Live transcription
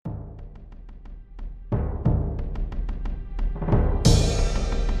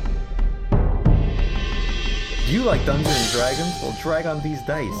If you like Dungeons and Dragons, well, Dragon These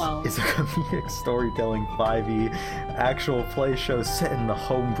Dice Wow. is a comedic storytelling 5e actual play show set in the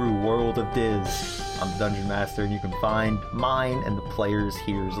homebrew world of Diz. I'm the Dungeon Master, and you can find mine and the players'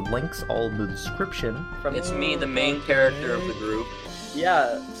 here's links all in the description. It's me, the main character of the group.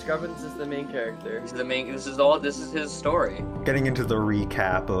 Yeah, Scrubbins is the main character. He's the main. This is his story. Getting into the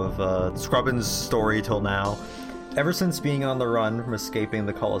recap of Scrubbins' story till now. Ever since being on the run from escaping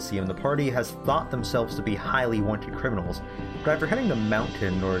the Colosseum, the party has thought themselves to be highly wanted criminals. But after heading to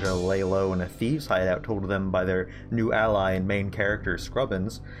Mountain in order to lay low in a thieves' hideout told them by their new ally and main character,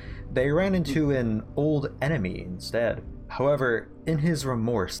 Scrubbins, they ran into an old enemy instead. However, in his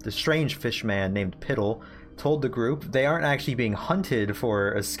remorse, the strange fishman named Piddle told the group they aren't actually being hunted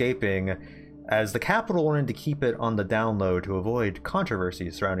for escaping, as the capital wanted to keep it on the down low to avoid controversy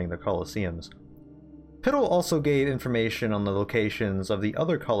surrounding the Colosseums. Piddle also gave information on the locations of the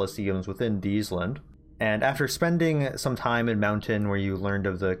other Colosseums within Deesland, and after spending some time in Mountain where you learned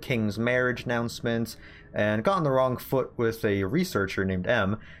of the king's marriage announcement and got on the wrong foot with a researcher named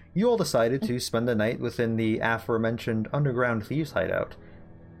M, you all decided to spend the night within the aforementioned underground thieves' hideout,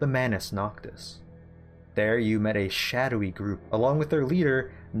 the Manus Noctis. There you met a shadowy group along with their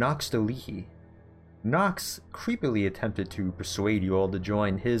leader, Nox Dolihi. Nox creepily attempted to persuade you all to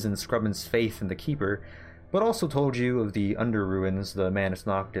join his and Scrubbins' faith in the Keeper, but also told you of the under ruins the Manus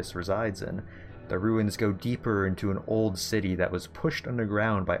Noctis resides in. The ruins go deeper into an old city that was pushed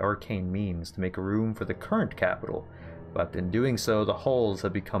underground by arcane means to make room for the current capital, but in doing so the halls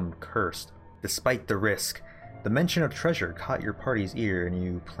have become cursed. Despite the risk, the mention of treasure caught your party's ear and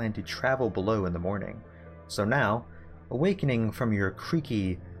you plan to travel below in the morning. So now, awakening from your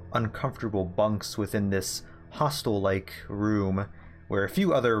creaky, uncomfortable bunks within this hostel-like room where a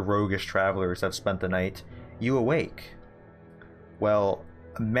few other roguish travelers have spent the night, you awake. Well,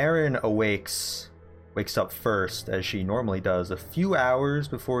 Marin wakes up first, as she normally does, a few hours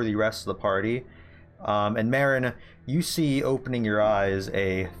before the rest of the party. And Marin, you see opening your eyes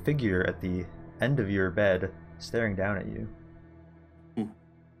a figure at the end of your bed staring down at you.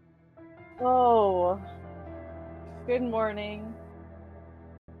 Oh. Good morning.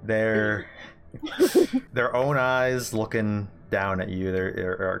 Their own eyes looking down at you, they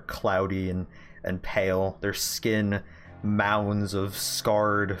are cloudy and pale. Their skin mounds of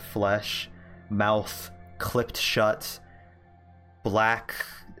scarred flesh, mouth clipped shut, black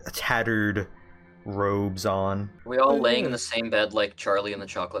tattered robes on. We all laying in the same bed like Charlie in the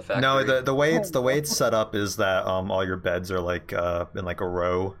Chocolate Factory. No, the way it's set up is that all your beds are like in like a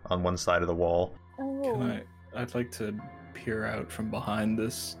row on one side of the wall. Oh. I'd like to peer out from behind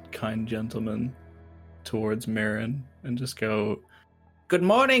this kind gentleman towards Marin and just go, "Good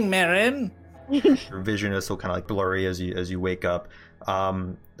morning, Marin." Your vision is still kind of like blurry as you wake up.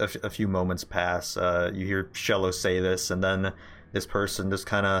 A few moments pass. You hear Shello say this, and then this person just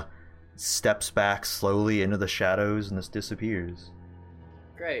kind of steps back slowly into the shadows and just disappears.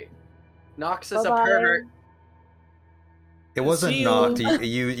 Great. Nox is Bye-bye. a pervert. It wasn't See you.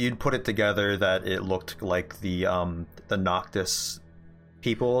 Noct. You'd put it together that it looked like the Noctis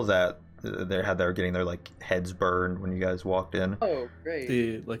people that they were getting their like heads burned when you guys walked in. Oh, great.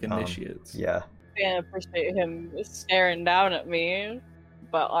 The initiates. Yeah. Can't appreciate him staring down at me,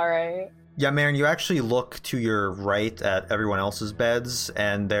 but alright. Yeah, Marin, you actually look to your right at everyone else's beds,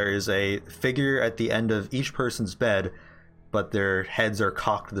 and there is a figure at the end of each person's bed, but their heads are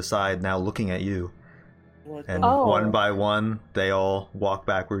cocked to the side now looking at you. What And Oh. one by one, they all walk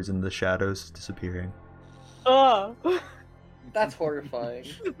backwards into the shadows, disappearing. Oh, That's horrifying.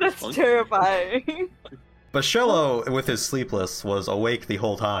 that's terrifying. But Shello, with his sleepless, was awake the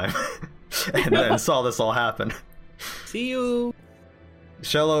whole time, and saw this all happen. See you.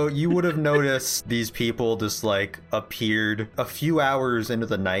 Shello, you would have noticed these people just like appeared a few hours into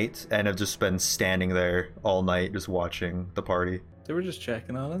the night and have just been standing there all night just watching the party. They were just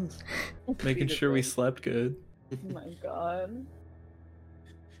checking on us, making sure we slept good. Oh my god.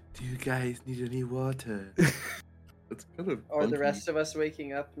 Do you guys need any water? That's kind of Are the funky. rest of us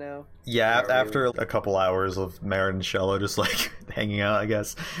waking up now? Yeah, Yeah, after a couple hours of Marin and Shello just like hanging out, I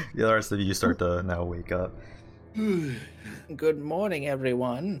guess, the rest of you start to now wake up. Good morning,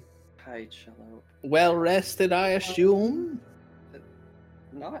 everyone. Hi, Cello. Well rested, I assume.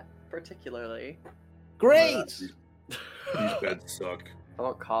 Not particularly. Great. These beds suck. I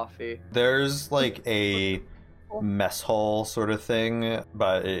want coffee. There's like a mess hall sort of thing,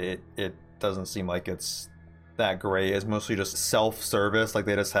 but it doesn't seem like it's that great. It's mostly just self-service. Like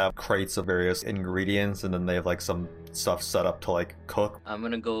they just have crates of various ingredients, and then they have like some stuff set up to like cook. I'm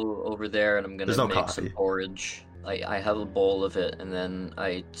gonna go over there and I'm gonna There's no make coffee. some porridge. I have a bowl of it, and then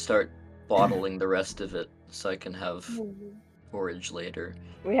I start bottling the rest of it so I can have forage later.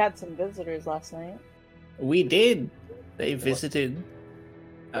 We had some visitors last night. We did. They visited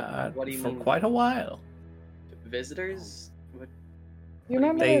What do you for mean? quite a while. Visitors? What? You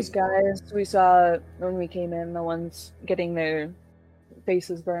remember They- those guys we saw when we came in, the ones getting their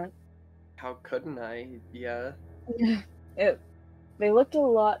faces burnt? How couldn't I? Yeah. They looked a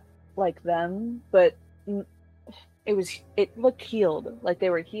lot like them, but it looked healed, like they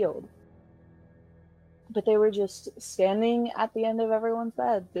were healed. But they were just standing at the end of everyone's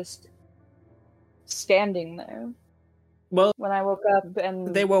bed, just standing there. Well, When I woke up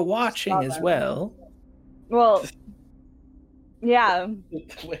and they were watching saw as them. well. Well, yeah,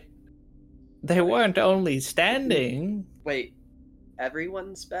 Wait, They weren't only standing. wait.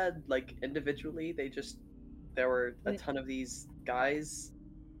 Everyone's bed, like individually, there were a ton of these guys.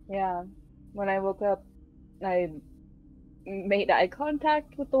 yeah. When I woke up, I made eye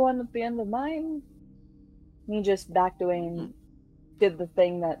contact with the one at the end of mine. He just backed away and did the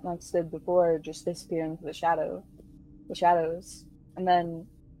thing that Nux did before, just disappear into the shadows. And then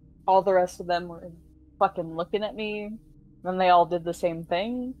all the rest of them were fucking looking at me. Then they all did the same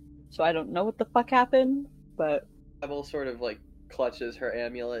thing. So I don't know what the fuck happened, but Pebble sort of like clutches her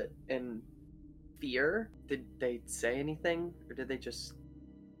amulet in fear. Did they say anything, or did they just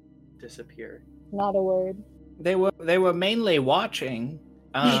disappear? not a word. They were mainly watching.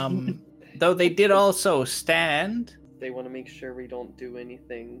 Though they did also stand. They want to make sure we don't do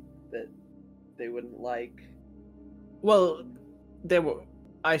anything that they wouldn't like. Well,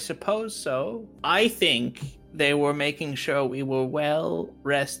 I suppose so. I think they were making sure we were well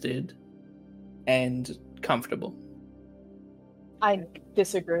rested and comfortable. I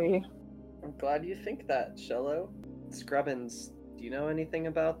disagree. I'm glad you think that, Shello. Scrubbins, do you know anything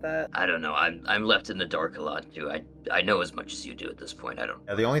about that? I don't know. I'm left in the dark a lot too. I know as much as you do at this point. I don't.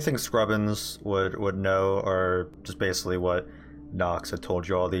 Yeah, the only thing Scrubbins would know are just basically what Nox had told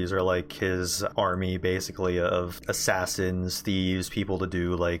you all. These are like his army, basically, of assassins, thieves, people to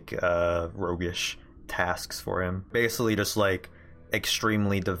do like roguish tasks for him. Basically, just like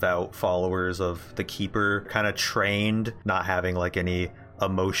extremely devout followers of the Keeper, kind of trained, not having like any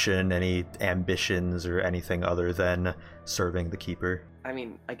emotion, any ambitions, or anything other than serving the Keeper. I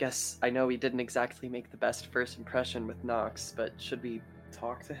mean, I guess I know we didn't exactly make the best first impression with Nox, but should we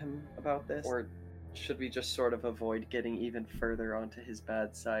talk to him about this? Or should we just sort of avoid getting even further onto his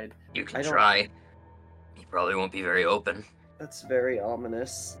bad side? You I can don't- try. He probably won't be very open. That's very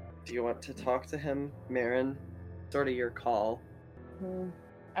ominous. Do you want to talk to him, Marin? Sort of your call.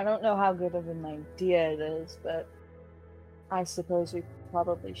 I don't know how good of an idea it is, but I suppose we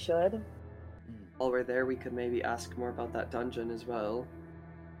probably should. While we're there, we could maybe ask more about that dungeon as well.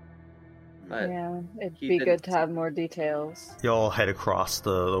 But Yeah, it'd he be didn't good to say- have more details. Y'all head across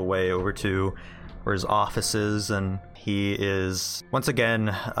the way over to where his office is, and he is once again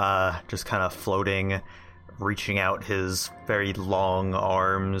just kind of floating, reaching out his very long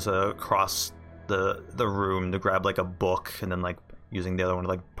arms across the room to grab like a book, and then like using the other one to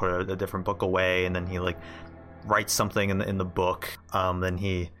like put a different book away, and then he like writes something in the book. Then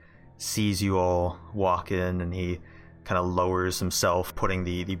he sees you all walk in, and he kind of lowers himself, putting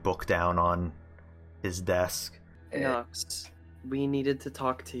the book down on his desk. Nox, we needed to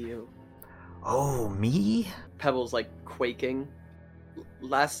talk to you. Oh, me? Pebble's like quaking.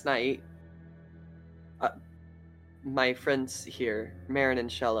 Last night, my friends here, Marin and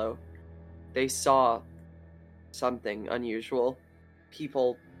Shello, they saw something unusual.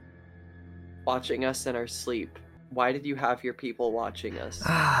 People watching us in our sleep. Why did you have your people watching us?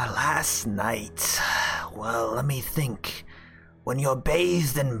 Last night. Well, let me think. When you're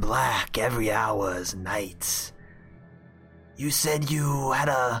bathed in black, every hour is night. You said you had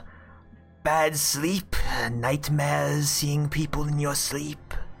a bad sleep, nightmares, seeing people in your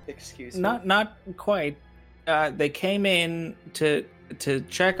sleep. Excuse me. Not quite. They came in to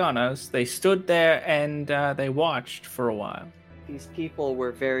check on us. They stood there and they watched for a while. These people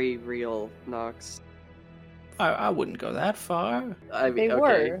were very real, Nox. I wouldn't go that far. I mean, They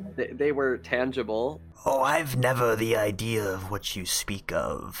okay, were. They were tangible. Oh, I've never the idea of what you speak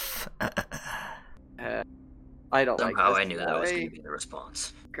of. I don't like Somehow this. I knew that was going to be the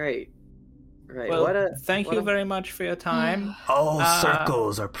response. Great. Right. Well, what a thank what you a- very much for your time. All Ah.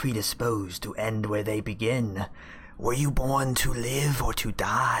 circles are predisposed to end where they begin. Were you born to live or to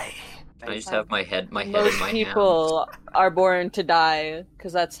die? I just have my head in my Most hand. people are born to die,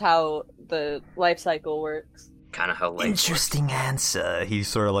 because that's how the life cycle works. Kind of how life Interesting answer. He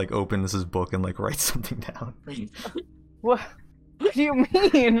sort of like opens his book and like writes something down. What do you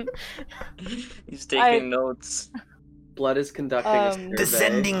mean? works. He's taking notes. Blood is conducting a survey.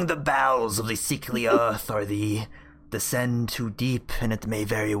 Descending the bowels of the sickly earth are the descend too deep, and it may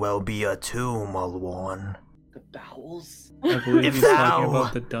very well be a tomb, Ulwarn. The bowels? I believe If he's talking thou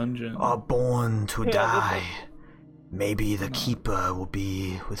about the dungeon. Are born to Yeah, die. Maybe the No. keeper will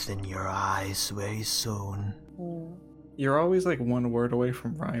be within your eyes very soon. You're always like one word away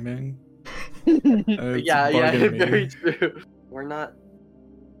from rhyming. It's Yeah, bugging me. very true.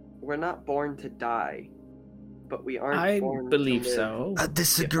 We're not born to die, but we aren't I born believe to live. so. A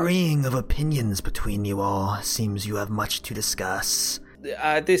disagreeing of opinions between you all. Seems you have much to discuss.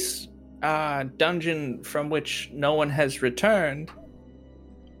 This dungeon from which no one has returned.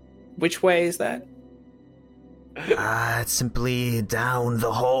 Which way is that? It's simply down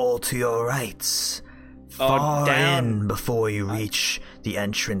the hall to your right. Far down. in before you reach the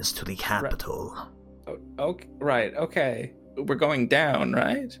entrance to the capital. Okay, right, okay. We're going down,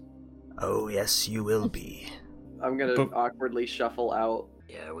 right? Oh, yes, you will be. I'm gonna But- awkwardly shuffle out.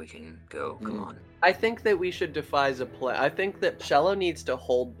 Yeah, we can go. Come on. I think that we should devise a plan. I think that Shello needs to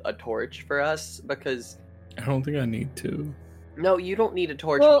hold a torch for us because I don't think I need to. no, you don't need a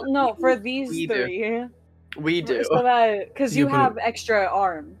torch. Well, no, for these we do. three. We do. So that, because you Yeah, but- have extra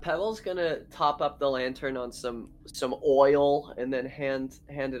arm. Pebble's gonna top up the lantern on some oil and then hand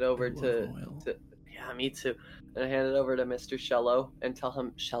it over I love to oil. yeah, me too. And I hand it over to Mr. Shello and tell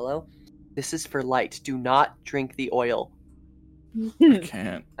him, Shello, this is for light. Do not drink the oil. I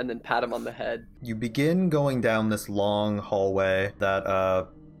can't. And then pat him on the head. You begin going down this long hallway that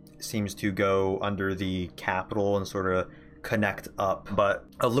seems to go under the Capitol and sort of connect up. But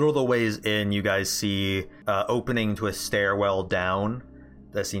a little of the ways in, you guys see opening to a stairwell down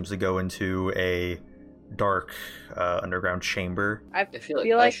that seems to go into a dark underground chamber. I feel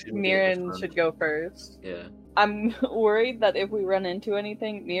feel I like shouldn't be at the Mirren front. should go first. Yeah. I'm worried that if we run into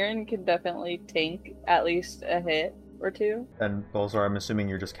anything, Mirren can definitely tank at least a hit or two. And Bolzar, I'm assuming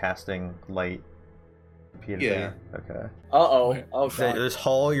you're just casting light repeatedly. Yeah. Okay. Uh-oh. Wait. Oh, God. This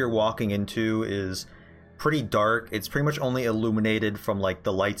hall you're walking into is pretty dark. It's pretty much only illuminated from like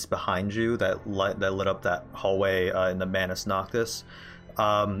the lights behind you that lit up that hallway in the Manus Noctis.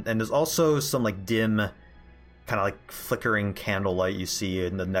 And there's also some like dim, kind of like flickering candlelight you see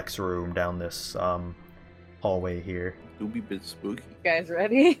in the next room down this hallway here. It'll be a bit spooky. You guys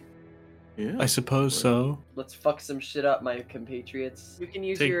ready? Yeah. I suppose so. Let's fuck some shit up, my compatriots. You can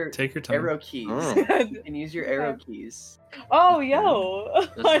use your Take your time. arrow keys. Oh. You can use your arrow keys. Oh, yo!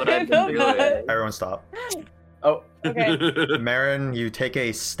 That's I what I've didn't been know that. doing. Everyone stop. Oh, Okay, Marin, you take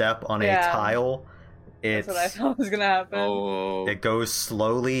a step on Yeah. a tile. that's what I thought was gonna happen. Oh. It goes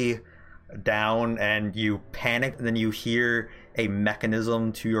slowly down and you panic, and then you hear a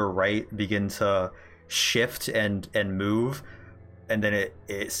mechanism to your right begin to shift and move, and then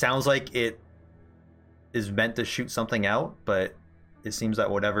it sounds like it is meant to shoot something out, but it seems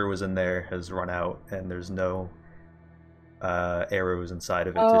that whatever was in there has run out and there's no arrows inside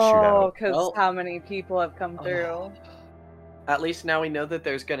of it to shoot Oh, out. because Well- how many people have come through? at least now we know that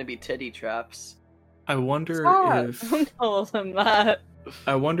there's gonna be titty traps. I wonder Stop! if Don't tell them that.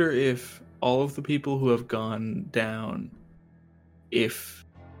 I wonder if all of the people who have gone down, if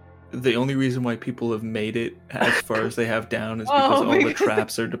the only reason why people have made it as far as they have down is because Oh, all the because-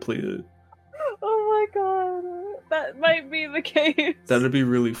 traps are depleted. Oh my god, that might be the case. That'd be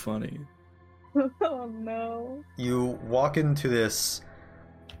really funny. Oh no. You walk into this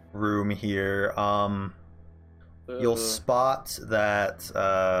room here. You'll spot that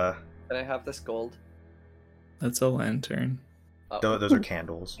Can I have this gold? That's a lantern. Oh. those are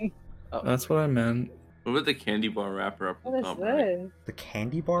candles. That's what I meant. What about the candy bar wrapper up What the is top right? this? The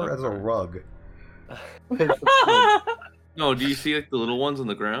candy bar as a Okay. rug. No, do you see like the little ones on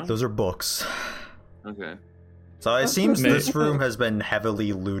the ground? Those are books. Okay. So it seems Maybe. this room has been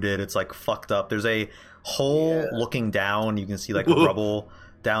heavily looted. It's like fucked up. There's a hole Yeah. looking down. You can see like Whoa. rubble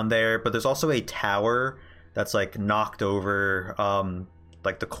down there, but there's also a tower that's like knocked over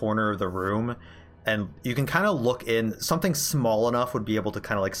like the corner of the room, and you can kind of look in. Something small enough would be able to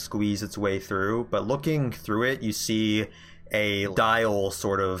kind of like squeeze its way through, but looking through it, you see a dial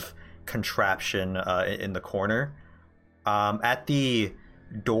sort of contraption in the corner. At the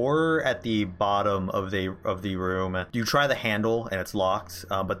door at the bottom of the room, you try the handle and it's locked,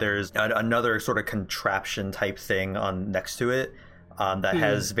 but there's another sort of contraption type thing on next to it that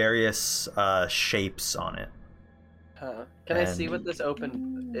has various shapes on it. Can I see And- what this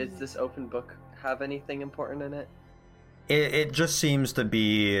open is? This open book have anything important in it? It just seems to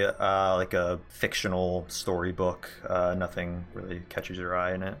be like a fictional storybook. Nothing really catches your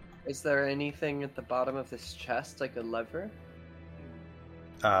eye in it. Is there anything at the bottom of this chest, like a lever?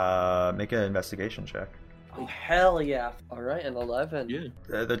 Make an investigation check. Oh, hell yeah. All right, an 11.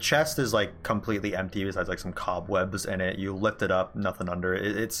 Yeah. The chest is like completely empty besides like some cobwebs in it. You lift it up, nothing under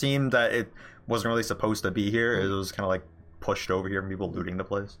it. It seemed that it wasn't really supposed to be here. It was kind of like pushed over here from people looting the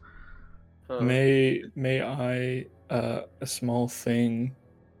place. Huh. May I, a small thing,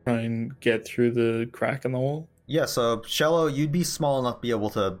 try and get through the crack in the wall? Yeah, so Shello, you'd be small enough to be able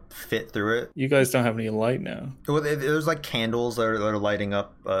to fit through it. You guys don't have any light now. Well, there's like candles that are lighting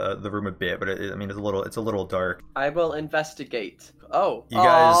up the room a bit, but I mean it's a little dark. I will investigate. Oh.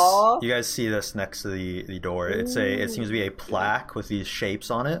 You guys see this next to the door. It seems to be a plaque with these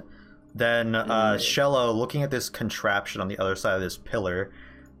shapes on it. Then Shello, looking at this contraption on the other side of this pillar,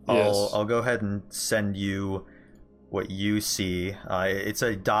 I'll go ahead and send you what you see. It's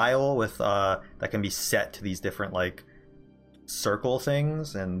a dial with that can be set to these different like circle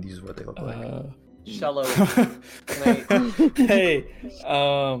things, and these are what they look like. Shello, can I... Hey,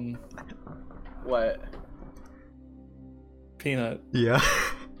 What? Peanut. Yeah.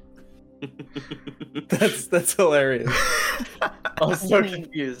 That's hilarious. I'm so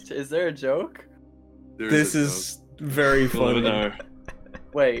confused. Is there a joke? This is very funny.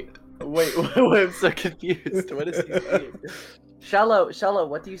 Wait, I'm so confused. What is he saying? Shello,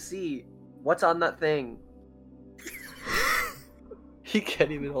 what do you see? What's on that thing? He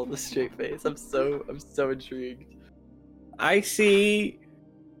can't even hold a straight face. I'm so intrigued. I see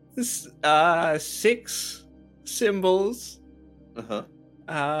 6 symbols,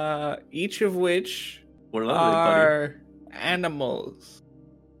 each of which What are they, are animals.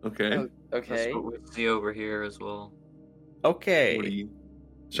 buddy? Okay. Okay. That's what we see over here as well. Okay. What do you...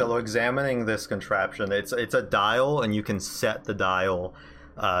 Shello, examining this contraption, it's a dial, and you can set the dial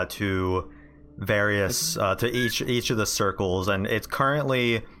to various to each of the circles, and it's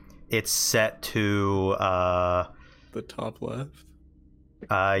currently set to The top left.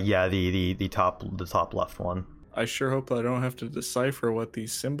 the top left one. I sure hope I don't have to decipher what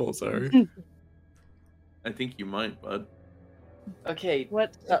these symbols are. I think you might, bud. Okay.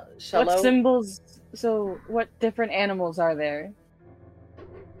 What Shello? what symbols? So what different animals are there?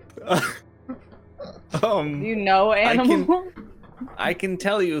 Do you know animal? I can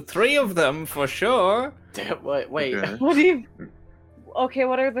tell you 3 of them for sure. Damn, wait. Okay. What do you? Okay,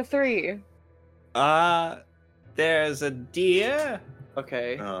 what are the 3? There's a deer,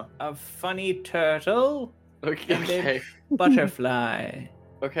 Okay. a funny turtle, Okay. butterfly.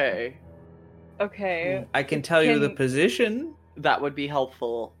 Okay. Okay. I can tell you the Can- position. That would be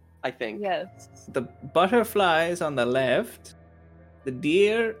helpful, I think. Yes. The butterfly is on the left. The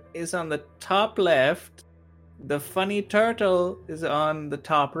deer is on the top left. The funny turtle is on the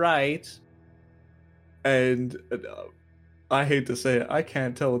top right. And I hate to say it, I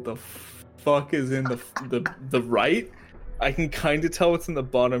can't tell what the fuck is in the right. I can kind of tell what's in the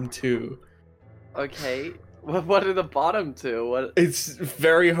bottom too. Okay. What are the bottom 2? What? It's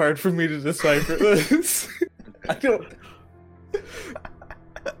very hard for me to decipher this. I don't.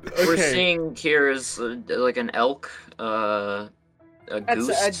 We're Okay. seeing here is like an elk, a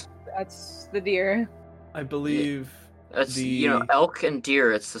goose. That's the deer. I believe That's the- elk and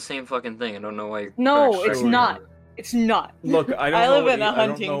deer. It's the same fucking thing. I don't know why. You're No, struggling it's with not. it. It's not. Look, I don't I know live what in a I don't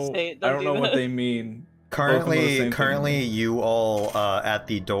hunting know- state, I don't don't do know what that. they mean. Both of them are the same Currently, thing. you all at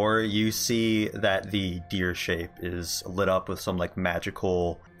the door, you see that the deer shape is lit up with some like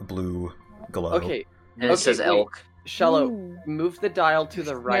magical blue glow. Okay. And it Okay, says wait. elk. Shello, Ooh. move the dial to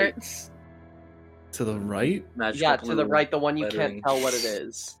the right. Nerds. To the right, Magical Yeah, to the blue right, the one you lettering. can't tell what it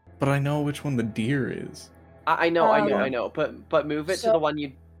is. but I know which one the deer is. I know, Yeah. I know. But move it to So- the one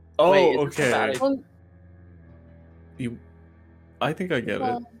you. Oh, Wait, is this okay. dramatic? Well, I think I get it.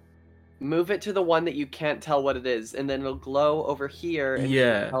 well, Move it to the one that you can't tell what it is, and then it'll glow over here, and you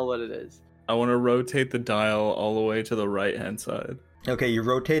Yeah. can tell what it is. I want to rotate the dial all the way to the right hand side. Okay, you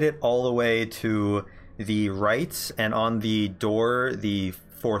rotate it all the way to the right, and on the door, the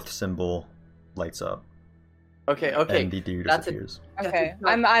 4th symbol lights up, Okay. and the deer That's disappears. okay.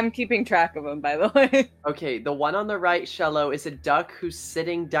 That's I'm keeping track of them, by the way. Okay, the one on the right, Shello, is a duck who's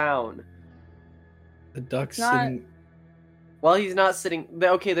sitting down. The duck's Not- sitting. Well, he's not sitting.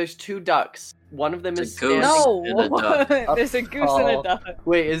 Okay, there's 2 ducks. One of them It's is a goose. standing. No, and a duck. there's a goose and a Oh. duck.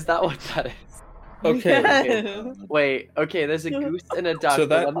 Wait, is that what that is? Okay, Yes. Wait, okay, there's a goose and a duck. So The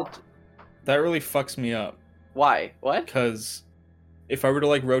that- one that- that really fucks me up Why? What? because if I were to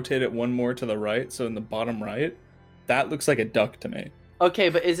like rotate it one more to the right, so in the bottom right, that looks like a duck to me. Okay,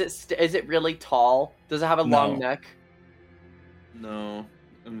 but is it really tall? Does it have a long No. neck? No,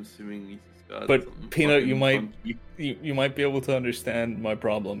 I'm assuming he's got But something Peanut, you fucking might funky. you might be able to understand my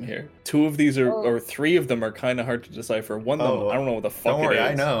problem here. 2 of these are, Oh. or 3 of them are kind of hard to decipher. One of them, Oh, I don't know what the fuck Don't worry, it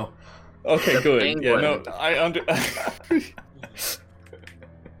is. I know. Okay, good. Yeah, no, Penguin. I under.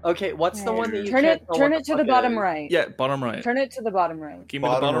 Okay, what's the one that you Turn can't it tell turn what it to fuck the bottom is? right. Yeah, bottom right. Turn it to the bottom right. Give me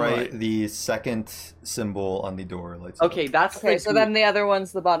the bottom right. the second symbol on the door lights up. Okay, that's Okay, the so then the other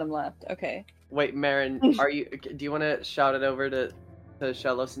one's the bottom left. Okay. Wait, Marin, do you want to shout it over to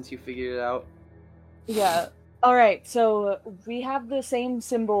Shello since you figured it out? Yeah. All right. So we have the same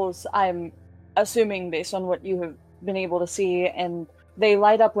symbols. I'm assuming based on what you have been able to see, and they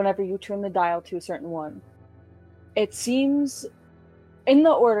light up whenever you turn the dial to a certain one. It seems, in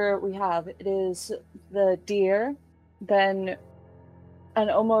the order we have, it is the deer, then an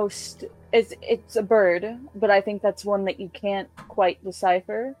almost it's a bird, but I think that's one that you can't quite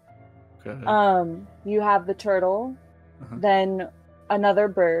decipher. Okay. You have the turtle, Uh-huh. then another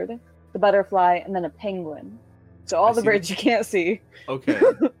bird, the butterfly, and then a penguin. So all I the see the- birds you can't see. Okay.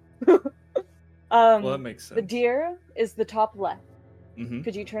 Um, Well, that makes sense. the deer is the top left. Mm-hmm.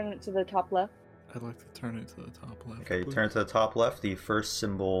 Could you turn it to the top left? I'd like to turn it to the top left. Okay, please. turn to the top left. The first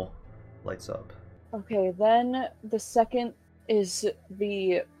symbol lights up. Okay, then the second is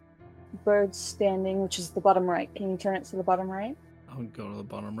the bird standing, which is the bottom right. Can you turn it to the bottom right? I would go to the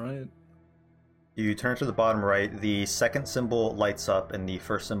bottom right. You turn to the bottom right. The second symbol lights up, and the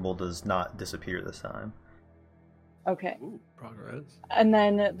first symbol does not disappear this time. Okay. Ooh, progress. And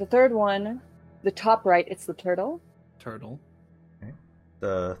then the third one, the top right, it's the turtle. Turtle.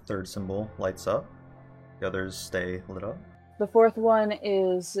 The third symbol lights up. The others stay lit up. The fourth one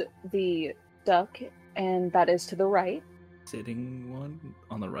is the duck, and that is to the right. Sitting one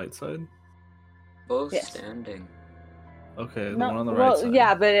on the right side. Both Yes. standing. Okay, the No, one on the right well, side.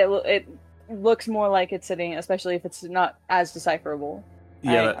 yeah, but it looks more like it's sitting, especially if it's not as decipherable.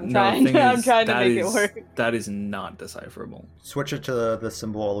 Yeah, I'm no, trying- the thing I'm is, trying to that make it is- work. That is not decipherable. Switch it to the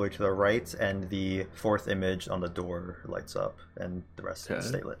symbol all the way to the right, and the fourth image on the door lights up, and the rest Okay.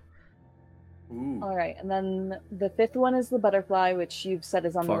 stay lit. Ooh. All right, and then the fifth one is the butterfly, which you've said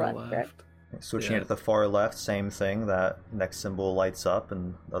is on Far the left, left. correct? Switching Yeah. it to the far left, same thing. That next symbol lights up,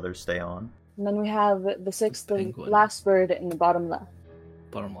 and the others stay on. And then we have the sixth, the penguin. last bird in the bottom left.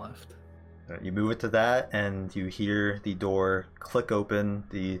 Bottom left. You move it to that, and you hear the door click open.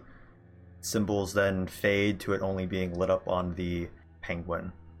 The symbols then fade to it only being lit up on the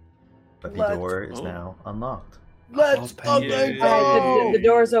penguin. But the Let's door is go. now unlocked. Let's Oh, penguin. fucking All right, go! the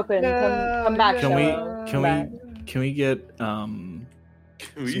door's open. Come back, Can we Shello. can Come back. we get Can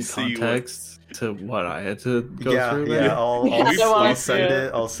we some see what? context to what I had to go yeah, through yeah. there? I'll, Yeah, I'll, so I'll I'll send see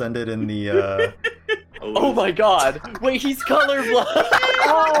it. I'll send it in the. Oh my god! Wait, he's colorblind!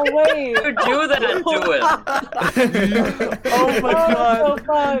 Oh wait! You do that to him. Oh my god! So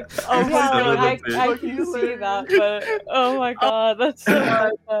fucked. Oh Son yeah, of a I bitch. can see that, but oh my god, that's so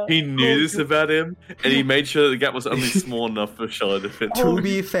fucked up. He knew this about him, and he made sure the gap was only small enough for Charlotte to fit To through.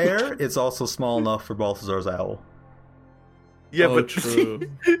 be fair, it's also small enough for Balthazar's owl. Yeah, Oh, but true.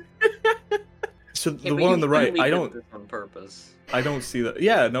 So Yeah, the but one you on the right, clearly I did don't this on purpose. I don't see that.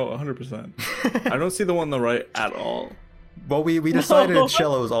 Yeah, no, 100%. I don't see the one on the right at all. Well, we decided No.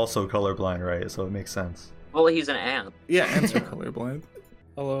 Shello is also colorblind, right? So it makes sense. Well, he's an ant. Yeah, ants are colorblind.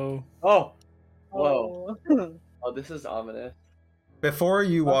 Hello. Oh! Whoa. Oh. Oh, this is ominous. Before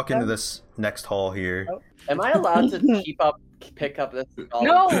you walk Okay. into this next hall here, Am I allowed to pick up this?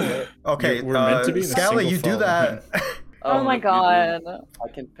 No! okay, We're meant to be in a Scally, single you do file. that. Oh my you god. I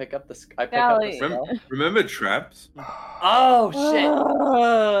can pick up the. I pick up the Golly. spell. Remember traps? Oh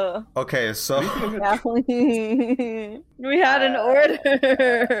shit! Okay, so Golly. We had an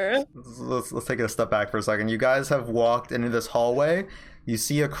order. let's take a step back for a second. You guys have walked into this hallway. You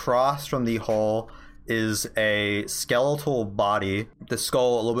see across from the hall is a skeletal body. The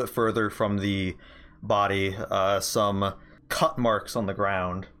skull a little bit further from the body. Some cut marks on the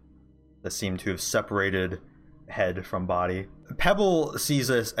ground that seem to have separated head from body. Pebble sees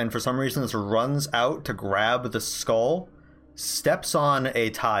this and for some reason just runs out to grab the skull, steps on a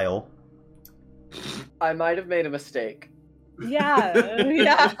tile. I might have made a mistake. Yeah.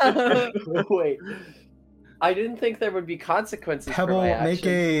 Yeah. Wait. I didn't think there would be consequences for Pebble, my make actions.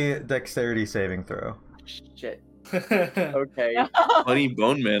 a dexterity saving throw. Shit. Okay. Funny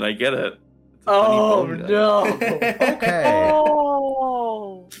bone man, I get it. It's a Oh funny bone guy. no! Okay.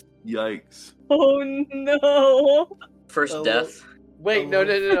 Oh. Yikes. Oh no. First Oh. death. Wait, no.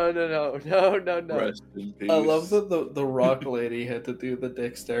 Rest in peace. I love that the rock lady had to do the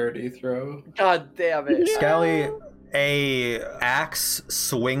dexterity throw. God damn it! Scally, a axe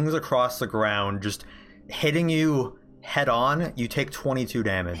swings across the ground, just hitting you head on. You take 22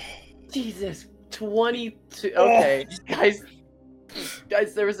 damage. Jesus, 22. Okay,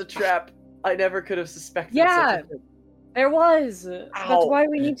 guys, there was a trap. I never could have suspected. Yeah. Such a thing. There was. That's Ow. why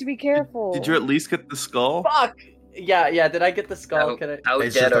we need to be careful. Did you at least get the skull? Fuck! Yeah, did I get the skull? Can I... How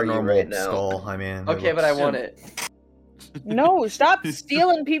It's dead just a are you normal right now? skull. I mean, it Okay, but I looks- want it. No, stop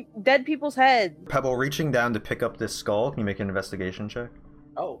stealing dead people's heads. Pebble, reaching down to pick up this skull. Can you make an investigation check?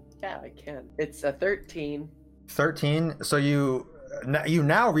 Oh, yeah, I can. It's a 13. 13. So you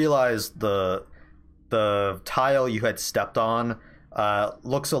now realize the tile you had stepped on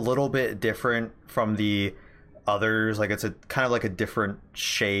looks a little bit different from the others. Like it's a kind of like a different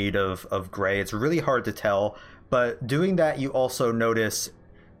shade of gray. It's really hard to tell. But doing that, you also notice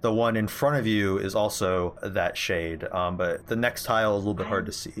the one in front of you is also that shade. But the next tile is a little bit hard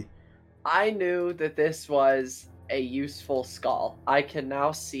to see. I knew that this was a useful skull. I can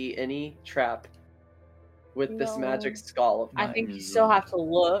now see any trap with this No. magic skull of mine. I think you still have to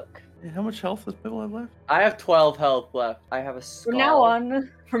look. Hey, how much health does Pebble have left? I have 12 health left. I have a skull.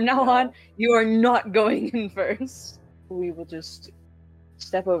 From now No. on, you are not going in first. We will just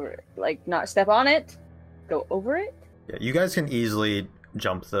step over it. Like, not step on it, go over it. Yeah, you guys can easily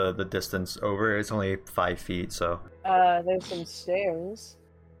jump the distance over. It's only 5 feet, so There's some stairs.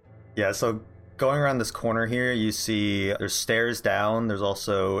 yeah. So going around this corner here, you see there's stairs down. There's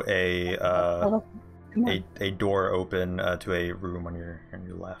also a Oh, come on. a door open to a room on your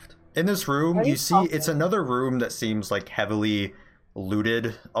left. In this room, Are you you see talking? it's another room that seems like heavily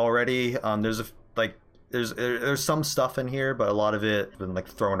looted already. There's some stuff in here, but a lot of it has been like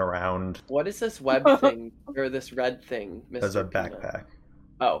thrown around. What is this web thing, or this red thing, Mr. There's a Peanut? backpack.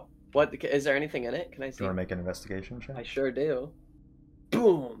 Oh, what? Is there anything in it? Can I Do see? you want to make an investigation check? I sure do.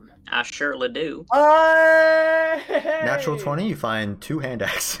 Boom! I surely do. Natural 20, you find 2 hand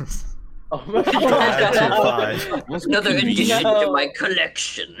axes. Oh my Oh my Add to God. 5. Another addition to No. my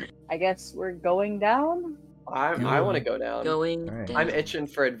collection. I guess we're going down? I want to go down. Going Alright. down. I'm itching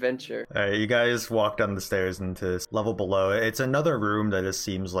for adventure. Alright, you guys walk down the stairs into this level below. It's another room that just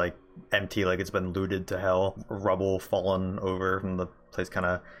seems like empty, like it's been looted to hell. Rubble fallen over from the place kind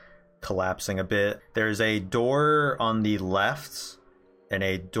of collapsing a bit. There's a door on the left and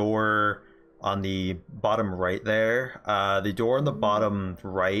a door on the bottom right there. The door on the bottom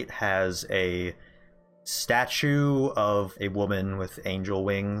right has a statue of a woman with angel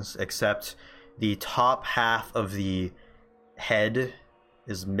wings, except the top half of the head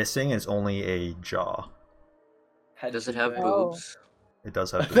is missing. It's only a jaw. Does it have Oh. boobs? It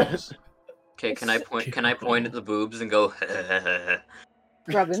does have boobs. Okay, can I point at the boobs and go?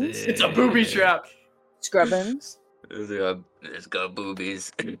 Scrubbins? It's a booby trap. Scrubbins? It's got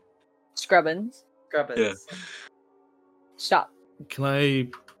boobies. Scrubbins? Grubbins. Yeah. Stop. Can I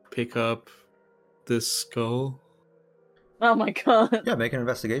pick up this skull? Oh my god. Yeah, make an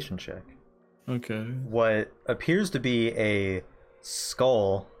investigation check. Okay. What appears to be a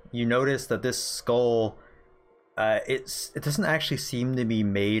skull, you notice that this skull, it doesn't actually seem to be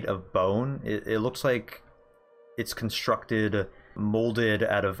made of bone. It looks like it's constructed, molded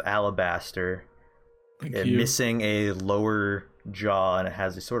out of alabaster, Thank and you. missing a lower jaw, and it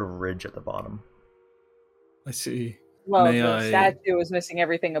has a sort of ridge at the bottom. I see. Well, May the I- statue was missing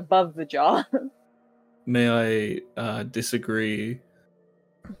everything above the jaw. May I disagree?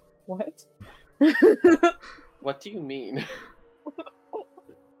 What? What do you mean?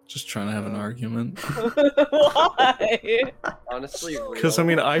 Just trying to have an argument. Why? Honestly, Because, I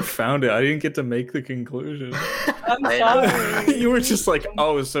mean, I found it. I didn't get to make the conclusion. I'm I- sorry. You were just like,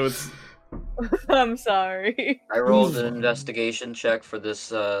 oh, so it's... I'm sorry. I rolled an investigation check for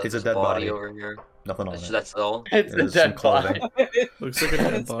this. It's a this dead body. over here. Nothing on it. That's all. it's a There's some dead body. clothing. Looks like a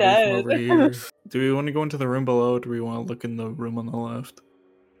dead It's body dead. from over here. Do we want to go into the room below, or do we want to look in the room on the left?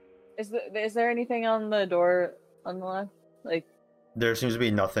 Is there anything on the door on the left? Like, There seems to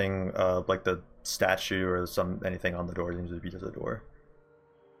be nothing like the statue or anything on the door. It seems to be just a door.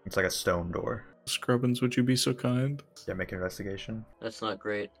 It's like a stone door. Scrubbins, would you be so kind? Yeah, make an investigation. That's not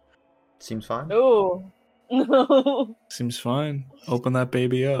great. Seems fine. oh. No. Seems fine. Open that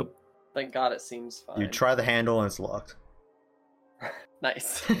baby up. Thank God it seems fine. You try the handle and it's locked.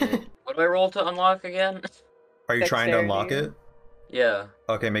 Nice. What do I roll to unlock again? Are you trying to unlock it? Dexterity. Yeah.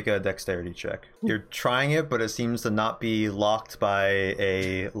 Okay, make a dexterity check. You're trying it, but it seems to not be locked by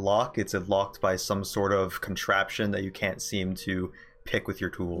a lock. It's locked by some sort of contraption that you can't seem to pick with your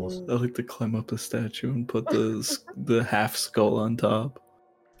tools. I like to climb up the statue and put the half skull on top.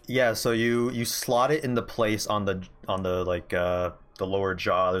 Yeah, so you slot it into place on the like the lower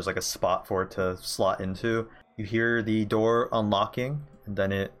jaw. There's like a spot for it to slot into. You hear the door unlocking, and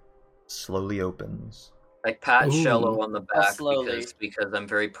then it slowly opens. I pat Ooh. Shello on the back slowly. because I'm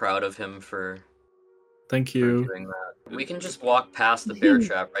very proud of him for Thank for you. doing that. We can just walk past the bear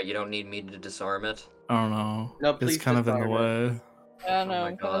trap, right? You don't need me to disarm it. I don't know. No, It's please kind of in the disarm way. I don't know, Oh my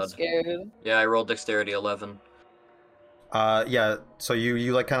I'm kind of God. scared. Yeah, I rolled dexterity 11. Yeah, so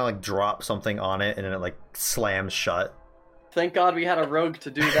you like kind of like drop something on it and then it like slams shut. Thank God we had a rogue to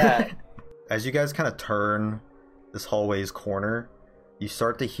do that. As you guys kind of turn this hallway's corner, you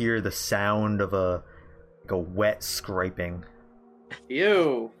start to hear the sound of a wet scraping.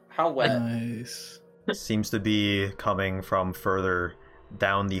 Ew, how wet. Nice. Seems to be coming from further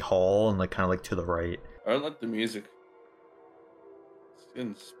down the hall and like kind of like to the right. I don't like the music. It's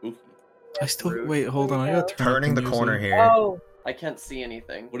getting spooky. I still Rude. wait. Hold on. I gotta turn up Turning the music. corner here. Oh, I can't see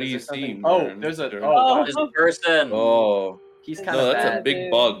anything. What do Is you there something- see, Oh, man? there's a. Turn- Oh, There's a person! Oh, he's kind no, of that's bad. a big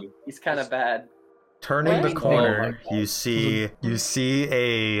dude. bug. He's kind of bad. Turning the What? corner, Oh my you see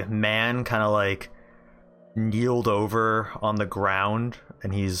a man kind of like kneeled over on the ground,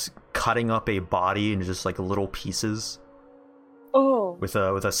 and he's cutting up a body into just like little pieces oh. with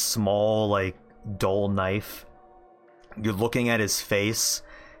a small like dull knife. You're looking at his face,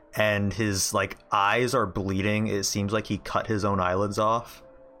 and his like eyes are bleeding. It seems like he cut his own eyelids off,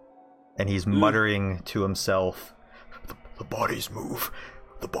 and he's muttering to himself, "The bodies move,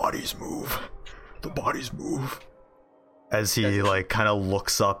 the bodies move, the bodies move." As he like kind of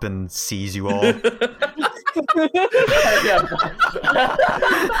looks up and sees you all.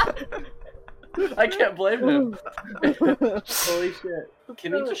 I can't blame him. Holy shit.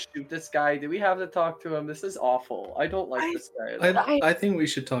 Can we just shoot this guy? Do we have to talk to him? This is awful. I don't like this guy. at all. I think we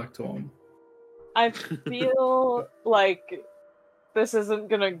should talk to him. I feel like this isn't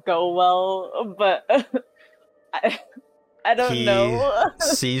gonna go well, but I don't He know.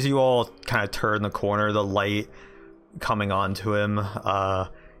 sees you all kind of turn the corner, the light coming onto him.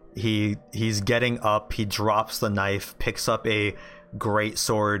 He's getting up, he drops the knife, picks up a great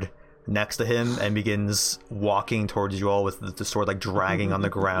sword next to him, and begins walking towards you all with the sword like dragging on the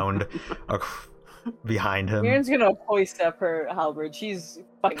ground behind him. Miran's gonna hoist up her halberd. She's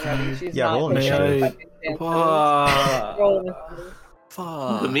fucking ready. She's Yeah, not roll taking any initiative. fucking chances. Fuck. Roll initiative.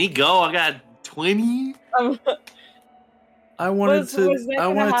 Fuck. Let me go. I got 20. I wanted Was that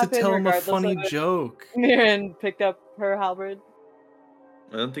gonna to happen tell him a regardless funny of it? joke. Miran picked up her halberd.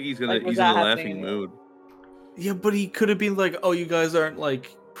 I don't think he's gonna. Like, was he's in a that laughing happening? mood. Yeah, but he could have been like, "Oh, you guys aren't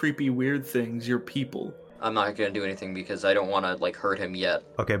like creepy weird things. You're people." I'm not gonna do anything because I don't want to like hurt him yet.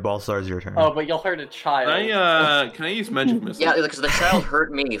 Okay, Balsar's your turn. Oh, but you'll hurt a child. Can I use magic missile? Yeah, because the child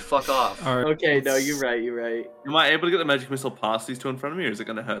hurt me. Fuck off. All right. Okay, no, you're right. You're right. Am I able to get the magic missile past these two in front of me, or is it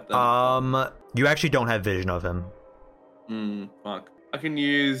gonna hurt them? You actually don't have vision of him. Fuck. I can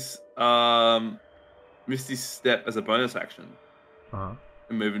use Misty Step as a bonus action Uh-huh.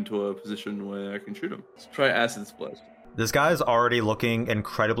 and move into a position where I can shoot him. Let's try Acid Splash. This guy's already looking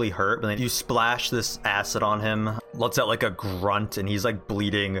incredibly hurt, but then you splash this acid on him, lets out like a grunt, and he's like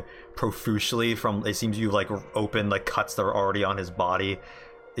bleeding profusely from, it seems you like open like cuts that are already on his body.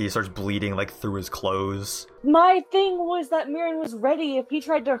 He starts bleeding like through his clothes. My thing was that Miran was ready if he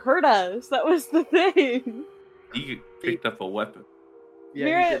tried to hurt us. That was the thing. He picked up a weapon.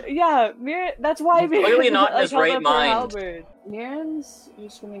 Miran, that's why Miran clearly not in his held right up her mind. halberd. Miran's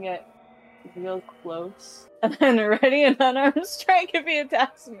just gonna get real close and then ready an unarmed strike if he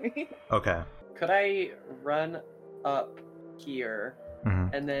attacks me. Okay. Could I run up here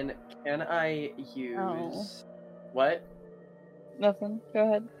Mhm. and then can I use Oh. what? Nothing. Go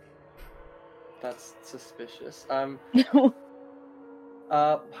ahead. That's suspicious. God,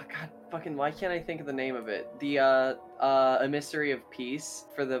 fucking, why can't I think of the name of it? The Emissary of Peace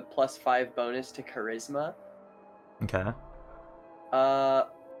for the +5 bonus to charisma. Okay. I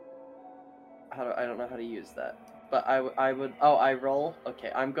don't know how to use that, but I would. Oh, I roll.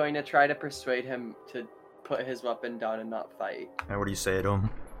 Okay, I'm going to try to persuade him to put his weapon down and not fight. And what do you say to him?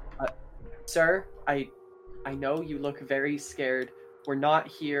 Sir, I know you look very scared. We're not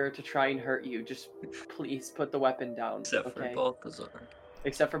here to try and hurt you. Just please put the weapon down. Except okay? for Balthazar.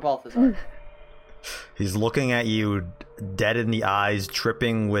 Except for Balthazar. He's looking at you dead in the eyes,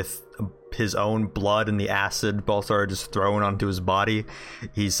 dripping with his own blood and the acid Balthazar just thrown onto his body.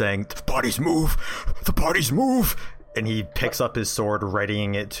 He's saying, "The bodies move! The bodies move!" And he picks up his sword,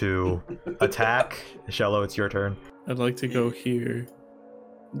 readying it to attack. Shello, it's your turn. I'd like to go here.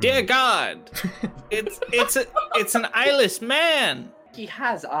 Dear God, it's an eyeless man. He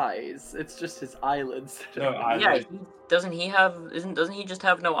has eyes. It's just his eyelids. No, Yeah, doesn't he just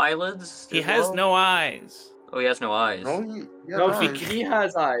have no eyelids? He as has well? no eyes. Oh, he has no eyes. No, he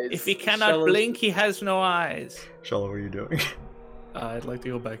has eyes. If he cannot Shello- blink, he has no eyes. Shello, what are you doing? I'd like to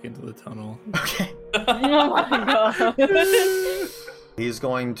go back into the tunnel. Okay. Oh my god. He's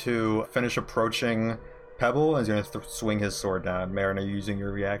going to finish approaching Pebble and is going to swing his sword down. Marin, are you using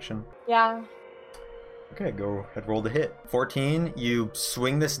your reaction? Yeah. Okay, go ahead, roll the hit. 14, you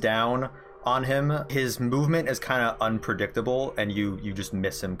swing this down on him. His movement is kind of unpredictable, and you just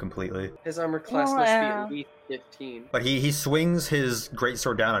miss him completely. His armor class Oh, must yeah. be at least 15. But he swings his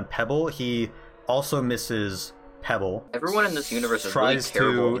greatsword down on Pebble. He also misses Pebble. Everyone in this universe is really Tries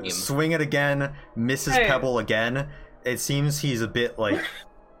terrible to at swing it again, misses Hey. Pebble again. It seems he's a bit like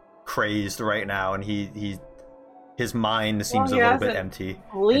crazed right now, and his mind seems he a little bit hasn't empty.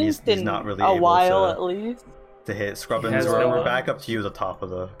 Blinked he's in not really a able while to- at least. To hit Scrubbins, has we're no- back up to you at the top of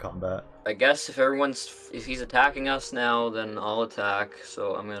the combat. I guess if he's attacking us now, then I'll attack.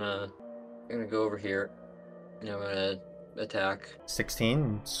 So I'm gonna go over here. And I'm gonna attack.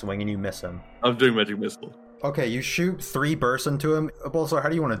 16, swing and you miss him. I'm doing magic missile. Okay, you shoot 3 bursts into him. Bulsar, how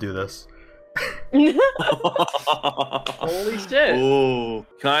do you want to do this? Holy shit! Oh,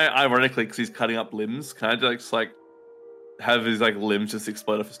 can I, ironically, because he's cutting up limbs, can I just like have his like limbs just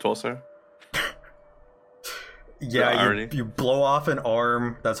explode off his torso? Yeah, irony? you blow off an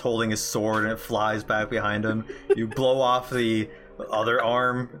arm that's holding his sword and it flies back behind him. You blow off the other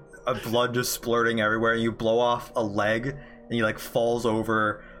arm, blood just splurting everywhere. You blow off a leg and he like falls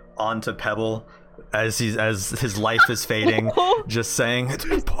over onto Pebble as his life is fading, just saying,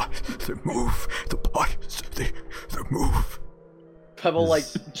 "The bodies, they move." Pebble like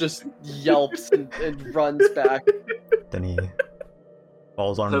just yelps and runs back. Then he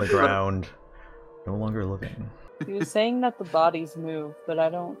falls onto the ground, no longer living. He was saying that the bodies move, but I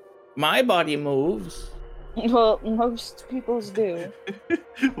don't. My body moves. Well, most people's do.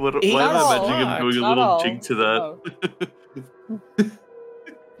 Why He's am I not imagining all. him doing a Not little all. jig to that? Oh.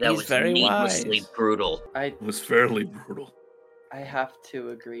 That He's was very needlessly wise. brutal. It was fairly brutal. I have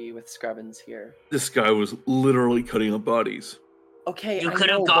to agree with Scrubbins here. This guy was literally cutting up bodies. Okay, You I could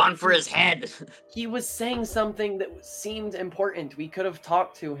know, have but gone for his head. He was saying something that seemed important. We could have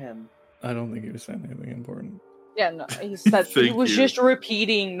talked to him. I don't think he was saying anything important. Yeah, no, he said he Thank was you. just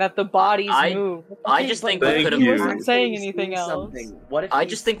repeating that the bodies I- move. I Okay, just but think what we if could Thank he have. you. wasn't saying saying anything else. something? What if I he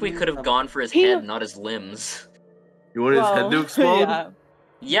just think we seen could have something? gone for his He- head, not his limbs. You want his head to explode? Yeah.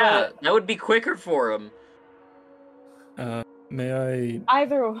 Yeah, that would be quicker for him. May I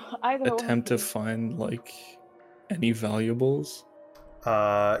Either attempt to one. find like any valuables?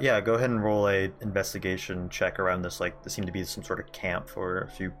 Yeah, go ahead and roll a investigation check around this. Like, there seemed to be some sort of camp for a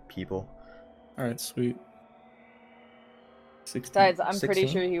few people. All right, sweet. 16. Besides, I'm pretty 16?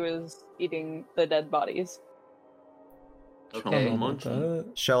 sure he was eating the dead bodies. I Okay. don't know about Munchkin.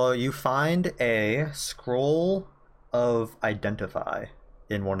 that. Shello, you find a scroll of identify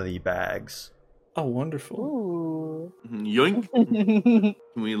in one of the bags. Oh, wonderful. Ooh. Yoink. That's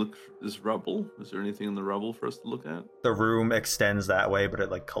Can we look for this rubble? Is there anything in the rubble for us to look at? The room extends that way, but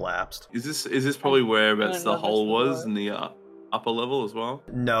it like collapsed. Is this probably whereabouts don't the know if hole it's the was door. in the upper level as well?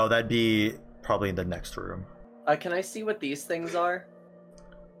 No, that'd be probably in the next room. Can I see what these things are?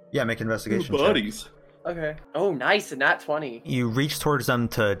 Yeah, make an investigation check. Bodies. Okay. Oh, nice, a nat 20. You reach towards them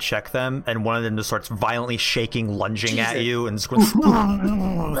to check them, and one of them just starts violently shaking, lunging at Jesus. you, and just goes,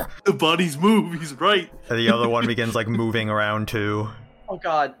 and The bodies move. He's right. the other one begins like moving around too, Oh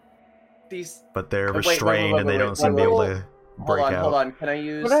god. These... but they're Wait, restrained and they don't seem to be able to break Hold out. on. Can I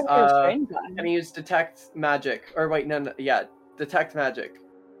use... what are they restrained by? Can I use detect magic? Or wait, no, yeah, detect magic.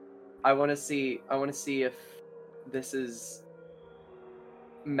 I want to see if this is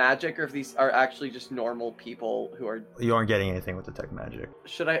magic or if these are actually just normal people who are... You aren't getting anything with detect magic.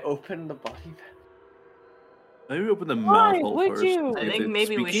 Should I open the body bag? Maybe open the Why mouth hole would first. you? See I if think it's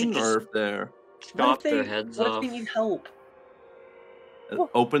maybe we should speaking just- or if they're Chop their heads what off. if they need help?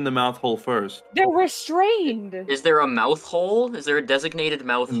 open the mouth hole first. They're restrained. Is there a mouth hole? Is there a designated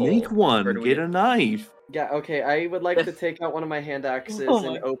mouth hole? Make Or one. do we- Get a knife. Yeah, okay, I would like to take out one of my hand axes Oh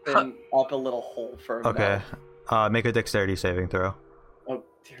my and open up a little hole for him. Okay, make a dexterity saving throw. Oh,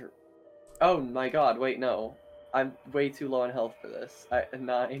 dear. Oh my god, wait, no. I'm way too low on health for this.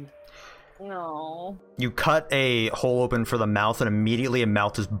 9. No. You cut a hole open for the mouth, and immediately a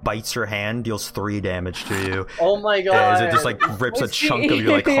mouth just bites your hand, deals 3 damage to you. Oh my god! As it just like rips a chunk of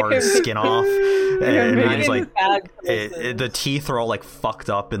your like hard skin off, You're and making it's like bad the choices. teeth are all like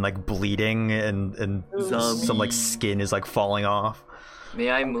fucked up and like bleeding, and some like skin is like falling off. May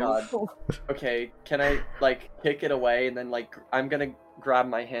I Oh move? god. Okay, can I like kick it away and then like I'm gonna grab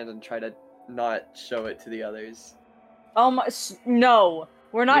my hand and try to not show it to the others. Oh my! No,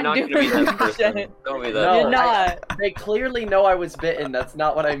 we're not, You're not doing gonna be that that person. shit. Don't be No, that. You're not. They clearly know I was bitten. That's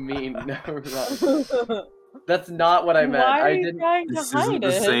not what I mean. No, no. That's not what I meant. Why I are you didn't. trying to This hide isn't the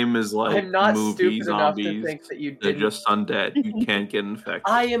it? same as like I'm not movie stupid enough to zombies. think that you They're didn't. just undead. You can't get infected.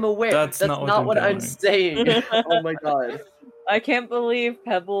 I am aware. That's That's not not what what I'm I'm doing. saying. Oh my god. I can't believe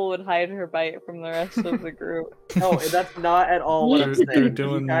Pebble would hide her bite from the rest of the group. No, that's not at all what I'm They're saying.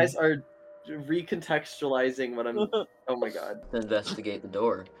 doing- You guys are recontextualizing what I'm. Oh my god. Investigate the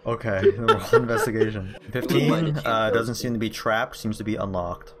door. Okay, roll investigation. 15 Reminded you. doesn't seem to be trapped, seems to be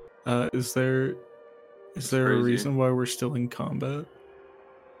unlocked. Is there a crazy. reason why we're still in combat?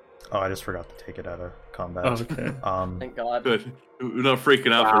 Oh, I just forgot to take it out of combat. Oh, okay. Thank god. Good. We're not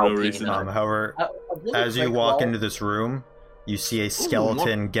freaking out Wow, for no reason. Peanut. However, I really as you like, walk well, into this room, you see a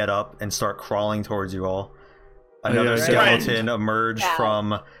skeleton get up and start crawling towards you all. Another yeah, skeleton emerge Ow.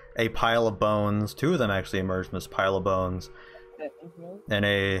 from a pile of bones. Two of them actually emerge from this pile of bones. And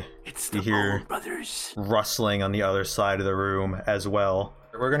It's You hear- brothers. rustling on the other side of the room as well.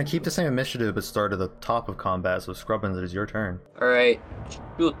 We're going to keep the same initiative but start at the top of combat, so Scrubbins, it is your turn. Alright,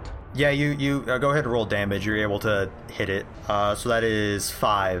 shoot. Yeah, you go ahead and roll damage. You're able to hit it. So that is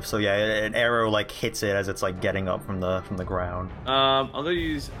 5. So yeah, an arrow like hits it as it's like getting up from the ground. I'm gonna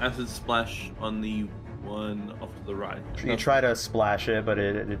use acid splash on the one off to the right. You try to splash it, but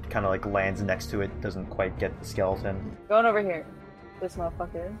it kind of like lands next to it. Doesn't quite get the skeleton. Going over here, this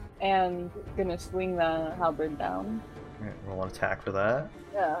motherfucker, and gonna swing the halberd down. Alright, roll an attack for that.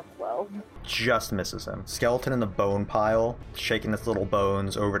 Yeah, 12. Just misses him. Skeleton in the bone pile, shaking its little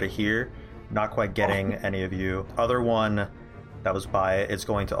bones over to here. Not quite getting any of you. Other one that was by it is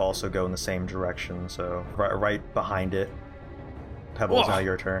going to also go in the same direction. So right behind it. Pebble, it's now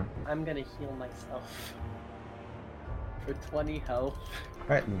your turn. I'm gonna heal myself for 20 health.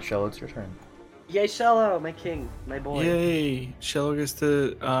 Alright, Michelle, it's your turn. Yay, Shello, my king, my boy. Yay! Shell gets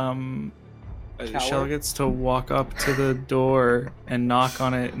to Cower? Shell gets to walk up to the door and knock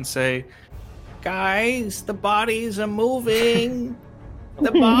on it and say, "Guys, the bodies are moving.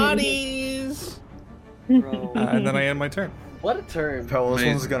 The bodies." Bro, And then I end my turn. what a turn. Pebble, this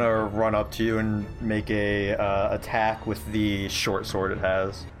one's Amazing. gonna run up to you and make a attack with the short sword it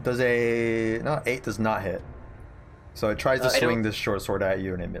has. Does 8 does not hit. So it tries to I swing don't- this short sword at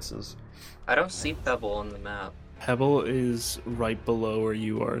you and it misses. I don't see Pebble on the map. Pebble is right below where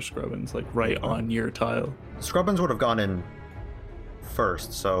you are, Scrubbins, like right on your tile. Scrubbins would have gone in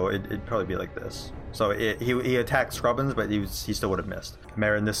first, so it'd probably be like this. So he attacked Scrubbins, but he still would have missed.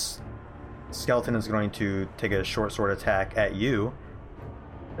 Marin, this skeleton is going to take a short sword attack at you.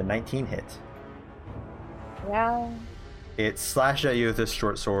 The 19 hit. Yeah. It slashed at you with this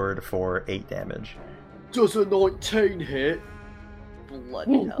short sword for 8 damage. Does a 19 hit?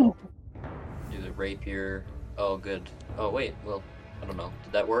 Bloody hell. Do the rapier. Oh, good. Oh, wait. Well, I don't know.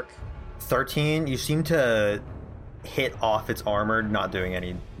 Did that work? 13, you seem to hit off its armor, not doing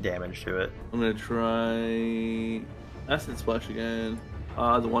any damage to it. I'm gonna try acid splash again.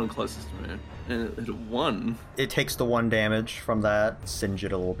 The one closest to me, and it hit a 1. It takes the 1 damage from that, singe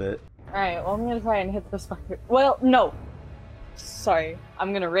it a little bit. Alright, well, I'm gonna try and hit this fucker. Well, no. Sorry.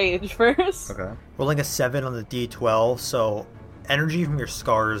 I'm gonna rage first. Okay. Rolling a 7 on the d12, so energy from your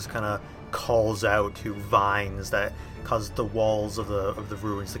scars kind of calls out to vines that cause the walls of the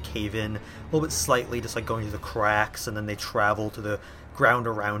ruins to cave in a little bit slightly, just like going through the cracks, and then they travel to the ground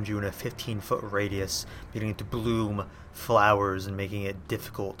around you in a 15-foot radius, beginning to bloom flowers and making it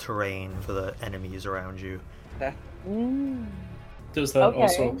difficult terrain for the enemies around you. Mm, Does that Okay.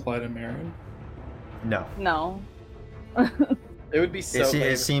 also apply to Marin? No. no. It would be so It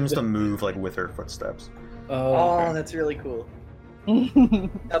lame. seems to move like with her footsteps. Oh, okay. that's really cool.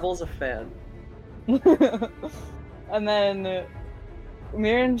 Pebble's a fan. And then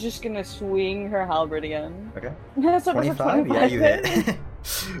Miran's just gonna swing her halberd again. Okay. That's a 25? Yeah, you hit.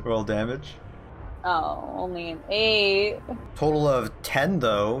 Roll damage. Oh, only an 8. Total of 10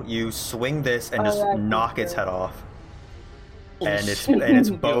 though. You swing this and Oh, just yeah, I knock think its so. head off. And its shit. and its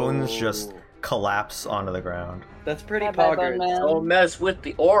bones just Yo. collapse onto the ground. That's pretty Bye-bye, poggers. Bone Man. Don't mess with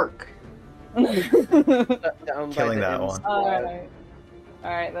the orc. Shut down by Killing the that Imp one. Squad.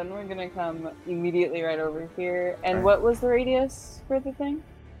 Alright, then we're gonna come immediately right over here. And Alright. what was the radius for the thing?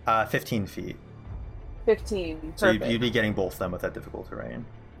 15 feet. 15. So Perfect. you'd be getting both of them with that difficult terrain.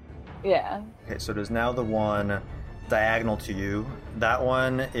 Yeah. Okay, so there's now the one diagonal to you. That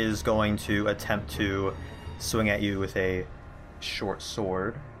one is going to attempt to swing at you with a short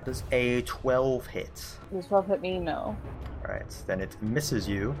sword. Does a 12 hit? Does 12 hit me? No. Alright, then it misses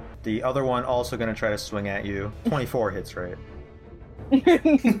you. The other one also going to try to swing at you. 24 hits, right?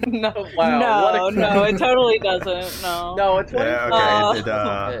 No. Wow, what a no, it totally doesn't. No. No, it's Yeah, Oh.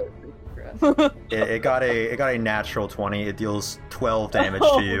 okay. It got a natural 20. It deals 12 damage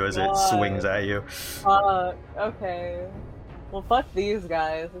to you as it swings at you. Okay. Well, fuck these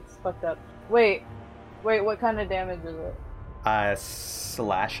guys. It's fucked up. Wait, what kind of damage is it?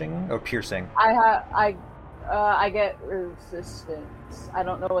 Slashing or piercing? I get resistance. I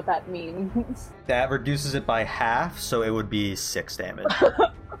don't know what that means. That reduces it by half, so it would be 6 damage.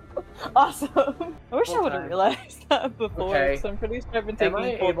 Awesome. I wish I would have Okay. realized that before. Okay. So I'm pretty sure I've been Am I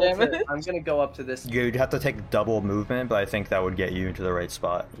taking full able damage. to? I'm gonna go up to this. You'd have to take double movement, but I think that would get you into the right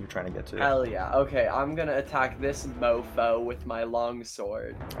spot you're trying to get to. Hell yeah. Okay, I'm gonna attack this mofo with my long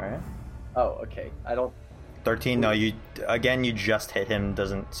sword. Alright. Oh, okay. I don't. 13, no, you just hit him,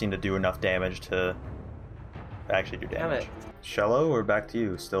 doesn't seem to do enough damage to actually do Damn damage. it. Shello, we're back to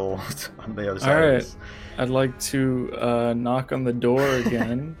you, still on the other side All of right. this. I'd like to knock on the door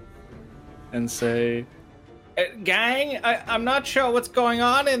again and say, gang, I'm not sure what's going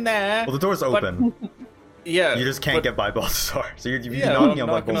on in there. Well, the door's open. Yeah. You just can't but get by Balthazar. So you're Yeah, knocking I'm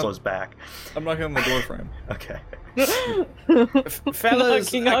on knocking on- Balthazar's back. I'm knocking on the door frame. Okay. Fellas,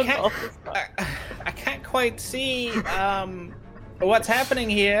 Knocking I on can't, Balthazar. I can't quite see what's happening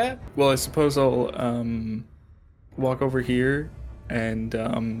here. Well, I suppose I'll walk over here and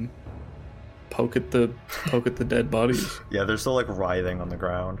poke at the dead bodies. Yeah, they're still like writhing on the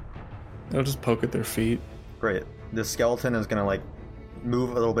ground. I'll just poke at their feet. Great. The skeleton is gonna like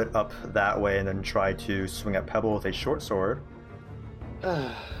move a little bit up that way and then try to swing at Pebble with a short sword.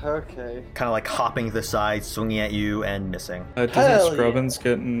 Okay. Kind of like hopping to the side, swinging at you and missing. Hell Doesn't Scrubbins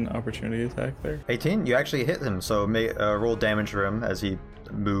get an opportunity attack there? 18, you actually hit him, so roll damage for him as he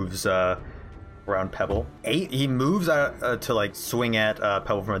moves around Pebble. 8, he moves to like swing at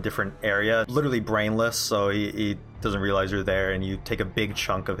Pebble from a different area, literally brainless, so he doesn't realize you're there, and you take a big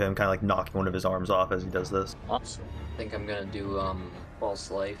chunk of him, kind of like knocking one of his arms off as he does this. Awesome. I think I'm gonna do false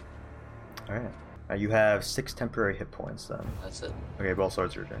life. Alright. You have 6 temporary hit points then. That's it. Okay,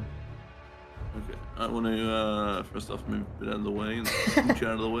 Balthazar's your turn. Okay, I want to first off move a bit out of the way and scooch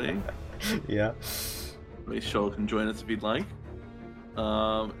out of the way. Yeah. Maybe Shoal can join us if he'd like.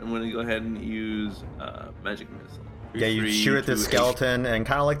 I'm going to go ahead and use magic missile. Yeah, you 3, shoot at this 2, 8. skeleton, and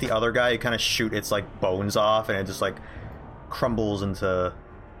kind of like the other guy, you kind of shoot its like bones off, and it just like crumbles into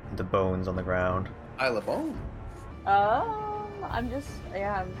bones on the ground. I love bone. I'm just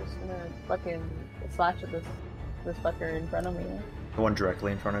gonna fucking slash at this fucker in front of me. The one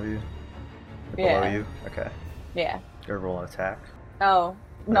directly in front of you? Yeah. Below you? Okay. Yeah. Go roll an attack. Oh.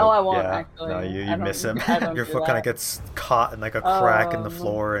 No, I won't yeah. actually. No, I you don't- miss him. I don't Your do foot kind that. of gets caught in like a crack in the Oh.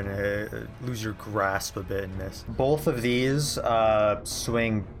 floor, and lose your grasp a bit and miss. Both of these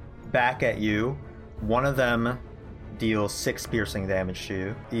swing back at you. One of them deals 6 piercing damage to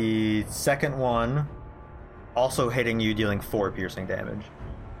you. The second one also hitting you, dealing 4 piercing damage.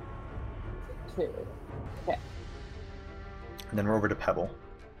 Two. Okay. And then we're over to Pebble.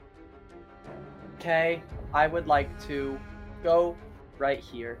 Okay, I would like to go right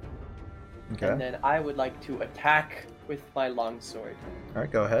here, Okay. and then I would like to attack with my longsword. All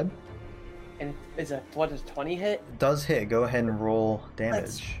right, go ahead. And what does 20 hit? It does hit. Go ahead and roll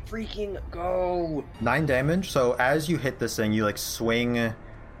Let's damage. freaking go! 9 damage. So as you hit this thing, you like swing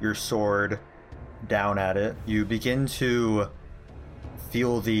your sword down at it. You begin to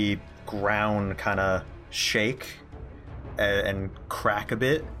feel the ground kind of shake and crack a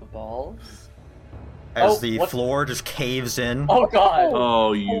bit Balls? as Oh, the what? floor just caves in. Oh god!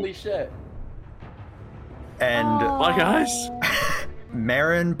 Oh, you. Holy shit! And Bye, guys.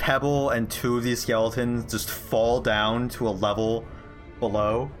 Marin, Pebble, and 2 of these skeletons just fall down to a level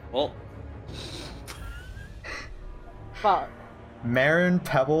below. Well, Fuck. Marin,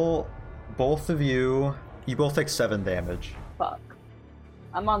 Pebble, both of you both take 7 damage. Fuck.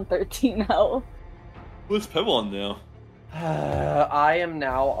 I'm on 13 health. what's Pebble on now? I am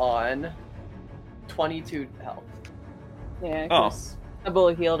now on 22 health. Yeah, Oh. because Pebble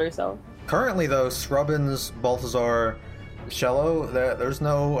healed herself. Currently, though, Scrubbins, Balthazar, Shello, there's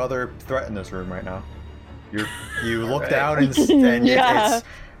no other threat in this room right now. You look down and Yeah. it's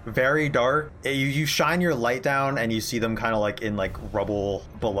very dark. You shine your light down and you see them kind of like in like rubble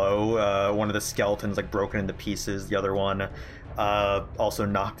below. One of the skeletons like broken into pieces. The other one also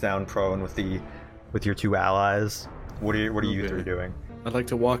knocked down prone with your 2 allies. What are you Okay. 3 doing? I'd like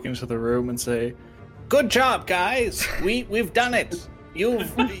to walk into the room and say, "Good job, guys! We've done it.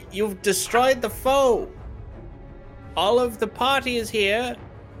 You've destroyed the foe. All of the party is here,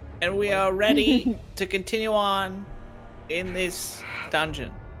 and we are ready to continue on in this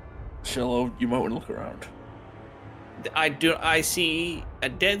dungeon." Shello, you might want to look around. I see a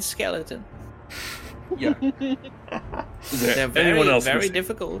dead skeleton. Yeah. Is there They're anyone else very missing?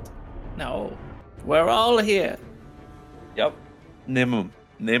 difficult. No. We're all here. Yep. Name them.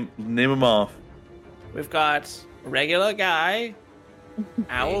 Name them off. We've got regular guy,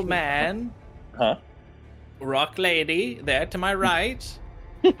 owl man, Huh? rock lady there to my right,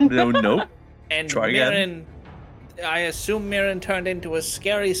 No. and Try again. Mirren. I assume Mirren turned into a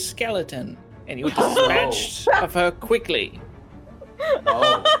scary skeleton, and you dispatched of her quickly.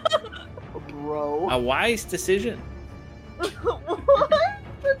 Oh. Bro. A wise decision. What?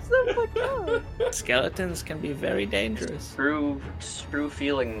 That's so fucked up. Skeletons can be very dangerous. True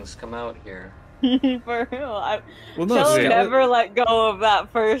feelings come out here. For real. Well, Shell skele- never let go of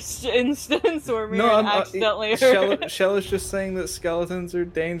that first instance where Mirren accidentally hurt. Shell is just saying that skeletons are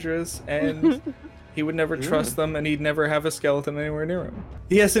dangerous, and he would never trust them, and he'd never have a skeleton anywhere near him.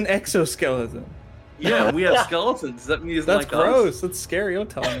 He has an exoskeleton. Yeah, we have skeletons. That means That's like gross. us. That's scary. Don't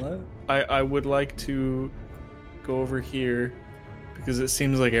tell him that. I would like to go over here because it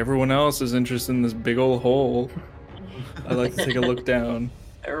seems like everyone else is interested in this big old hole. I'd like to take a look down.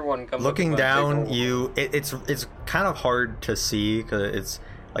 Everyone comes Looking up to my down, big old- it's kind of hard to see because it's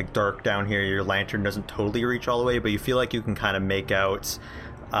like dark down here. Your lantern doesn't totally reach all the way, but you feel like you can kind of make out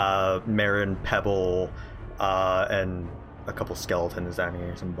Marin, Pebble, and a couple skeletons down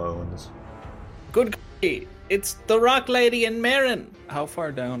here, some bones. Good. It's the Rock Lady and Marin. How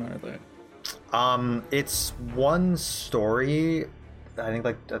far down are they? It's one story. I think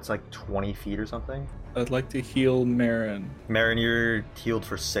like that's like 20 feet or something. I'd like to heal Marin. Marin, you're healed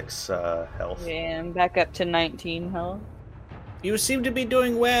for 6 health. Yeah, I'm back up to 19 health. You seem to be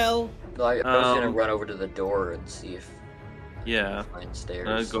doing well. I was gonna run over to the door and see if Yeah. I find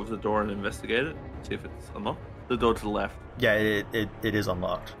stairs. Go over the door and investigate it. See if it's unlocked. The door to the left. Yeah, it is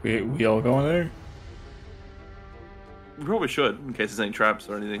unlocked. We all going there? We probably should, in case there's any traps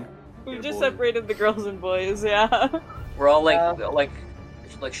or anything. We Yeah, just boy. separated the girls and boys, yeah. We're all like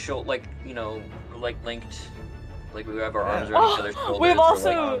linked, like we have our arms around each other's shoulders.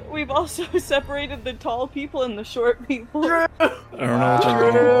 We've also separated the tall people and the short people. I don't know what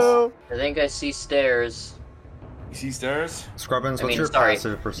that means. I think I see stairs. You see stairs? Scrubbins, I what's mean, your sorry.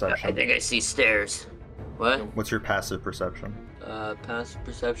 passive perception? I think I see stairs. What? What's your passive perception? Passive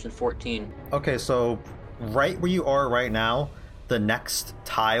perception 14. Okay, so right where you are right now, the next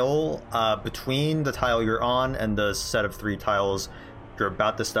tile, between the tile you're on and the set of 3 tiles you're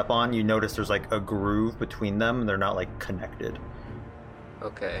about to step on, you notice there's like a groove between them. They're not like connected.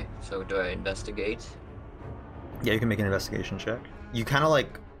 Okay, so do I investigate? Yeah, you can make an investigation check. You kind of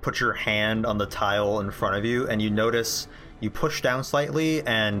like put your hand on the tile in front of you, and you notice you push down slightly,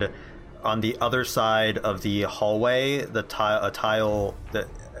 and on the other side of the hallway, a tile that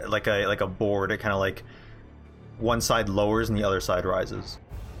like a board, it kind of like one side lowers and the other side rises.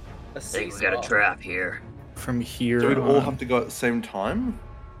 I think we got a trap here. From here Do we all on. have to go at the same time?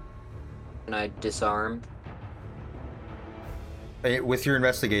 Can I disarm? With your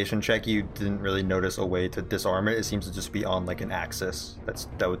investigation check, you didn't really notice a way to disarm it. It seems to just be on like an axis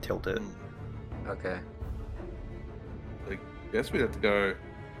that would tilt it. Okay. I guess we'd have to go.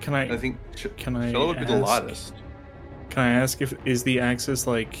 Can I? I think Can I Shell would be the ask- lightest. Can I ask is the axis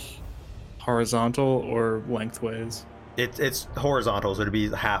like horizontal or lengthways? It's horizontal, so it'd be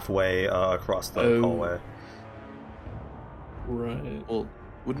halfway across the Oh. hallway. Right. Well,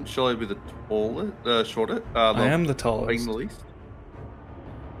 wouldn't Shelley be the shortest? I am the Being tallest. the least?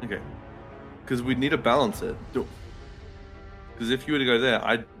 Okay. Because we'd need to balance it. Because if you were to go there,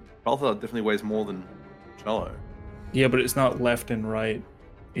 Balthazar definitely weighs more than Shallow. Yeah, but it's not left and right.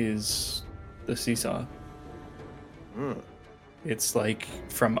 Is the seesaw? Hmm. It's like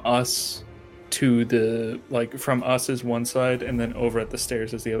from us to from us is one side, and then over at the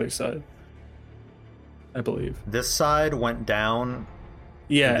stairs is the other side. I believe. This side went down.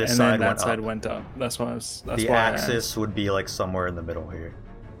 Yeah, This and side then that went side up. went up. That's why I was. That's The why I axis asked. would be like somewhere in the middle here.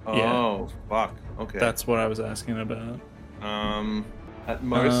 Oh, fuck. Okay. That's what I was asking about. At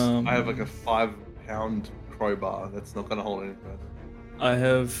most, I have like a Um, 5-pound crowbar. That's not gonna hold anything. I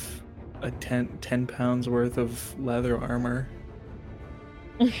have a 10 pounds worth of leather armor.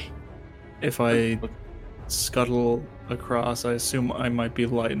 If I scuttle across, I assume I might be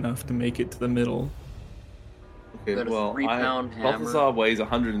light enough to make it to the middle. Okay, Got a well, 3-pound hammer. Balthazar weighs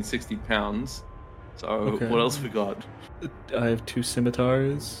 160 pounds. So Okay. what else we got? I have 2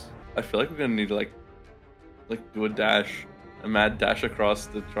 scimitars. I feel like we're gonna need to like do a mad dash across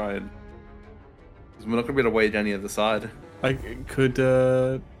to try and. Because we're not gonna be able to weigh down the other side. I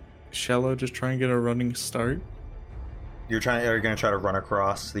could Shallow just try and get a running start. Are you gonna try to run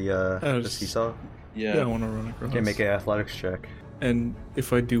across the just- seesaw? Yeah, I want to run across. Okay, make an athletics check. And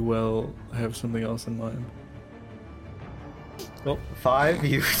if I do well, I have something else in mind. Well, 5,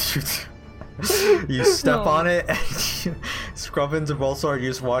 you You step No. on it, and Scrubbins and Volsar, you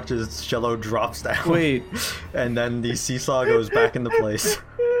just watch as Shello drops down. Wait. And then the seesaw goes back into place.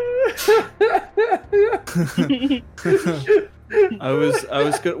 I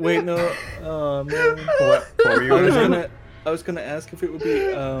was gonna wait. No. Oh man. What were you gonna do? I was gonna ask if it would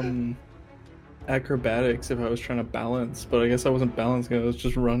be acrobatics if I was trying to balance, but I guess I wasn't balancing. I was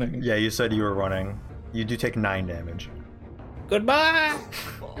just running. Yeah, you said you were running. You do take 9 damage. Goodbye.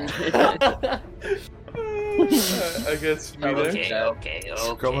 I guess me next. Okay.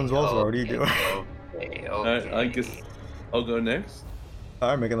 Scrubbins, Volsar, what are you doing? Okay. I guess I'll go next.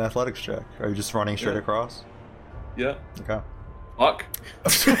 Alright, make an athletics check. Are you just running straight Yeah. across? Yeah. Okay. Fuck.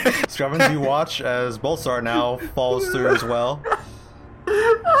 Scrubbins, you watch as Bolsar now falls through as well.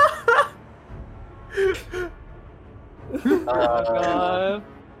 God.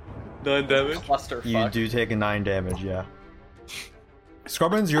 9 damage. Clusterfuck. You do take a 9 damage, yeah.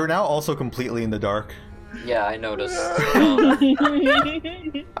 Scrubbins, you're now also completely in the dark. Yeah, I noticed.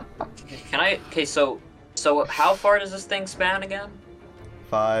 Can I? Okay, so how far does this thing span again?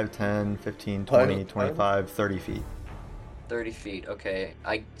 5, 10, 15, 20, Five. 25, 30 feet. 30 feet. Okay.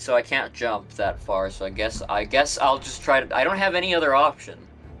 I can't jump that far. So I guess I'll just try to. I don't have any other option.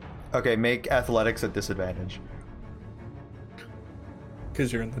 Okay, make athletics at disadvantage.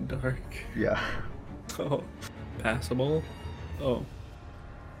 Because you're in the dark. Yeah. Oh, passable. Oh,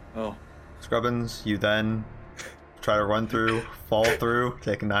 Oh. Scrubbins, you then try to run through, fall through,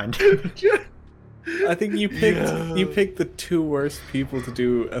 take 9 damage. I think you picked the 2 worst people to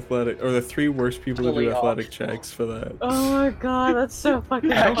do athletic, or the 3 worst people to Totally do athletic awful. checks for that. Oh my god, that's so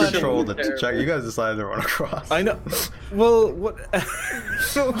fucking I don't funny. control the Terrible. check. You guys decided to run across. I know. Well, what? I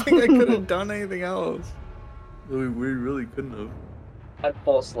don't think I could have done anything else. We really couldn't have. I have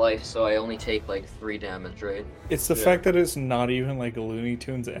false life, so I only take like 3 damage, right? It's the Yeah. fact that it's not even like Looney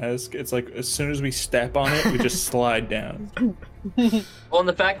Tunes-esque. It's like as soon as we step on it, we just slide down. Well, and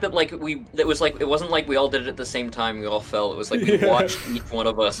the fact that like it wasn't like we all did it at the same time. We all fell. It was like we Yeah. watched each one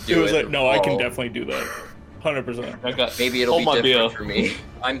of us do It it. was like, no, I can fall. definitely do that. 100%. I got. Maybe it'll Hold my be different beer. for me.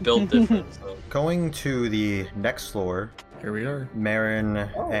 I'm built different. So. Going to the next floor, Here we are. Marin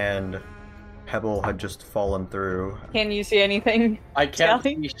and Pebble had just fallen through. Can you see anything? I can't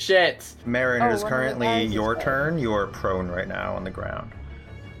Sally? see shit. Marin, Oh, it is one of the currently guys is your dead. turn. You are prone right now on the ground.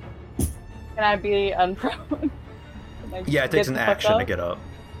 Can I be unprone? Can I Yeah, it takes get an the fuck action to up? get up.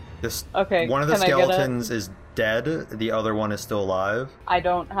 This Okay, one of the can I get up? skeletons is dead. The other one is still alive. I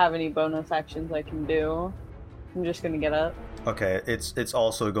don't have any bonus actions I can do. I'm just gonna get up. Okay, it's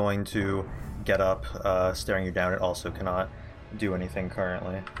also going to get up, staring you down. It also cannot do anything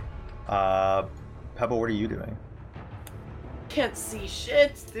currently. Pebble, what are you doing? Can't see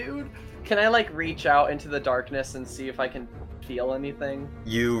shit, dude. Can I like reach out into the darkness and see if I can feel anything?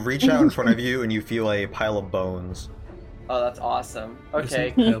 You reach out in front of you and you feel a pile of bones. Oh, that's awesome.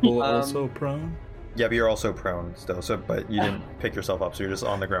 Okay. Isn't Pebble Um, also prone? Yeah, but you're also prone still. So, but you didn't pick yourself up, so you're just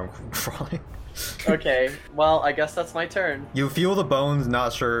on the ground crawling. Okay. Well, I guess that's my turn. You feel the bones,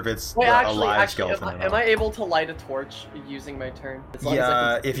 not sure if it's Wait, a actually, live am skeleton. I, or am not. I able to light a torch using my turn? As long as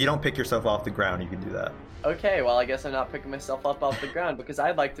I Yeah, can- if you don't pick yourself off the ground, you can do that. Okay, well, I guess I'm not picking myself up off the ground because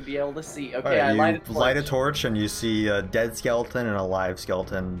I'd like to be able to see. Okay, Alright, I you light a torch. light a torch and you see a dead skeleton and a live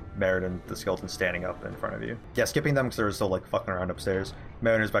skeleton. Meriden, the skeleton, standing up in front of you. Yeah, skipping them because they're still like fucking around upstairs.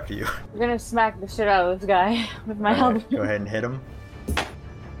 Meriden, is back to you. I'm gonna smack the shit out of this guy with my Alright, helmet. go ahead and hit him.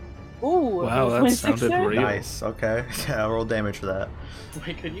 Ooh, Wow, that 26 sounded there? real. Nice. Okay. Yeah, roll damage for that.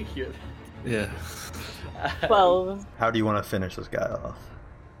 Wait, could you hear Yeah. that? 12. How do you want to finish this guy off?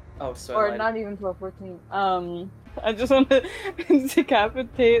 Oh, so Or I not even 12, 14. I just want to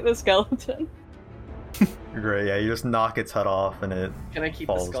decapitate the skeleton. Great. Yeah, you just knock its head off and it Can I keep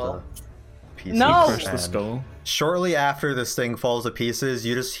the falls skull? to pieces. No! Crush the And skull. Shortly after this thing falls to pieces,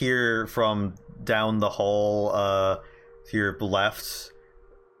 you just hear from down the hall, to your left,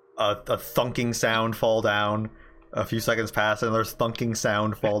 a thunking sound fall down. A few seconds pass, another thunking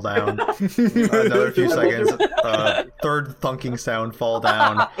sound fall down. Another few seconds, third thunking sound fall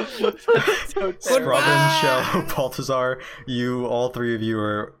down. So Scrubbin, Shell, Balthazar, you, all three of you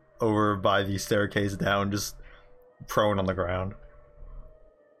are over by the staircase down, just prone on the ground.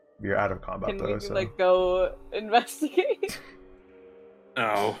 You're out of combat Can though, we so. like go investigate?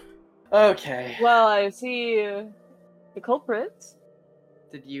 Ow. Okay. Well, I see the culprits.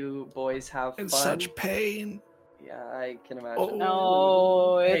 Did you boys have fun? In such pain. Yeah, I can imagine.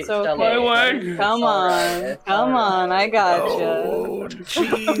 No, it's Hey, Stella, okay. My leg. Come It's alright, on, it's come alright. on, I gotcha. Oh,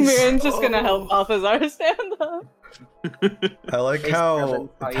 jeez. Miran's just gonna Oh. help Balthazar stand up. I like Hey, how Scrubbin,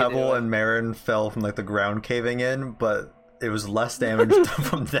 how you Pebble doing? and Marin fell from like the ground caving in, but it was less damage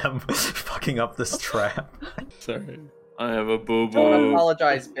from them fucking up this trap. Sorry. I have a boo Don't boo.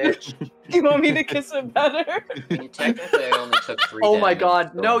 apologize, bitch. You want me to kiss it better? I mean, technically, I only took 3 Oh my damage,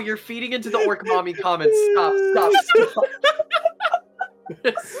 god, so- no, you're feeding into the orc mommy comments. Stop.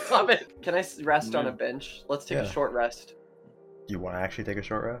 Stop it. Can I rest on a bench? Let's take Yeah. a short rest. Do you want to actually take a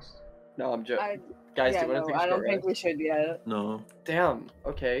short rest? No, I'm joking. I, Guys, yeah, do you want to no, take a I short don't think we rest? should yet. No. Damn,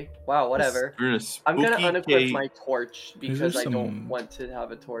 okay. Wow, whatever. We're in a I'm gonna spooky unequip cave. my torch These because are I don't some- want to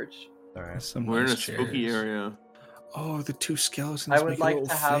have a torch. All right. There's some We're in a nice spooky chairs. area. Oh, the 2 skeletons I would make like a little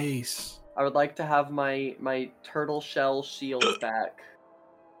to have- face. I would like to have my turtle shell shield back.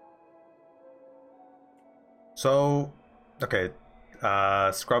 So, okay,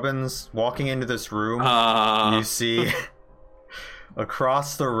 Scrubbins walking into this room. You see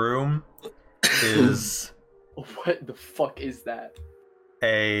across the room is What the fuck is that?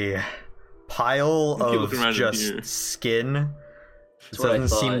 a pile You of look around in just here. skin. It That's what I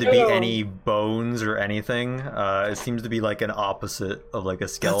doesn't seem to thought. be Ew. any bones or anything. It seems to be like an opposite of like a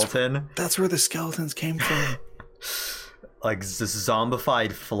skeleton. That's where the skeletons came from. Like this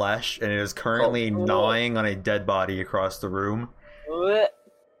zombified flesh, and it is currently Oh. gnawing on a dead body across the room. What?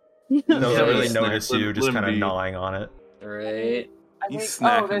 It doesn't Yeah, really snack. notice Let- you, just let him kind of be. gnawing on it. Right. I He's think,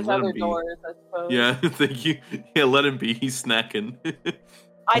 snacking, there's let him other be. doors, I suppose. Yeah, thank you. Yeah, let him be. He's snacking.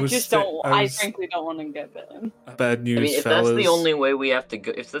 I was just thi- don't. I I was- frankly don't want to get bitten. Bad news, I mean, if fellas. that's the only way we have to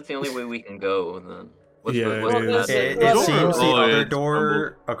go, if that's the only way we can go, then what's Yeah, the, what's it the is. bad It, news? it Door. seems the Oh, other it's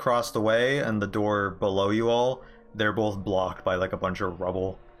door across the way and the door below you all, they're both blocked by like a bunch of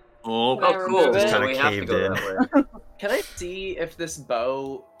rubble. Oh, Can I Oh, cool. remove it? So Kinda we have to caved go in. that way. Can I see if this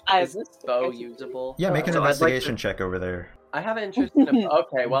bow is this bow usable? Yeah, make an So I'd like to- investigation check over there. I have an interest in a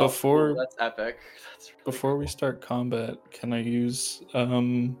okay, well Before- ooh, that's epic. That's really Before we start combat, can I use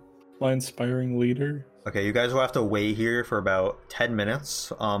my inspiring leader? Okay, you guys will have to wait here for about 10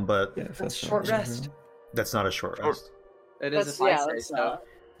 minutes, but Yeah, if That's not short easier. rest. that's not a short Short. rest. It is That's, if I yeah, say that's so. not.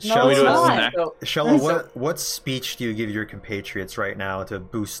 Shall No, we it's do a not. snack? So, Shella, So- what speech do you give your compatriots right now to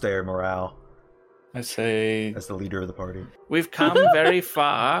boost their morale I say as the leader of the party? we've come very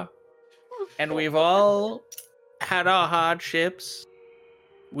far, and we've all had our hardships.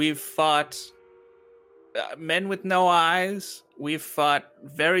 We've fought men with no eyes. We've fought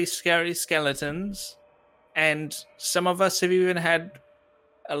very scary skeletons, and some of us have even had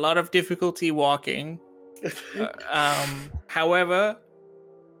a lot of difficulty walking. However,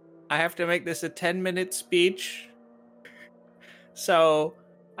 I have to make this a 10-minute speech. So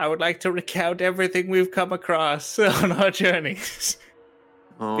I would like to recount everything we've come across on our journeys.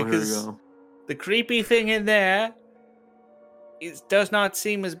 oh, because- here we go. The creepy thing in there does not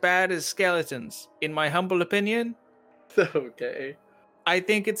seem as bad as skeletons. In my humble opinion, okay. I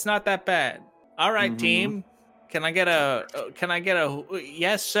think it's not that bad. All right, Mhm. team. Can I get a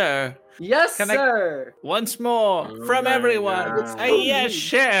yes, sir? Yes, Can I- sir. Once more Oh from my everyone. God. A yes,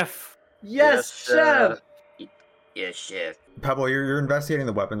 chef. Yes, chef. Yes, chef. Pebble, you're investigating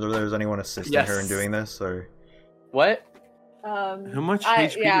the weapons over there. Is anyone assisting her in Yes. doing this? Or What? How much I-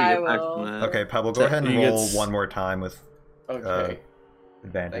 HP yeah, do we I get back will. from that? okay, Pebble, go So ahead and you get roll s- one more time with Okay.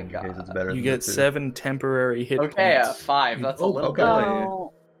 advantage Thank in case God. it's better. You than get the two. 7 temporary hit Okay, points. 5. That's a Oh, little okay. bit.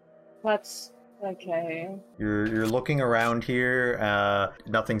 Oh, that's okay. You're looking around here.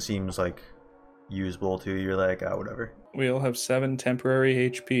 Nothing seems like usable to you. You're like, oh, whatever. We all have 7 temporary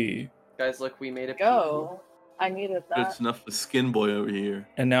HP. Guys, look, we made it. Go. I needed that. That's enough for Skin Boy over here.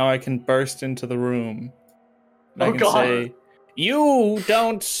 And now I can burst into the room. I Oh, can God. say, "You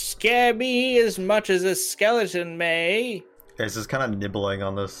don't scare me as much as a skeleton may." It's just kind of nibbling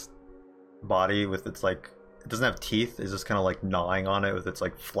on this body with its like. It doesn't have teeth. It's just kind of like gnawing on it with its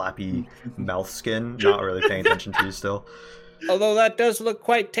like flappy mouth skin. Not really paying attention to you still. Although that does look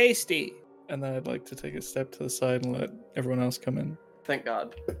quite tasty. And then I'd like to take a step to the side and let everyone else come in. Thank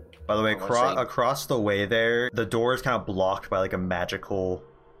God. By the way, Oh, I see. across the way there, the door is kind of blocked by like a magical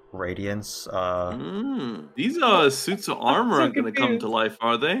radiance. These suits of armor so aren't going to come confused. to life,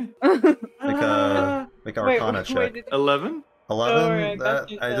 are they? Make an Wait, Arcana check. did- 11? 11. Alright, got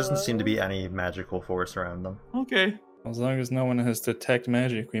you, It doesn't seem to Stella. be any magical force around them. Okay. As long as no one has detect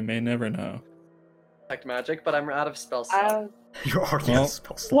magic, we may never know. Detect magic, but I'm out of spell slots. You're already Well, at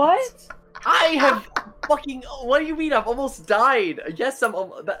spell slots. what? I have fucking. What do you mean? I've almost died. Yes, I'm.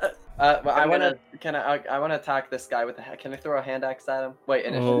 I want to. Can I want to attack this guy with the. Can I throw a hand axe at him? Wait,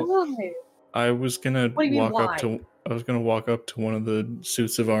 initiative. Oh. Why? I was gonna What do you mean, walk up why? to. I was gonna walk up to one of the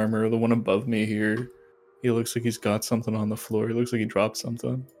suits of armor, the one above me here. He looks like he's got something on the floor. He looks like he dropped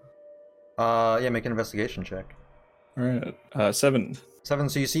something. Yeah, make an investigation check. All right. 7. 7.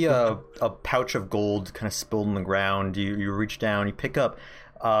 So you see a pouch of gold kind of spilled on the ground. You reach down, you pick up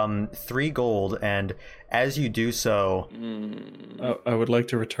 3 gold, and as you do so, I would like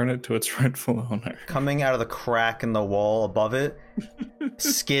to return it to its rightful owner. coming out of the crack in the wall above it,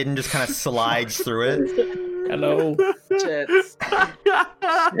 skin just kind of slides through it. Hello. Shit.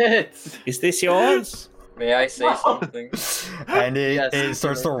 Shit. Is this yours? May I say something? And Yes, it you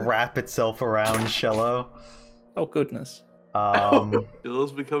starts can. to wrap itself around Shello. Oh, goodness.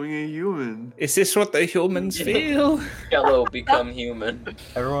 Bill's becoming a human. Is this what the humans feel? Yellow become human.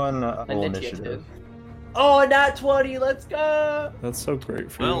 Everyone roll Initiative. initiative. Oh, nat 20, let's go! That's so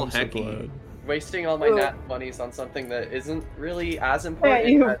great for Well, you. I'm so hecky. glad. Wasting all my Ugh. nat 20s on something that isn't really as Yeah, important.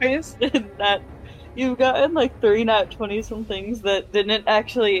 you but- wasted that. You've gotten like 3 nat 20s from things that didn't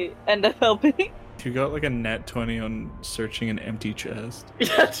actually end up helping. You got like a nat 20 on searching an empty chest.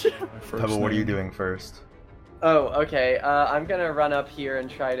 Yeah, true. My first Pebble, what are you name. doing first? Oh, okay. I'm gonna run up here and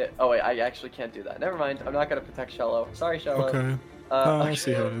try to. Oh wait, I actually can't do that. Never mind. I'm not gonna protect Shello. Sorry, Shello. Okay. I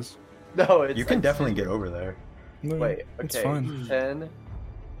see how it is. No, it's. You can definitely get over there. No, Wait. Okay. It's fine. 10.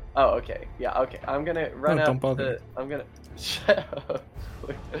 Oh, okay. Yeah. Okay. I'm gonna run No, up. don't bother. I'm gonna. Shut up.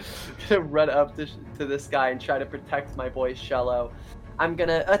 I'm gonna run up to this guy and try to protect my boy Shello. I'm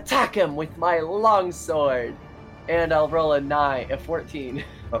gonna attack him with my longsword, and I'll roll a 14.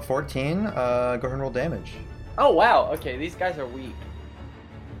 A 14, go ahead and roll damage. Oh wow. Okay, these guys are weak.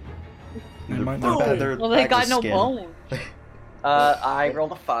 They They're might not bad- be. they're Well, they back got to no skin. bone. I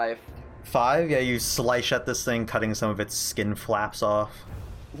rolled a 5. 5, yeah, you slice at this thing, cutting some of its skin flaps off.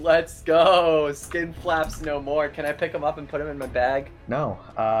 Let's go! Skin flaps no more. Can I pick him up and put him in my bag? No,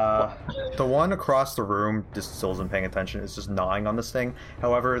 the one across the room just still isn't paying attention. It's just gnawing on this thing.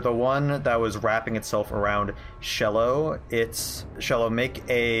 However, the one that was wrapping itself around Shello, make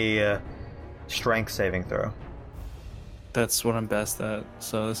a strength saving throw. That's what I'm best at,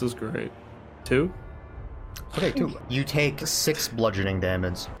 so this is great. 2? Okay, 2. You take 6 bludgeoning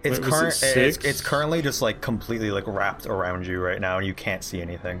damage. It's Wait, was it it's, 6? it's currently just like completely like wrapped around you right now, and you can't see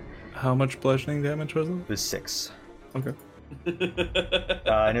anything. How much bludgeoning damage was it? It was 6. Okay.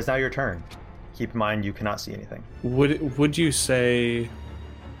 And it's now your turn. Keep in mind you cannot see anything. Would you say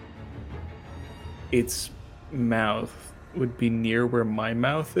its mouth would be near where my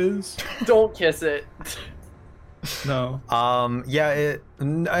mouth is? Don't kiss it. No. Yeah,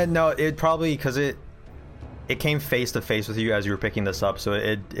 no, it probably, because it came face to face with you as you were picking this up, so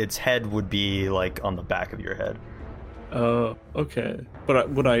its head would be like on the back of your head. Oh, okay. But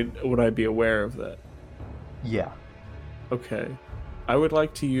would I be aware of that? Yeah. Okay. I would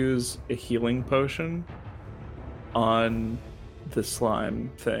like to use a healing potion on the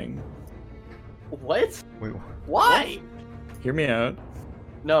slime thing. What? Wait, Why? Hear me out.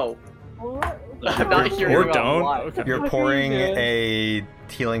 No. I'm not hearing Or about don't. why. Okay. you're What are pouring you doing? a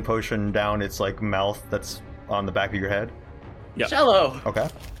healing potion down its like mouth that's on the back of your head. Yeah. Shello. Okay.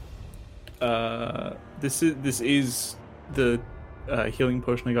 This is the healing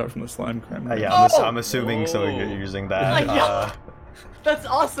potion I got from the slime crime. Yeah, Oh! I'm assuming so. You're using that. Oh my God. That's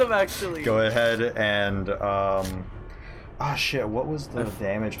awesome, actually. Go ahead and ah shit. What was the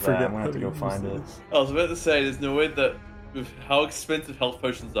damage for that? I'm gonna have to go find it. I was about to say, there's no way that with how expensive health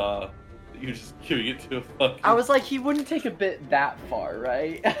potions are, that you're just giving it to a fucking. I was like, he wouldn't take a bit that far,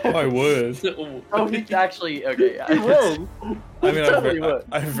 right? I would. Oh, he actually. Okay, yeah. I mean, Totally would.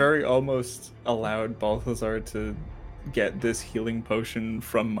 I very almost allowed Balthazar to get this healing potion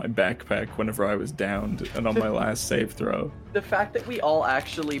from my backpack whenever I was downed and on my last save throw. The fact that we all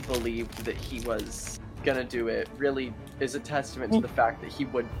actually believed that he was gonna do it really is a testament to the fact that he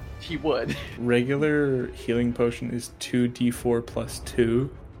would. Regular healing potion is 2d4 plus 2.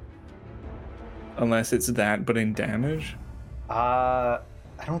 Unless it's that, but in damage. I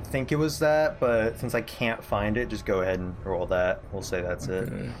don't think it was that, but since I can't find it, just go ahead and roll that. We'll say that's it.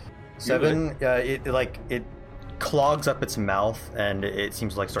 Okay. 7. It clogs up its mouth, and it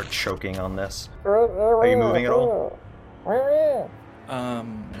seems to like start choking on this. Are you moving at all?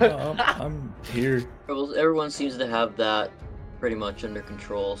 No, I'm here. Well, everyone seems to have that pretty much under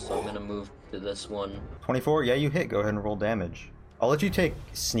control, so I'm gonna move to this one. 24. Yeah, you hit. Go ahead and roll damage. I'll let you take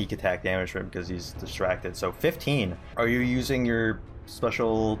sneak attack damage for him because he's distracted. So 15. Are you using your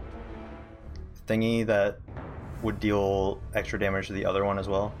special thingy that would deal extra damage to the other one as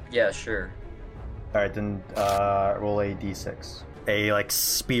well? Yeah, sure. All right, then roll a d6. A like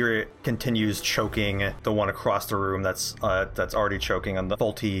spirit continues choking the one across the room that's already choking on the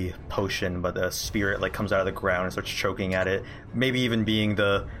faulty potion, but the spirit like comes out of the ground and starts choking at it. Maybe even being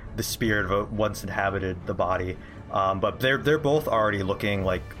the spirit of what once inhabited the body. But they're both already looking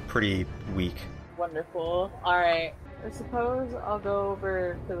like pretty weak. Wonderful. All right. I suppose I'll go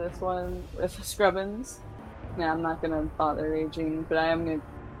over to this one with Scrubbins. Yeah, I'm not gonna bother raging, but I am gonna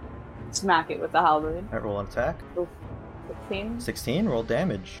smack it with the halberd. Alright, roll an attack. Oof. 16. 16, roll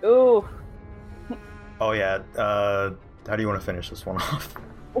damage. Ooh. Oh yeah, how do you want to finish this one off?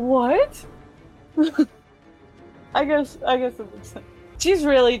 What? I guess it's... She's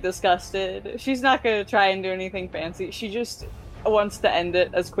really disgusted. She's not gonna try and do anything fancy. She just wants to end it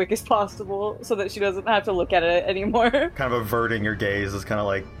as quick as possible so that she doesn't have to look at it anymore. Kind of averting your gaze is kind of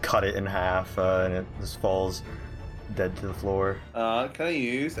like cut it in half, and it just falls dead to the floor. Can I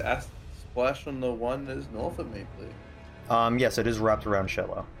use Acid Splash on the one that is north of me, please? Yes, it is wrapped around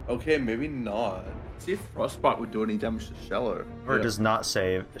Shello. Okay, maybe not. See if Frostbite would do any damage to Shello. Or it does not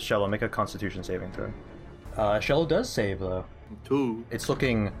save. Shello, make a Constitution saving throw. Shello does save, though. 2. It's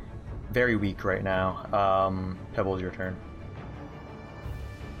looking very weak right now. Pebbles, your turn.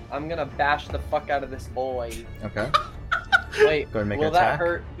 I'm gonna bash the fuck out of this boy. Okay. Wait, Go ahead and make will an that attack.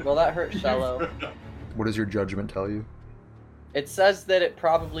 hurt? Will that hurt Shello? What does your judgment tell you? It says that it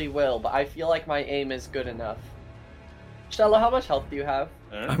probably will, but I feel like my aim is good enough. Shello, how much health do you have?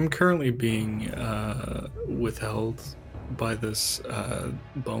 I'm currently being withheld by this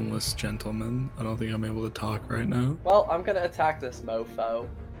boneless gentleman. I don't think I'm able to talk right now. Well, I'm gonna attack this mofo.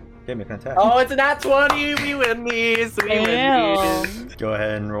 Okay, make an attack. Oh, it's a nat 20! We win these! We win Damn. these! Go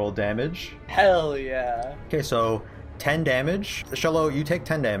ahead and roll damage. Hell yeah. Okay, so 10 damage. Shello, you take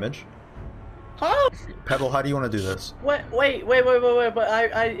 10 damage. Huh? Pebble, how do you want to do this? Wait, but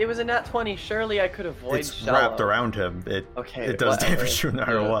it was a nat 20. Surely I could avoid It's Shello. wrapped around him. It does whatever. damage to him no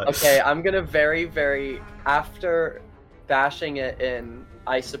matter what. Okay, I'm gonna very, after bashing it in,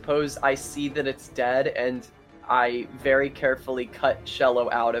 I suppose I see that it's dead, and I very carefully cut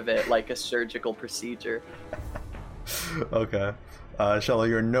Shello out of it like a surgical procedure. Okay. Shello,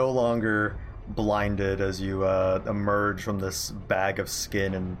 you're no longer blinded as you emerge from this bag of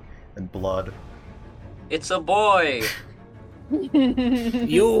skin and blood. It's a boy.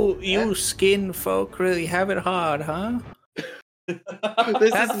 You skin folk really have it hard, huh?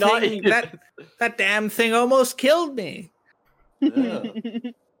 This That is not thing, that damn thing almost killed me. Yeah.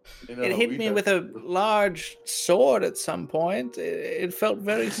 It hit me with a large sword at some point. It felt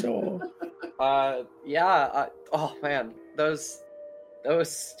very sore. Oh man, those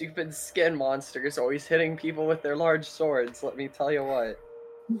stupid skin monsters always hitting people with their large swords. Let me tell you what.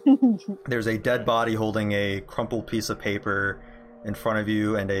 There's a dead body holding a crumpled piece of paper in front of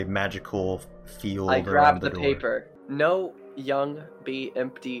you and a magical field I around grabbed the door. paper. No young, be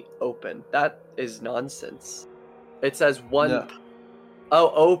empty, open. That is nonsense. It says one. No.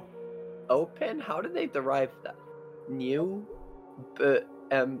 Open? How did they derive that? New,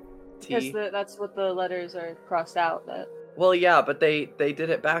 empty. Because that's what the letters are crossed out. That. Well, yeah, but they did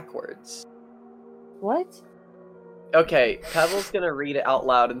it backwards. What? Okay, Pebble's gonna read it out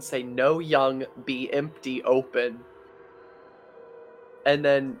loud and say, "No young, be empty, open," and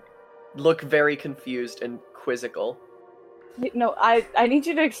then look very confused and quizzical. No, I need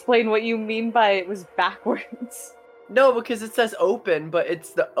you to explain what you mean by it was backwards. No, because it says open, but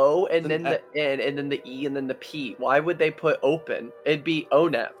it's the O and then An the N and then the E and then the P. Why would they put open? It'd be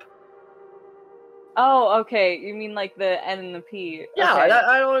ONEP. Oh, okay. You mean like the N and the P? Yeah, okay.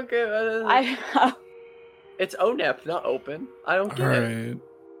 I don't get. I It's ONEP, not open. I don't get All it. right.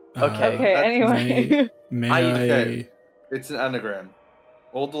 Okay. okay. that's Anyway, May Okay. I? It's an anagram.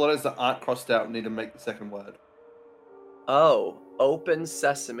 All the letters that aren't crossed out need to make the second word. Oh, open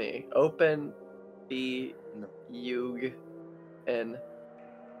sesame. Open the No. Yug and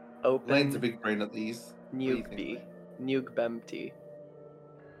open Lane's a big brain at these. What do you think, Nugby. Lane? Nugbempty.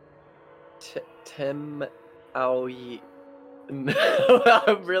 Tim Aoyi. No,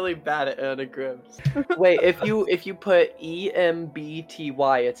 I'm really bad at anagrams. Wait, if you put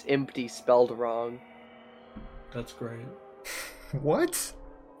EMBTY, it's empty spelled wrong. That's great. What?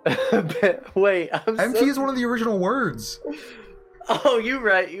 Wait, I'm MT so... is one of the original words. Oh, you're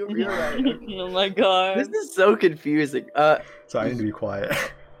right. You're right. oh my god. This is so confusing. Sorry, I need to be quiet.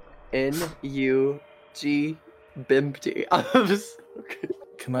 N-U-G Bimpty. I'm just...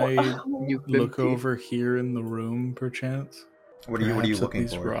 Can I You look Bimpty. over here in the room, perchance? What are you Perhaps at looking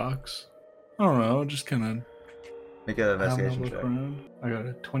these for? rocks. I don't know. Just kind of Make an investigation look check. around. I got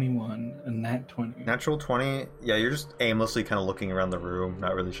a 21, a nat 20. Natural 20. Yeah, you're just aimlessly kind of looking around the room,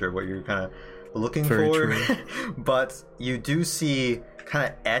 not really sure what you're kind of looking Very for. true. But you do see kind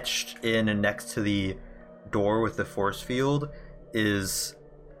of etched in and next to the door with the force field is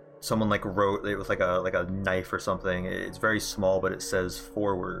someone like wrote it with like a knife or something. It's very small, but it says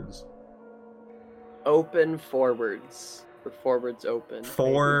 4 words. Open forwards. Or forwards open.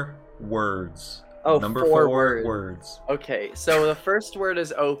 4 words. Oh, Number four 4 words. Okay, so the first word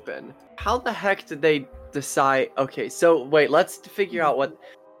is open. How the heck did they decide? Okay, so wait, let's figure out what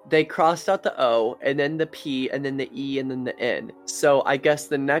they crossed out the O, and then the P, and then the E, and then the N. So I guess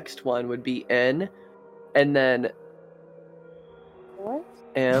the next one would be N, and then What?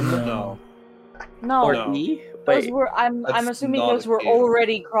 M No. No. or No. E. Those Wait, were I'm that's assuming not those a were key.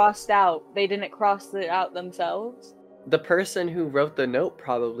 already crossed out. They didn't cross it out themselves. the person who wrote the note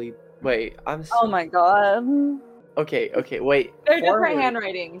probably. Wait, I'm. Oh my god. Okay, wait. They're Four different words.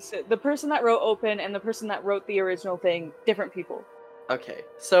 handwritings. The person that wrote open and the person that wrote the original thing, different people. Okay,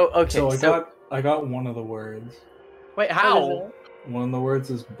 so I got one of the words. wait, What how? One of the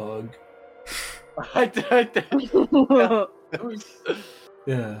words is bug. is it?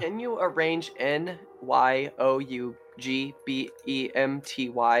 Yeah. Can you arrange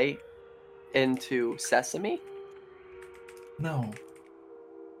NYOUGBEMTY into sesame? No.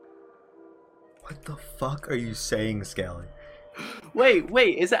 What the fuck are you saying, Scally? Wait,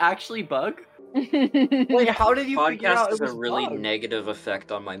 is it actually bug? Wait, how did you figure out Podcast it has was a really bug? negative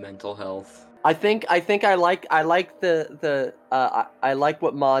effect on my mental health. I like I like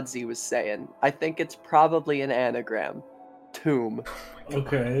what Modzy was saying. I think it's probably an anagram. Tomb.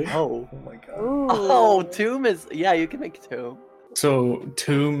 Okay. Oh. Oh my god. Ooh. Oh, tomb is you can make tomb. So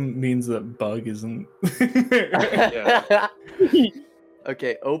tomb means that bug isn't. Yeah.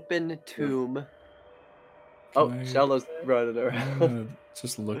 Okay, open tomb. Oh, Can I- Shallo's running I'm around. gonna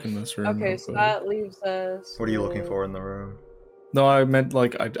just look in this room. Okay, real so quick. that leaves us. What are you looking with- for in the room? No, I meant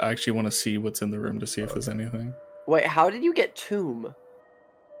like I actually want to see what's in the room to see if there's anything. Wait, how did you get tomb?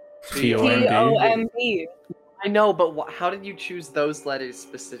 TOMB. TOMB. I know, but how did you choose those letters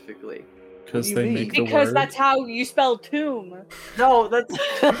specifically? Because do they you mean? make the Because word. that's how you spell tomb. No, that's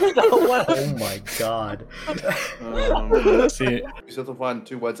not what. Oh my god. See, You just have to find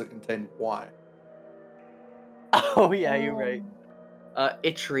 2 words that contain Y. Oh yeah, you're right.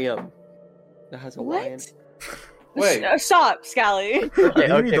 Yttrium. That has a Y in What? it. Wait. Stop, Scally. I think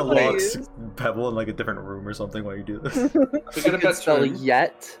you need to lock please. Pebble in like a different room or something while you do this. Forget You can about spell tomb.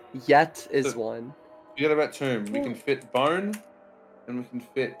 yet. Yet is So- one. Forget about tomb. We can fit bone, and we can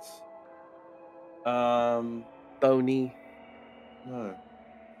fit. Bony. No.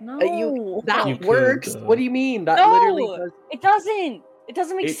 No. That You could, works. What do you mean? That literally No, does. it doesn't. It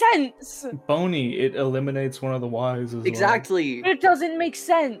doesn't make It- sense. bony, it eliminates one of the Y's as Exactly. It doesn't make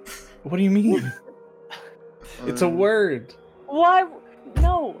sense. well. What do you mean? It's a word. Why?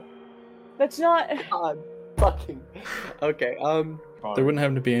 No. That's not. God, fucking. Okay. There wouldn't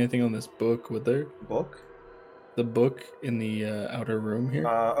happen to be anything on this book, would there? Book? The book in the outer room here?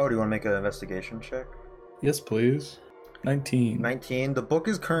 Oh, do you want to make an investigation check? Yes, please. 19. 19. The book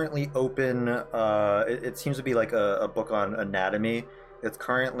is currently open. It seems to be like a book on anatomy. It's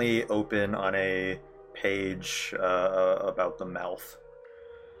currently open on a page about the mouth.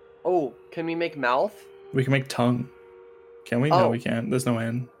 Oh, can we make mouth? We can make tongue. Can we? Oh. No, we can't. There's no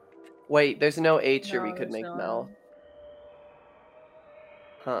N. Wait, there's no H here. We No, could there's make no mouth.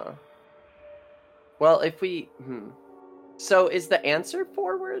 Huh. Well, if we. So is the answer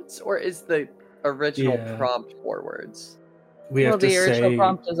 4 words, or is the original Yeah. prompt 4 words? We Well, have to the original say.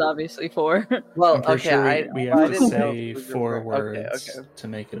 prompt is obviously 4. Well, I'm pretty okay, sure we I have to didn't know say if it was 4 okay, words okay. to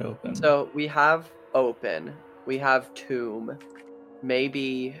make it open. So we have open. We have tomb.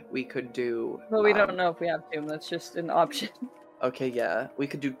 Maybe we could do. But we don't know if we have to. That's just an option. Okay, yeah. We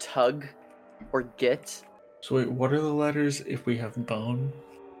could do tug or get. So wait, what are the letters if we have bone?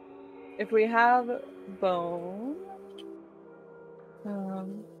 If we have bone.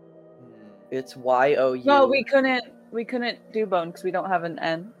 It's YOU. Well, we couldn't do bone because we don't have an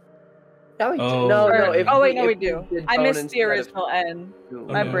N. No, we do. Oh. No, Or- no. If oh wait, we, no, we if do. did I bone missed the instead of original N. tomb.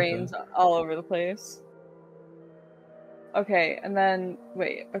 My Okay, brain's all over the place. Okay, and then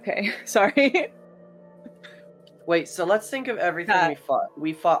wait. Okay, sorry. Wait, so let's think of everything That, we fought.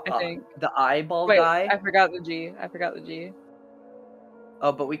 We fought I think. the eyeball Wait, guy. I forgot the G. I forgot the G.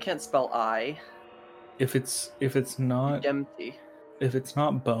 Oh, but we can't spell eye. If it's not Empty.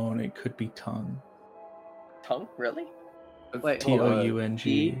 bone, it could be tongue. Tongue? Really? Wait, T O U N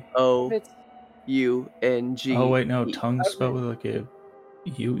G. If it's T-O-U-N-G. Oh wait, no, E. tongue spelled with like a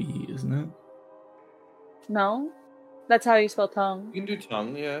U E, isn't it? no, that's how you spell tongue. You can do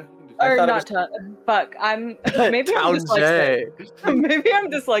tongue, yeah. You can do I Or thought it not was- tongue. Fuck, I'm maybe I'm Town dyslexic. J. Maybe I'm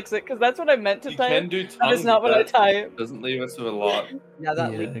dyslexic because that's what I meant to You type. can do tongue. That is not what I but type. Doesn't leave us with a lot. Yeah,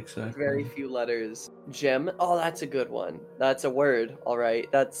 that yeah, leaves exactly. very few letters. Gem. Oh, that's a good one. That's a word. All right.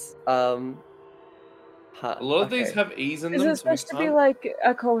 That's Huh. A lot of these okay. have E's in Is them. it so we supposed to be can't- like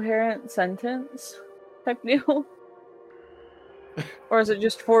a coherent sentence type deal? Or is it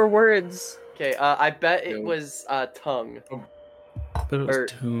just 4 words? Okay, I bet it Yeah. was tongue. But it was Or-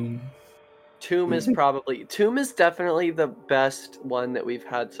 Tomb. Tomb is definitely the best one that we've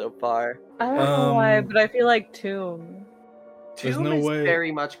had so far. I don't know why, Um, but I feel like Tomb. There's Tomb no is way-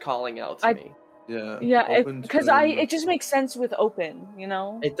 very much calling out to I- me. Yeah. Yeah, open because tomb. it just makes sense with open, you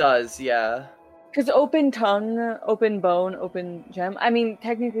know? It does, yeah. Because open tongue, open bone, open gem. I mean,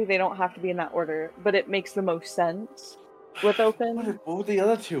 technically they don't have to be in that order, but it makes the most sense with open. What would the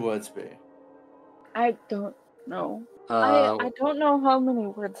other two words be? I don't know. Uh, I don't know how many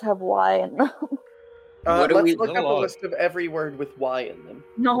words have Y in them. What do Let's we- look There's a up a lot. list of every word with Y in them.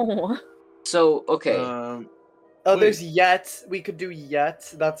 No. so okay. Oh, Wait. there's yet. We could do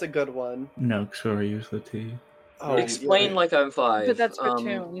yet. That's a good one. No, sorry, use the T. Oh, Explain yeah. like I'm 5. But that's for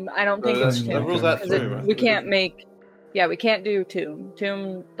tomb. I don't think No, it's that tomb. rules out Because tomb, right? we can't make... Yeah, we can't do tomb.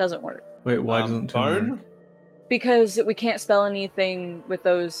 Tomb doesn't work. Wait, why doesn't Tomb bone? work? Because we can't spell anything with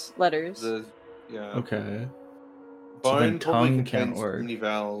those letters. Yeah. Okay. So Bone then probably tongue can't contains work. too many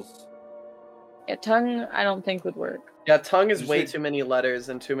vowels. Yeah, tongue I don't think would work. Yeah, tongue is You way said- too many letters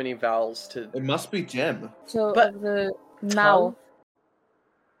and too many vowels to. It must be gem. So But of the mouth.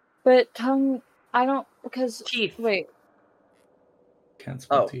 But tongue I don't because Teeth. wait. Can't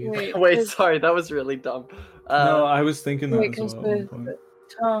spell Oh, teeth. Wait, wait, is- sorry, that was really dumb. No, I was thinking that Wait, as because well. at one the point.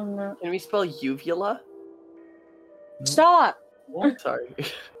 tongue Can we spell uvula? Stop! Sorry.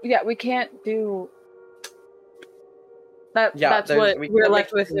 Yeah, we can't do that. Yeah, that's there's- what we we're can't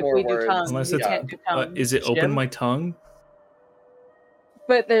left make with if more we do words. tongue. Unless We it's can't do tongue. is it open Jim? my tongue?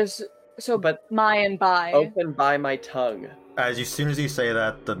 But there's But my and by. open by my tongue. As soon as you say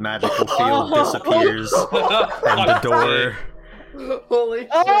that, the magical field disappears and the door Holy shit.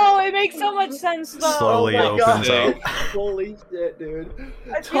 Oh, it makes so much sense though. slowly Oh my opens God. up. Holy shit, dude.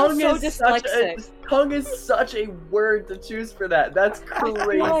 I feel so dyslexic. Tongue is such a word to choose for that. That's I feel like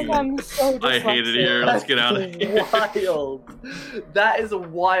crazy. I'm so dyslexic. I hate it here. Let's get out of here. Wild. That is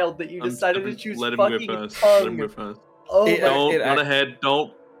wild that you decided to choose Let him go fucking first. tongue. Let him go first. Oh It- my Don't it run ac- ahead.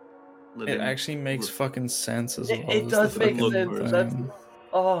 Don't. Let It him actually makes look. fucking sense as It- well. it as does the make fucking sense. thing. That's-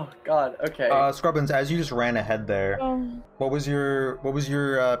 Oh god, okay. Scrubbins, as you just ran ahead there, what was your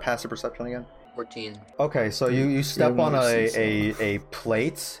passive perception again? 14. Okay, so you step on more a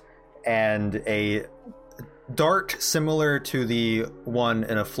plate, and a dart similar to the one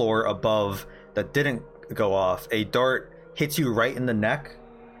in a floor above that didn't go off. A dart hits you right in the neck,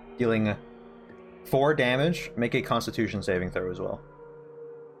 dealing 4 damage. Make a Constitution saving throw as well.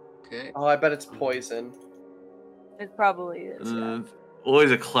 Okay. Oh, I bet it's poison. It probably is. Yeah.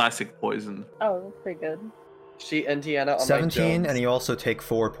 Always a classic poison. Oh, that's pretty good. She Indiana on my 17, Jones. and you also take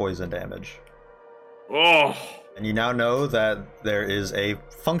 4 poison damage. Oh. And you now know that there is a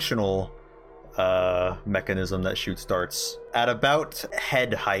functional mechanism that shoots darts at about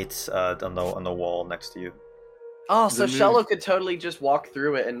head height on the wall next to you. Oh, so The Shello move- could totally just walk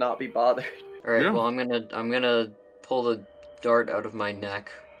through it and not be bothered. All right. Yeah. Well, I'm gonna pull the dart out of my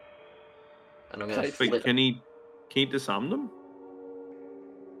neck, and I'm gonna Wait, flip. Can he disarm them?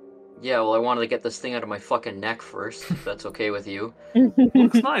 Yeah. Well, I wanted to get this thing out of my fucking neck first. If that's okay with you.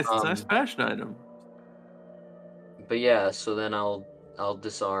 Looks nice. It's a nice Um, fashion item. But yeah. So then I'll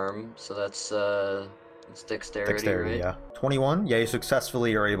disarm. So that's it's dexterity, right? Yeah. 21. Yeah, you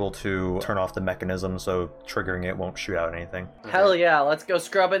successfully are able to turn off the mechanism, so triggering it won't shoot out anything. Okay. Hell yeah, let's go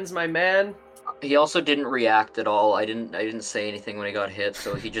Scrubbins, my man. He also didn't react at all. I didn't say anything when he got hit.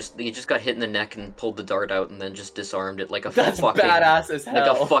 So he just got hit in the neck and pulled the dart out and then just disarmed it like a That's fucking badass as like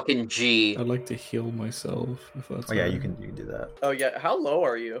hell. a fucking G. I'd like to heal myself if that's. Oh yeah, alright. you can do that. Oh yeah, how low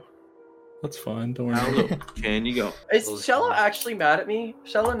are you? That's fine. Don't worry. How about it. low can you go? Is Those Shello ones. actually mad at me?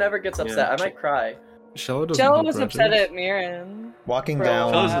 Shello never gets upset. Yeah. I might cry. Shello doesn't Jello hold was grudges. upset at Mirren. Walking For a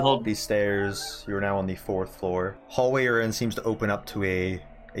down while. these stairs, you are now on the 4th floor. Hallway you're in seems to open up to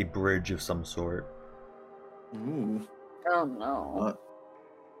a bridge of some sort. Ooh. Oh no.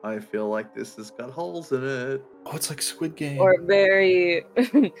 I feel like this has got holes in it. Oh, it's like Squid Game. Or very,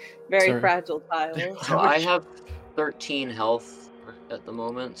 very Sorry. fragile tiles. So I have 13 health at the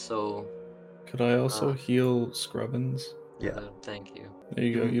moment. So Could I also Uh. heal Scrubbins? Yeah. Thank you. There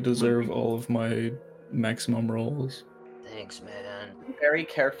you go. You deserve all of my maximum rolls. Thanks, man. Very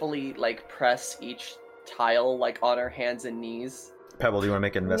carefully, like, press each tile, like, on her hands and knees. Pebble, do you want to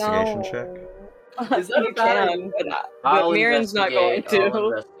make an investigation check? Is that you a bad can, but I'll Mirren's not going investigate, I'll to.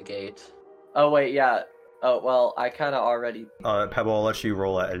 investigate. Oh, wait, yeah. Oh, well, I kind of already... Pebble, I'll let you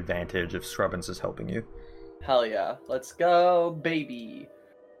roll at advantage if Scrubbins is helping you. Hell yeah. Let's go, baby.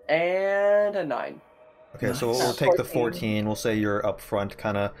 And a 9. Okay, so Nice. we'll take the 14. 14. We'll say you're up front,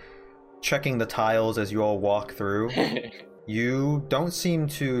 kind of checking the tiles as you all walk through. You don't seem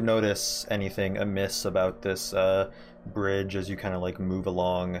to notice anything amiss about this bridge as you kind of like move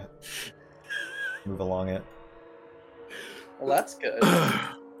along it. Well, that's good.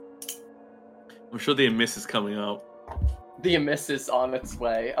 I'm sure the amiss is coming up. The amiss is on its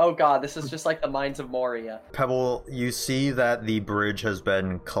way. Oh god, this is just like the Mines of Moria. Pebble, you see that the bridge has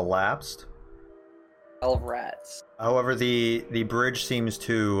been collapsed. Hell of rats. However, the bridge seems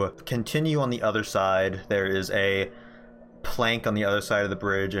to continue on the other side. There is a plank on the other side of the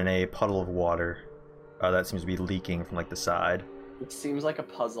bridge and a puddle of water that seems to be leaking from like the side. It seems like a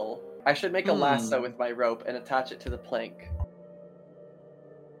puzzle. I should make a lasso with my rope and attach it to the plank.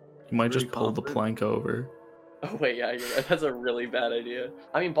 You might Really just pull the confident? plank over. Oh wait, yeah, you're right. That's a really bad idea.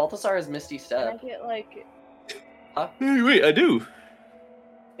 I mean, Balthasar has Misty Can I Step. get like? Hey, wait, I do.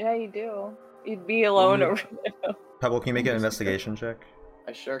 Yeah, you do. You'd be alone over there. Pebble, can you make an investigation check?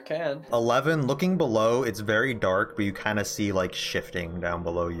 I sure can. 11. Looking below, it's very dark, but you kind of see like shifting down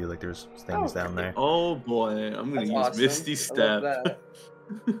below you. Like there's things down there. Oh boy, I'm gonna That's use awesome. Misty I love Step.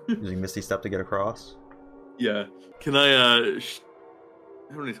 that. Using Misty Step to get across. Yeah. Can I,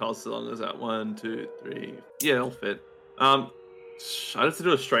 how many tiles long is that? 1, 2, 3. Yeah, it'll fit. I have to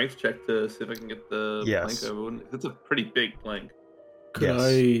do a strength check to see if I can get the Yes. plank over. It's a pretty big plank. Could Yes.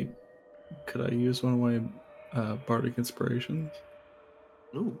 I use one of my bardic inspirations?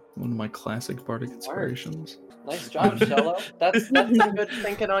 Ooh. One of my classic bardic inspirations. Nice job, Shello. That's some good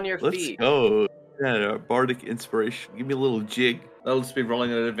thinking on your Let's feet. go. Yeah, bardic inspiration. Give me a little jig. That'll just be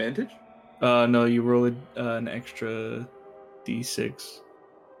rolling at an advantage. No, you roll an extra d6.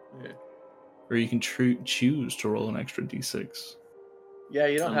 Yeah. Or you can choose to roll an extra d6. Yeah,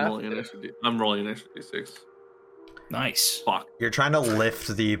 you don't I'm have rolling an to. extra I'm rolling an extra d6. Nice. Fuck. You're trying to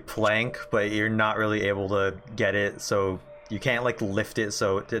lift the plank, but you're not really able to get it, so you can't like lift it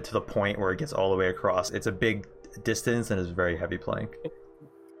to the point where it gets all the way across. It's a big distance and it's a very heavy plank.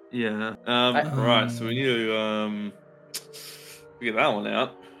 Yeah. Right. So we need to figure that one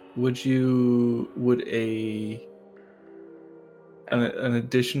out. Would an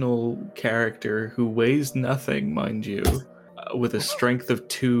additional character who weighs nothing, mind you, with a strength of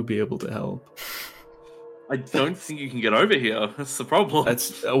 2 be able to help? I don't think you can get over here. That's the problem.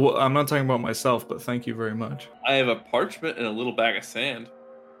 That's I'm not talking about myself, but thank you very much. I have a parchment and a little bag of sand.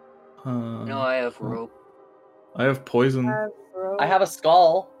 No, I have rope. I have poison. I have a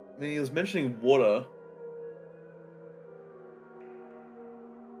skull. I mean, he was mentioning water.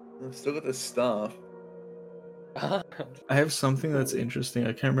 I've still got this staff. I have something that's interesting.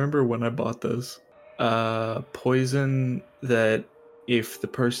 I can't remember when I bought this. Poison that if the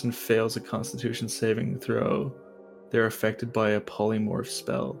person fails a Constitution saving throw, they're affected by a polymorph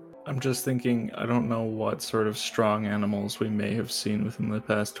spell. I'm just thinking, I don't know what sort of strong animals we may have seen within the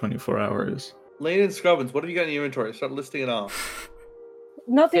past 24 hours. Lane and Scrubbins, what have you got in your inventory? Start listing it off.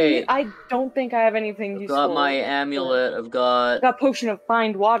 Nothing. Okay. I don't think I have anything I've useful. got my amulet. I've I got got potion of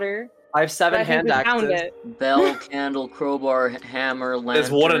find water. I have 7 but I think hand we found axes. it. bell, candle, crowbar, hammer, lantern.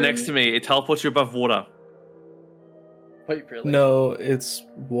 There's water next to me. It teleports you above water. Wait, really? No, it's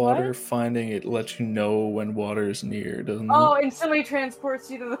water What? finding. It lets you know when water is near, doesn't Oh, it? instantly transports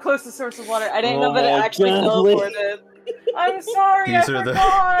you to the closest source of water. I didn't know that it Oh, actually God. teleported. I'm sorry, These I are the-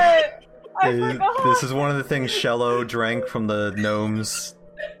 forgot. I forgot. This is one of the things Shello drank from the gnomes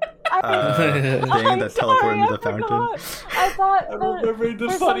thing I'm that sorry, teleported into the I fountain. forgot. I thought I that- remember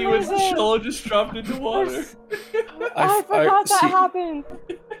the for funny some when reason- Shello just dropped into water. I forgot that see- happened.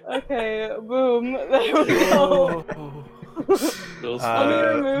 Okay, boom. There we go. Feels funny.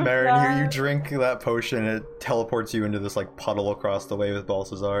 remove Marin, you that. drink that potion, it teleports you into this like puddle across the way with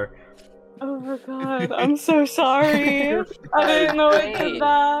Balthazar. Oh my god, I'm so sorry. I didn't know it did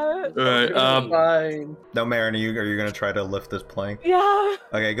that. Alright, Fine. Now, Marin, are you gonna try to lift this plank? Yeah.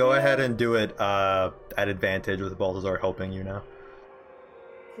 Okay, go ahead and do it at advantage with Balthazar helping you now.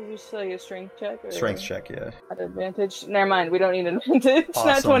 Did you say a strength check? Or Strength check, yeah. At advantage? Never mind, we don't need advantage. Not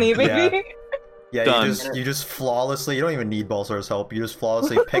Awesome, 20, baby. Yeah, Done. you just flawlessly, you don't even need Balthazar's help, you just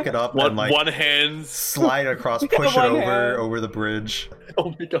flawlessly pick it up one, and like one hand. slide across, Pick up push it one over hand. over the bridge.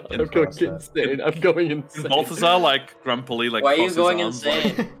 Oh my god, And I'm going cross that. insane. I'm going insane. Balthazar like grumpily like Why are you crosses going arms,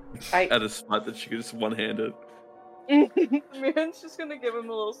 insane? Like, at a spot that she could just one handed. Miran's just gonna give him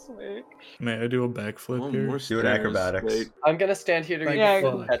a little smirk. May I do a backflip here? Do an acrobatics. I'm gonna stand here to Thank Yeah.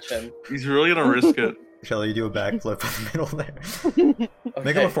 you catch him. He's really gonna risk it. Shall you do a backflip in the middle there?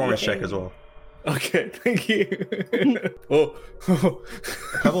 Make a Okay. performance check as well. Okay, thank you. oh.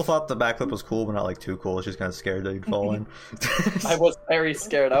 Pebble thought the backflip was cool, but not like too cool. She's kind of scared that he'd fall in. I was very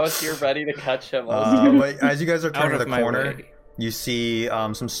scared. I was here ready to catch him. But as you guys are Out turning of the my corner, way. You see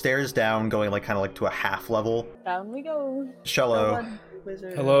some stairs down going like kind of like to a half level. Down we go. Shello,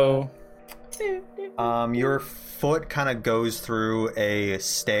 Hello. your foot kind of goes through a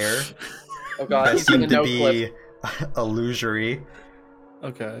stair Oh god, that he's gonna seemed to no be clip. illusory,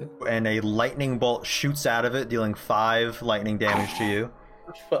 Okay. and a lightning bolt shoots out of it, dealing 5 lightning damage to you.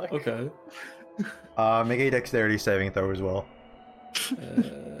 Fuck. Okay. Make a dexterity saving throw as well.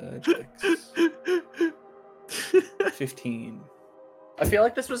 Dex. 15. I feel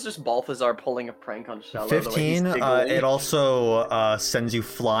like this was just Balthazar pulling a prank on Shello. the way he's 15, giggling. it also sends you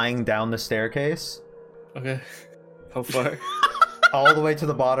flying down the staircase. Okay. How far? All the way to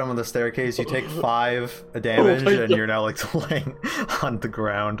the bottom of the staircase. You take 5 damage, my and God. you're now like laying on the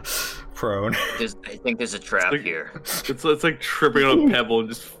ground, prone. I think there's a trap Like- here. It's like tripping on a pebble and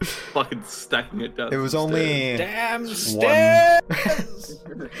just fucking stacking it down. It was the only Damn one. stairs!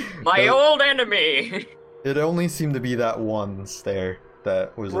 My No. old enemy! It only seemed to be that one stair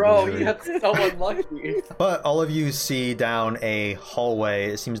that was Bro, illusory. you got so unlucky. But all of you see down a hallway.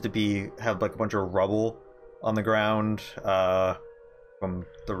 It seems to have like a bunch of rubble on the ground from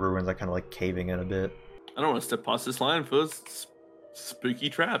the ruins, like kind of like caving in a bit. I don't want to step past this line for spooky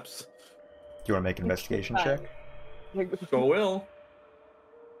traps. Do you want to make an investigation check? Go will.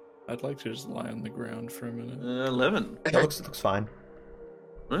 I'd like to just lie on the ground for a minute. 11. That looks fine.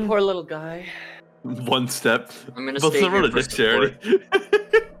 Poor little guy. One step. I'm gonna Both stay of them here rolled a for support. dexterity.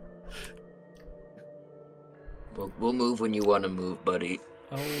 We'll move when you want to move, buddy.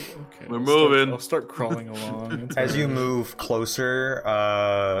 Oh, okay. We're I'll moving. I'll start crawling along. It's As you alright. move closer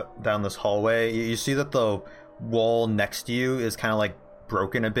down this hallway, you see that the wall next to you is kind of like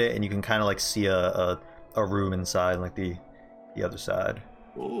broken a bit, and you can kind of like see a room inside, like the other side.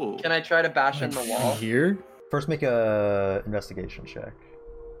 Ooh. Can I try to bash in the wall? Here? First, make a investigation check.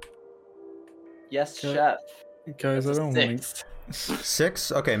 Yes, Okay. chef. Guys, I don't like... 6.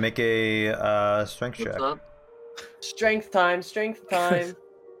 6. Okay, make a strength What's check. up? Strength time, strength time.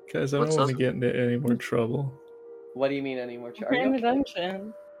 Guys, I What's don't want up? to get into any more trouble. What do you mean anymore? Are Paying you okay?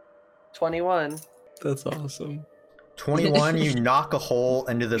 attention. 21. That's awesome. 21. You knock a hole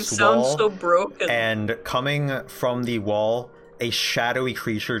into You this sound wall, so broken. and coming from the wall, a shadowy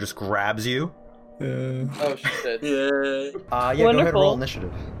creature just grabs you. Yeah. Oh shit. Yeah. Yeah, go ahead, Wonderful. roll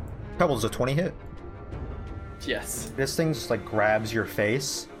initiative. Pebbles, a 20 hit. Yes. This thing just like grabs your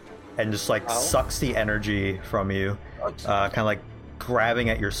face and just like Ow. sucks the energy from you, kind of like grabbing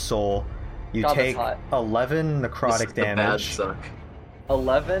at your soul. You God, that's take hot. 11 This necrotic is the bad damage. suck.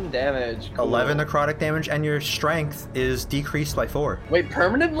 11 damage. Cool. 11 necrotic damage, and your strength is decreased by 4. Wait,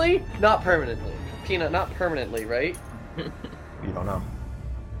 permanently? Not permanently. Peanut, not permanently, right? You don't know.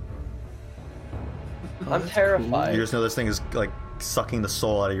 I'm terrified. You just know this thing is like sucking the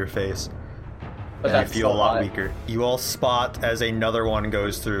soul out of your face. But And you that's feel a so lot hot. weaker. You all spot as another one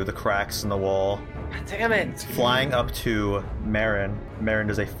goes through the cracks in the wall, God damn it. flying up to Marin. Marin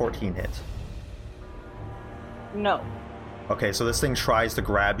does a 14 hit. No. Okay, so this thing tries to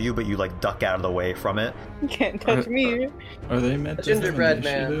grab you, but you like duck out of the way from it. You can't touch me. Are they meant A to have gingerbread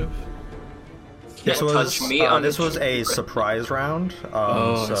man. initiative? Can't touch me on this a was a gingerbread. surprise round.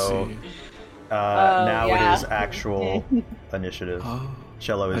 Oh, So I see. now yeah. it is actual initiative. Oh,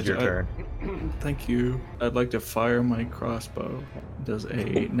 Cello is your turn. Thank you. I'd like to fire my crossbow. Does a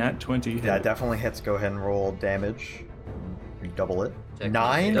nat 20 hit? Yeah, it definitely hits. Go ahead and roll damage. You double it. Technically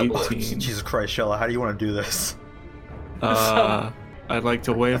 9? double it. 18. Jesus Christ, Shella, how do you want to do this? I'd like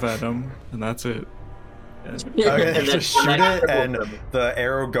to wave at him, and that's it. And- Okay, And then- just shoot and then it, and triple them. the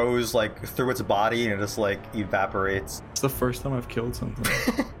arrow goes like through its body, and it just like evaporates. It's the first time I've killed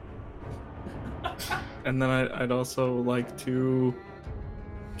something. And then I'd also like to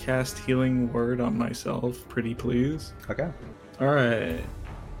cast Healing Word on myself, pretty please. Okay. All right,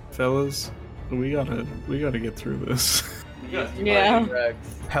 fellas, we gotta get through this. Yeah.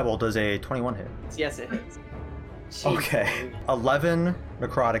 Pebble does a 21 hit. Yes, it hits. Okay. 11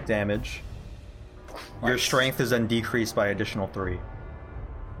 necrotic damage. Your Nice. strength is then decreased by additional 3.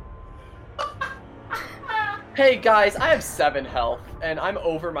 Hey guys, I have 7 health, and I'm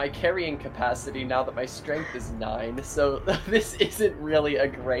over my carrying capacity now that my strength is 9, so this isn't really a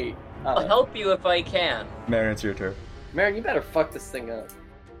great... I'll help you if I can. Marin, it's your turn. Marin, you better fuck this thing up.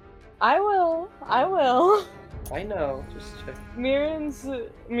 I will. I will. I know, just check. Miran's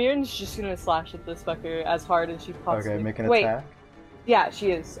just gonna slash at this fucker as hard as she possibly. Okay, make an Wait, attack. yeah,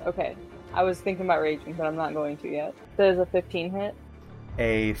 she is. Okay, I was thinking about raging, but I'm not going to yet. There's a 15 hit.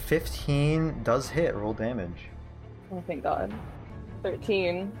 A 15 does hit. Roll damage. Oh, thank God.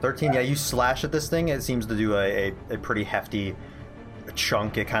 13. 13, yeah, you slash at this thing. It seems to do a pretty hefty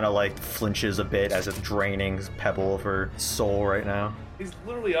chunk, it kind of like flinches a bit as it's draining Pebble of her soul right now. These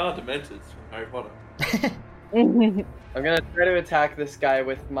literally are dementors from Harry Potter. I'm gonna try to attack this guy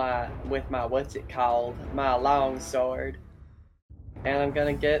with my what's it called? My long sword. And I'm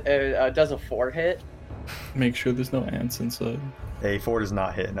gonna get does a 4 hit? Make sure there's no ants inside. A 4 does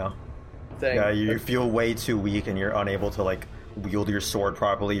not hit, no. Dang. Yeah, you feel way too weak and you're unable to like wield your sword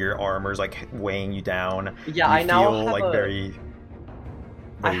properly. Your armor's like weighing you down. Yeah, you I now feel have like a- very.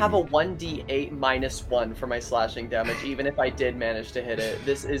 I have a weak. 1d8 -1 for my slashing damage, even if I did manage to hit it.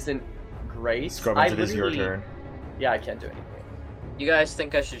 This isn't great. Scrubbins, it is your literally- turn. Yeah, I can't do anything. You guys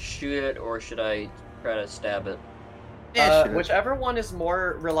think I should shoot it or should I try to stab it? Whichever one is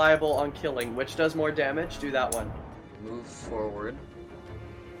more reliable on killing, which does more damage, do that one. Move forward.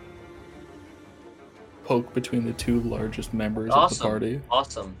 Poke between the 2 largest members of the Awesome. party.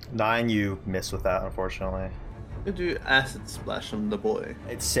 Awesome. 9, you miss with that, unfortunately. You do acid splash on the boy.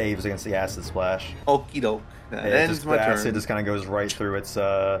 It saves against the acid splash. Okie doke. That It ends just, my the acid turn. just kind of goes right through its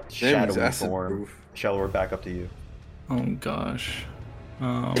Name's shadowy acid form. proof. Shalloward, back up to you. Oh gosh.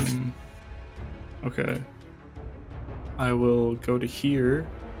 Okay. I will go to here,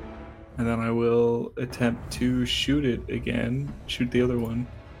 and then I will attempt to shoot it again. Shoot the other one.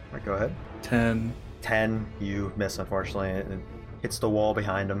 Right, go ahead. 10. 10, you miss, unfortunately. It hits the wall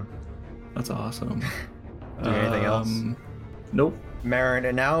behind him. That's awesome. Do anything else? Nope. Marin,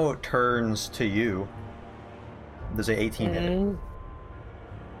 it now turns to you. There's a 18 hit.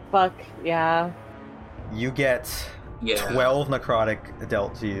 Fuck, yeah. You get Yeah. 12 necrotic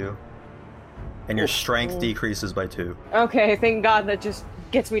dealt to you, and your strength decreases by 2. Okay, thank God that just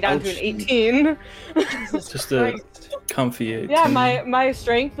gets me down to an 18. Just a comfy 18. Yeah, my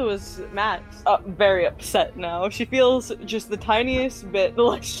strength was maxed. Very upset now. She feels just the tiniest bit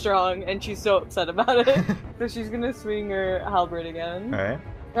less strong, and she's so upset about it. So she's gonna swing her halberd again. Alright.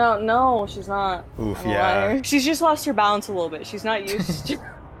 No, she's not. Oof, I'm a yeah. liar. She's just lost her balance a little bit. She's not used to.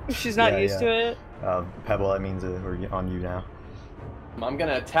 She's not Yeah, used to it. Pebble, that means we're on you now. I'm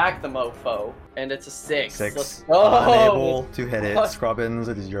gonna attack the mofo, and it's a 6. 6. Let's go! Unable to hit it. Scrubbins,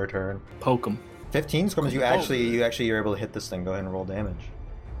 it is your turn. Poke him. 15, Scrubbins, you actually you're able to hit this thing. Go ahead and roll damage.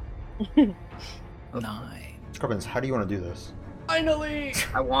 9. Scrubbins, how do you want to do this? Finally!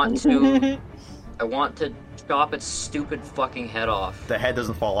 I want to chop its stupid fucking head off. The head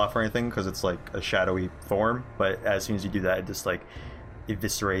doesn't fall off or anything because it's like a shadowy form, but as soon as you do that, it just like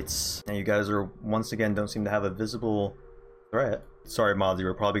eviscerates. And you guys are once again don't seem to have a visible threat. Sorry, Mozzie,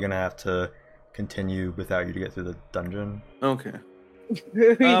 we're probably gonna have to continue without you to get through the dungeon. Okay.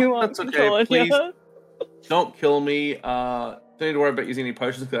 You want That's okay, control, please. yeah? Don't kill me. Don't need to worry about using any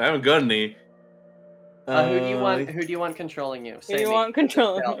potions because I haven't got any. Who do you want controlling you? Who Say do you me. want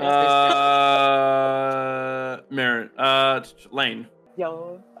controlling? Marin. Lane.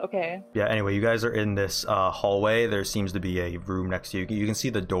 Yo, okay. Yeah, anyway, you guys are in this hallway. There seems to be a room next to you. You can see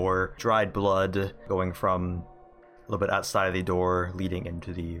the door, dried blood going from a little bit outside of the door, leading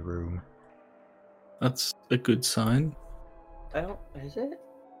into the room. That's a good sign. Is it?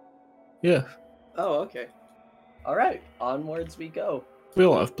 Yeah. Oh, okay. Alright, onwards we go. We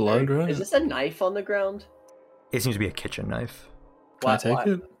all have blood, right? Is this a knife on the ground? It seems to be a kitchen knife. Can I take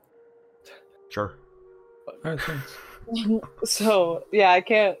it? Sure. Alright, thanks. So yeah, I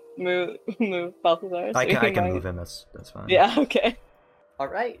can't move Balthazar. so I you can might- move him. That's fine. Yeah. Okay.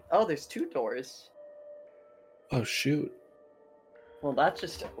 Alright. Oh, there's 2 doors. Oh, shoot. Well, that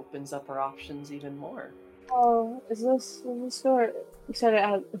just opens up our options even more. Oh, is this door? You said it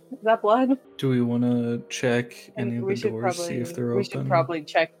has. Is that blood? Do we want to check any of we the should doors, probably. see if they're we open? should probably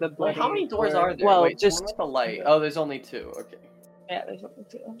check the Well, blood. how many doors are there? Well, Wait, just with the light. Oh, there's only 2. Okay. yeah. There's only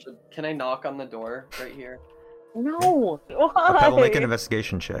 2. Can I knock on the door right here? No. Why? Pebble, make an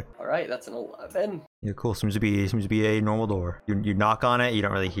investigation check. Alright, that's an 11. Yeah, cool. Seems to be a normal door. You knock on it. You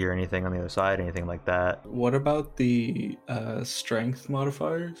don't really hear anything on the other side, anything like that. What about the strength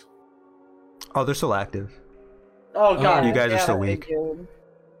modifiers? Oh, they're still active. Oh god. You guys are damn still it. weak. Dude.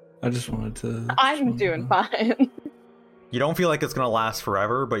 I just wanted to. I'm doing fine. You don't feel like it's gonna last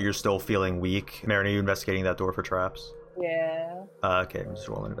forever, but you're still feeling weak. Marin, are you investigating that door for traps? Yeah. Okay, I'm just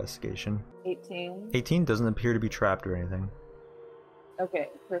rolling investigation. 18. 18 doesn't appear to be trapped or anything. Okay.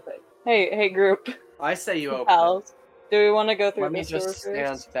 Perfect. Hey, group. I say you open. Pals. Do we want to go through Let me this door just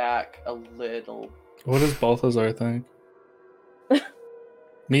first? stand back a little. What does Balthazar think?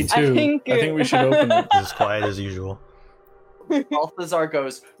 Me I too. think we should open it. It's as quiet as usual. Balthazar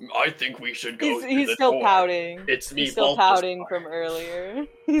goes, I think we should go through He's the still door. pouting. It's me, He's still Balthazar. pouting from earlier.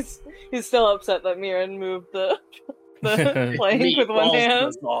 He's still upset that Mirren moved the plank Me, with one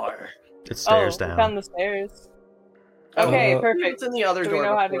hand. Balthazar. It stares We down. found the stairs. Okay, perfect. It's in the other So door. we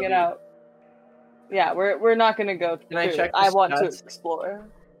know how to before get we- out. Yeah, we're not gonna go. Can I through check it. I the want to stats? explore.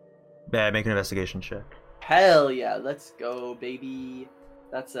 Yeah, make an investigation check. Hell yeah, let's go, baby.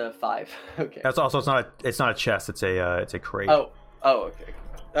 That's a 5. Okay. That's also it's not a chest. It's a crate. Oh,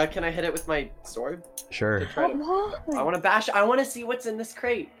 okay. Can I hit it with my sword? Sure. Try to- I want to bash. I want to see what's in this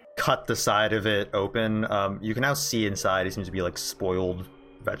crate. Cut the side of it open. You can now see inside. It seems to be like spoiled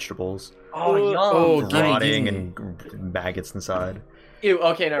vegetables, Oh, yum. Oh, gimme, rotting gimme. and maggots inside. Ew.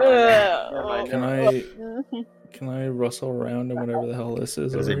 Okay, never mind. Never mind. Can Never mind. Can I rustle around and whatever the hell this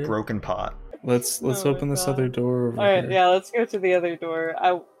is? It is a over here? broken pot. Let's Oh my open this God. other door over All right, here. yeah, let's go to the other door.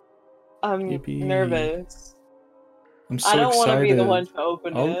 I'm Yippee. nervous. I'm so I don't want to excited. be the one to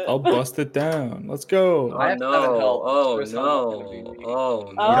open it. I'll bust it down. Let's go. I Oh have no! 7 health. Oh Chris, I'm not gonna be no! me.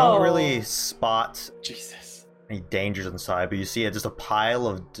 Oh no! You don't Oh. really spot Jesus. any dangers inside, but you see just a pile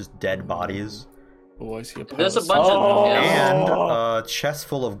of just dead bodies Oh, I see a There's a palace. bunch Oh. of them. and Yeah. a chest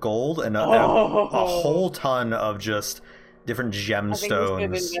full of gold and a Oh. whole ton of just different I think we should gemstones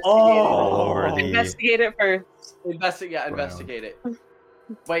investigate all over it. the. Investigate it first. Investigate it.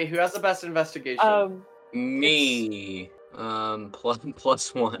 Wait, who has the best investigation? Me.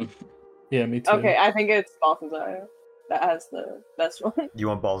 Plus 1. Yeah, me too. Okay, I think it's Balthazar that has the best one. You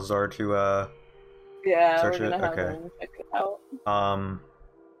want Balthazar to Yeah, Search we're gonna it? have Okay. him check it out.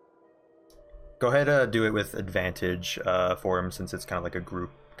 Go ahead, do it with advantage for him since it's kind of like a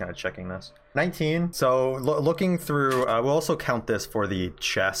group kind of checking this. 19. So looking through, we'll also count this for the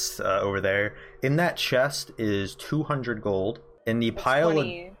chest over there. In that chest is 200 gold. In the That's pile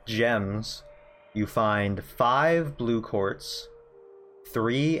 20. of gems, you find 5 blue quartz,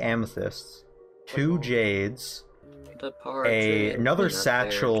 3 amethysts, 2 jades, another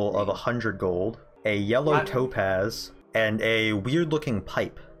satchel of 100 gold, a yellow topaz, and a weird-looking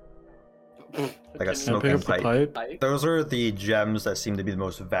pipe. Like a Can Can I pick smoking up the pipe. pipe? Those are the gems that seem to be the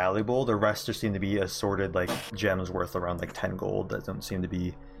most valuable. The rest just seem to be assorted like gems worth around like 10 gold that don't seem to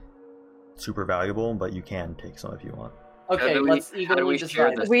be super valuable, but you can take some if you want. Okay, do we- let's how do evenly we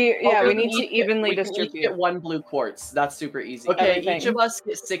share decide. this? We We need to can evenly we can each distribute. get 1 blue quartz. That's super easy. Okay, Everything. each of us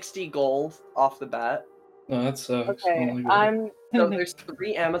get 60 gold off the bat. No, that sucks. Okay, Only good. I'm. So there's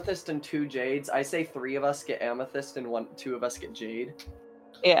 3 amethyst and 2 jades. I say 3 of us get amethyst and 2 of us get jade.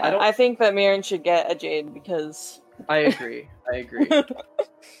 Yeah, I don't- I think that Mirren should get a jade because I agree. I agree.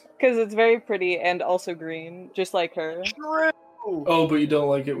 it's very pretty and also green, just like her. Oh, but you don't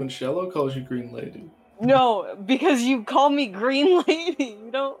like it when Shello calls you Green Lady. No, because you call me Green Lady.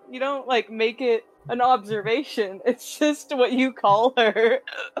 You don't like make it an observation. It's just what you call her.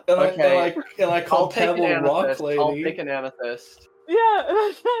 Okay. And I call I'll take an Pebble Rock amethyst. Lady. I'll take an amethyst. Yeah,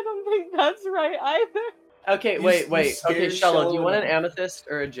 I don't think that's right either. Okay, You- wait. you Okay, scared Shello, do you Shello want an enough. amethyst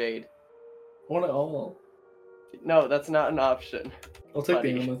or a jade? I want it all. No, that's not an option. I'll take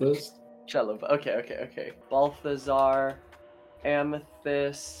Buddy. the amethyst. Shello, okay. Balthazar,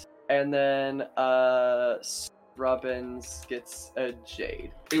 amethyst, and then Rubbins gets a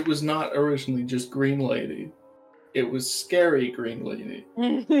jade. It was not originally just Green Lady. It was Scary Green Lady.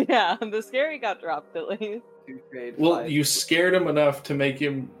 Yeah, the scary got dropped at least. 2 jade. Well, 5. you scared him enough to make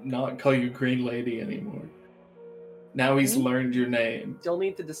him not call you Green Lady anymore. Now he's learned your name. Still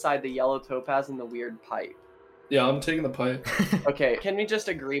need to decide the yellow topaz and the weird pipe. Yeah, I'm taking the pipe. Okay, can we just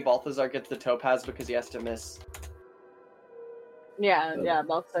agree Balthazar gets the topaz because he has to miss? Yeah,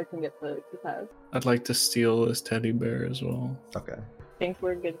 Balthazar can get the pass. I'd like to steal this teddy bear as well. Okay. I think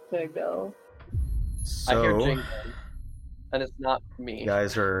we're good to go. I hear So jingling, and it's not me. you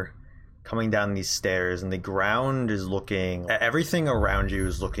guys are coming down these stairs and the ground is looking, everything around you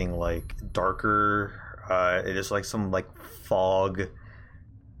is looking like darker. It is like some like fog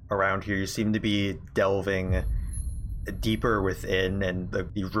around here. You seem to be delving deeper within, and the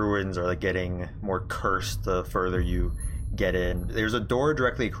ruins are like getting more cursed the further you get in. There's a door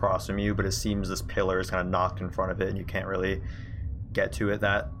directly across from you, but it seems this pillar is kind of knocked in front of it and you can't really get to it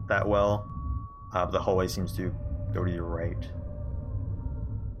that well. The hallway seems to go to your right.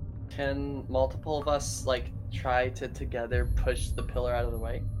 Can multiple of us like try to together push the pillar out of the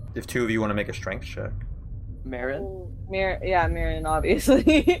way? If 2 of you want to make a strength check. Marin? Mirren,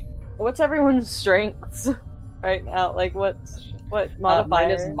 obviously. What's everyone's strengths right now? Like, what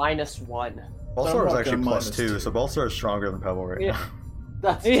modifier? Mine is -1. Balthazar is not actually gonna +2, -2. so Balthazar is stronger than Pebble right Yeah. now.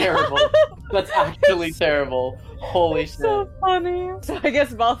 That's Yeah. terrible. That's actually terrible. Holy It's shit. so funny. So I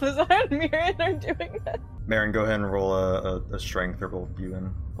guess Balthazar and Mirren are doing that. Marin, go ahead and roll a strength for both you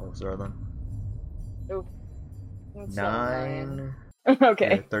and Balthazar then. Oof. That's so 9. annoying.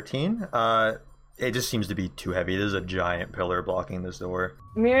 Okay. 13. it just seems to be too heavy. There's a giant pillar blocking this door.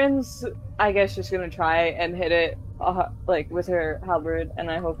 Miran's, I guess, just gonna try and hit it, like, with her halberd, and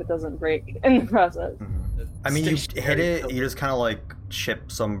I hope it doesn't break in the process. I mean, you hit it, you just kind of, like,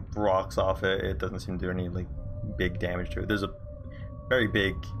 chip some rocks off it. It doesn't seem to do any, like, big damage to it. There's a very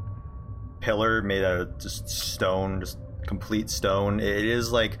big pillar made out of just stone, just complete stone. It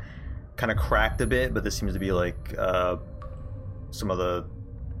is, like, kind of cracked a bit, but this seems to be, like, some of the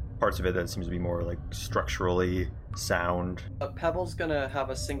parts of it that seems to be more like structurally sound. Pebble's gonna have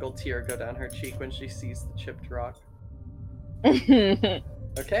a single tear go down her cheek when she sees the chipped rock.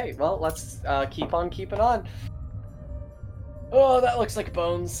 Okay, well, let's keep on keeping on. Oh, that looks like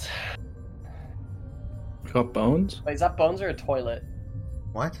bones. Got bones? Wait, is that bones or a toilet?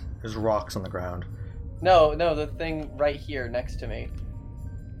 What? There's rocks on the ground. No, the thing right here next to me.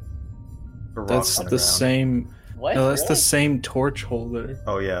 That's the same. What? No, that's the same torch holder.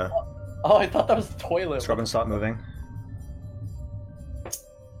 Oh yeah. Oh, I thought that was the toilet. Scrub and stop moving.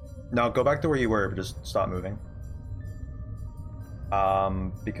 No, go back to where you were, but just stop moving.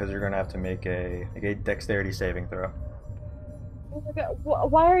 Because you're gonna have to make a dexterity saving throw. Oh my God.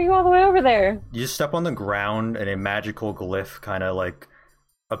 Why are you all the way over there? You just step on the ground and a magical glyph kind of like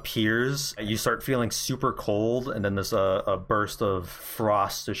appears. You start feeling super cold, and then this a burst of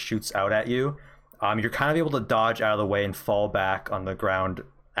frost just shoots out at you. You're kind of able to dodge out of the way and fall back on the ground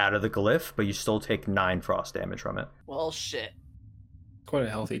out of the glyph, but you still take 9 frost damage from it. Well, shit. Quite a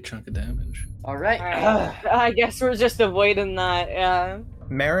healthy chunk of damage. All right. I guess we're just avoiding that, yeah.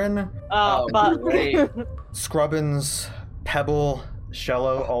 Marin, But... Scrubbins, Pebble,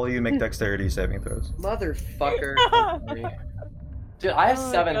 Shello, all of you make dexterity saving throws. Motherfucker. Dude, I have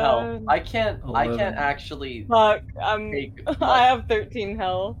 7 health. I can't actually. Fuck, take I have 13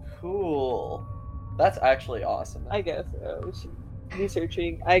 health. Cool. That's actually awesome. I guess we should be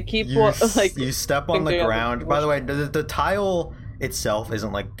searching. I keep You step on the ground. By the way, way, the tile itself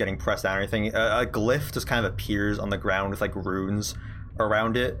isn't like getting pressed down or anything. A glyph just kind of appears on the ground with like runes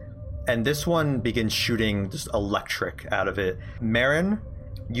around it, and this one begins shooting just electric out of it. Marin,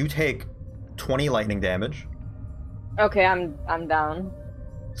 you take 20 lightning damage. okay, I'm down.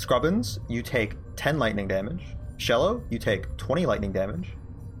 Scrubbins, you take 10 lightning damage. Shello, you take 20 lightning damage.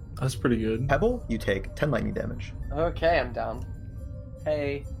 That's pretty good. Pebble, you take 10 lightning damage. Okay, I'm down.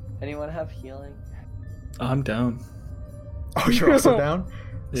 Hey, anyone have healing? I'm down. Oh, you're also down?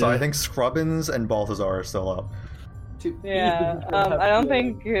 So Yeah. I think Scrubbins and Balthazar are still up. Yeah, I don't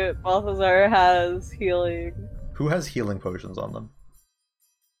think Balthazar has healing. Who has healing potions on them?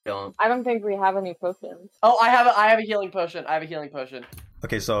 Don't. I don't think we have any potions. Oh, I have a healing potion. I have a healing potion.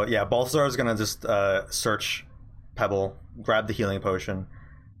 Okay, so yeah, Balthazar is gonna just search Pebble, grab the healing potion,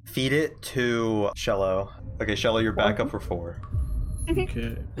 feed it to Shello. Okay, Shello, you're back up for 4.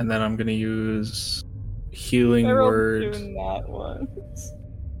 Okay. And then I'm gonna use healing I rolled word. doing that once.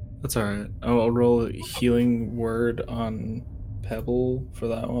 That's alright. I'll roll a healing word on Pebble for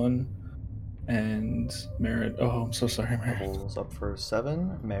that one. And Merit. Oh, I'm so sorry, Merit. Pebble's up for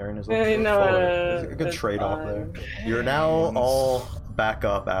 7. Marin is up I for know, 4. There's a good it's trade-off fine. there. You're now all back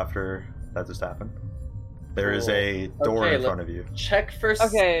up after that just happened. There is a door Okay, in front of you. Check for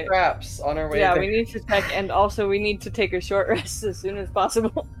Okay. scraps on our way Yeah, there. we need to check, and also we need to take a short rest as soon as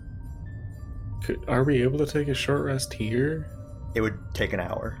possible. Are we able to take a short rest here? It would take an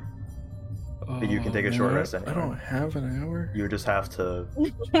hour. But you can take a Oh, short man, rest anywhere. I don't have an hour. You would just have to...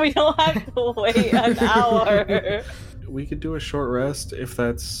 We don't have to wait an hour. We could do a short rest if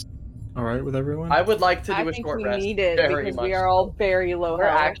that's alright with everyone. I would like to I do a think short we rest. need it very because much we are all very low We're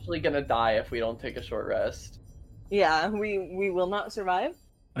health. actually gonna die if we don't take a short rest. Yeah, we will not survive.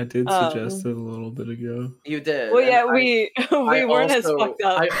 I did Um, suggest it a little bit ago. You did. Well, and yeah, I- we I weren't as also- fucked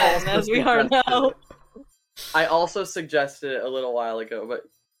up I then also as we are suggested now. it. I also suggested it a little while ago, but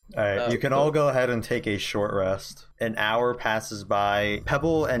Alright, you can cool. all go ahead and take a short rest. An hour passes by.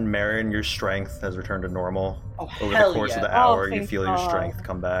 Pebble and Marin, your strength has returned to normal. Over hell the course of yeah. the hour, you thank feel your God. strength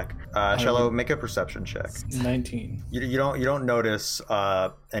come back. Shello, make a perception check. 19. You don't notice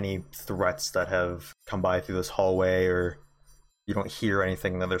any threats that have come by through this hallway, or you don't hear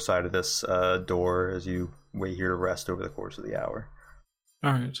anything on the other side of this door as you wait here to rest over the course of the hour.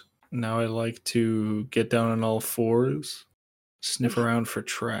 Alright. Now I like to get down on all fours, sniff around for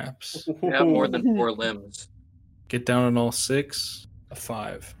traps. You have more than 4 limbs. Get down on all 6, a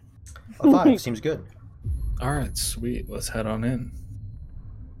 5. A 5 seems good. Alright, sweet. Let's head on in.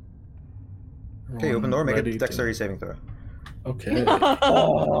 Okay, open door, make a Ready to- dexterity saving throw. Okay.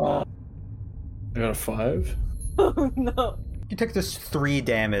 I got a 5. Oh, no. You take this 3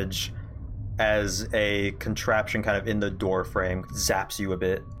 damage as a contraption kind of in the door frame zaps you a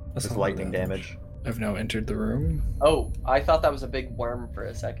bit That's with not lightning bad damage. I've now entered the room. Oh, I thought that was a big worm for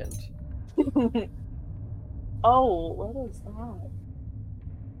a second. Oh, what is that?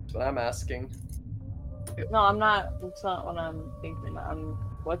 That's what I'm asking. No, I'm not. It's not what I'm thinking.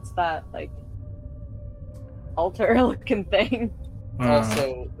 What's that, like, altar-looking thing?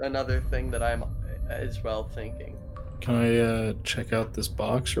 Also, another thing that I'm as well thinking. Can I check out this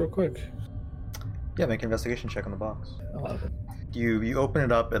box real quick? Yeah, make an investigation check on the box. 11. You open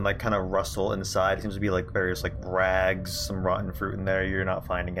it up and like kind of rustle inside. It seems to be like various like rags, some rotten fruit in there. You're not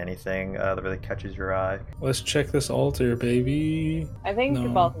finding anything that really catches your eye. Let's check this altar, baby. I think No.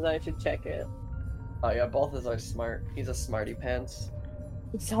 Balthazar should check it. Oh yeah, Balthazar smart. He's a smarty pants.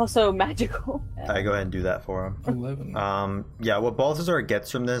 It's also magical. I go ahead and do that for him. 11. Yeah, what Balthazar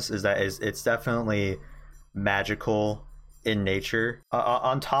gets from this is that it's definitely magical in nature.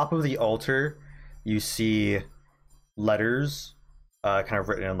 On top of the altar, you see letters, kind of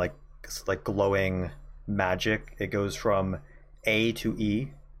written in like glowing magic. It goes from A to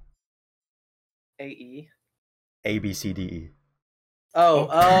E. A-E? A B C D E.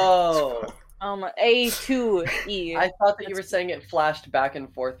 Oh. A to E. I thought that you were saying it flashed back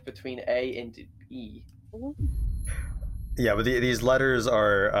and forth between A and E. Yeah, but these letters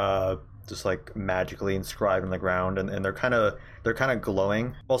are just like magically inscribed in the ground, and they're kind of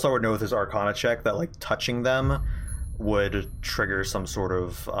glowing. Also, I would know with this Arcana check that like touching them would trigger some sort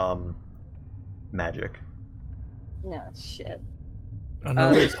of magic. No, shit.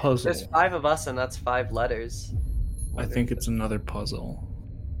 Another puzzle. There's 5 of us, and that's 5 letters. I think it's another puzzle.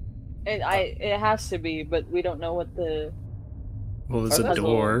 It has to be, but we don't know what the Well, there's a those-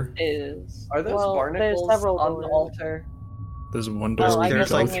 door. is. Are those Well, there's barnacles several on the doors. altar? There's one door Oh, I we can guess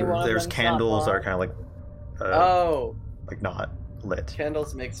go only through. one. There's them's candles that not are kind of like Oh, like not lit.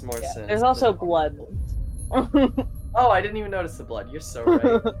 candles makes more Yeah, sense. there's also than- blood. Oh, I didn't even notice the blood. You're so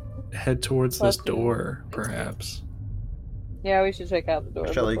right. Head towards this Plus- door, perhaps. Yeah, we should check out the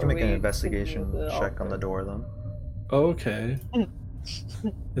door. Shelley, you can before make an we investigation continue the check on the altar. door then. Okay.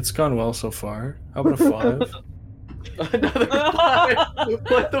 It's gone well so far. How about a 5? Another 5.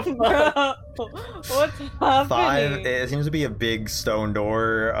 What the fuck? What's happening? 5. It seems to be a big stone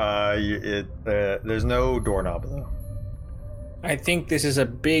door. There's no doorknob though. I think this is a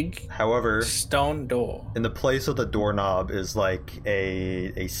big However, stone door. in the place of the doorknob is like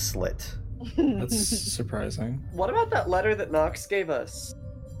a slit. That's surprising. What about that letter that Nox gave us?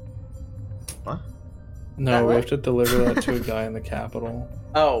 What? No, That we way? have to deliver that to a guy in the capital.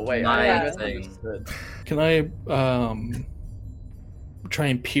 Oh, wait. I Yeah. misunderstood. Can I try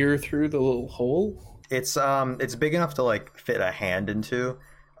and peer through the little hole? It's big enough to like fit a hand into.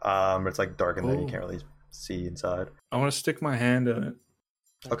 It's like dark in there. You Ooh. can't really see inside. I want to stick my hand in it.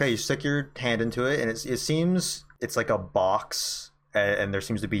 Okay, you stick your hand into it, and it seems it's like a box, and there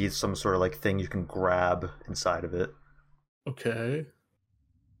seems to be some sort of like thing you can grab inside of it. Okay.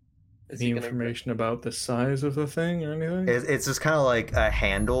 Is Any he gonna- information about the size of the thing or anything? It's just kind of like a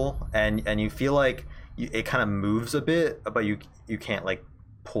handle, and you feel like it kind of moves a bit, but you can't like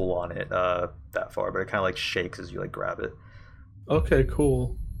pull on it that far, but it kind of like shakes as you like grab it. Okay,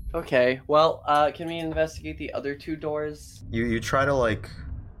 cool. Okay, well, can we investigate the other 2 doors? You try to like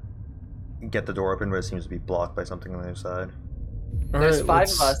get the door open, but it seems to be blocked by something on the other side. There's Alright, 5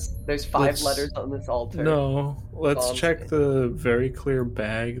 let's- of us. There's 5 let's- letters on this altar. No, let's I'm check saying. the very clear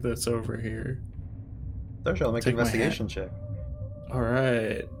bag that's over here. There, I'll make an Take my hand. investigation check.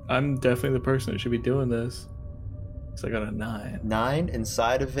 Alright, I'm definitely the person who should be doing this. So I got a 9. 9.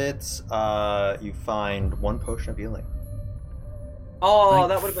 Inside of it, you find 1 potion of healing. Oh, Thank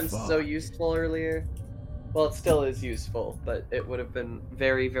that would have been so fuck. useful earlier. Well, it still is useful, but it would have been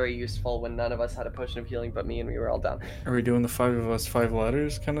very, very useful when none of us had a potion of healing but me and we were all down. Are we doing the 5 of us, 5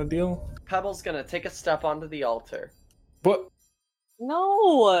 letters kind of deal? Pebble's gonna take a step onto the altar. What?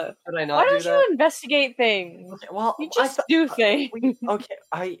 No. Should I not Why do don't that? you investigate things? Okay, well, You I just thought- do things.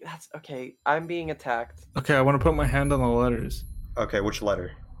 Okay, that's okay. I'm being attacked. Okay, I want to put my hand on the letters. Okay, which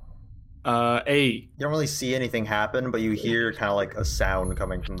letter? A. You don't really see anything happen, but you hear kind of like a sound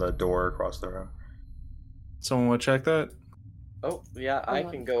coming from the door across the room. Someone want to check that? Oh, yeah, I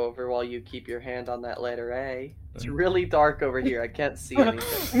Hold can on. go over while you keep your hand on that letter A. It's really dark over here. I can't see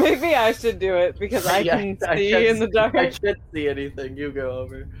anything. Maybe I should do it because I Yeah, can I see can't in the see- dark. I can't see anything. You go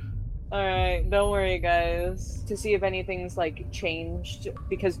over. Alright, don't worry, guys. To see if anything's like changed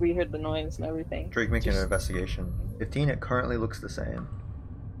because we heard the noise and everything. Drake, make an Just- investigation. 15, it currently looks the same.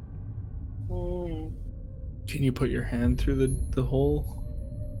 Hmm. Can you put your hand through the hole?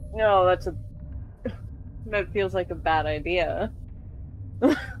 No, that's a. That feels like a bad idea.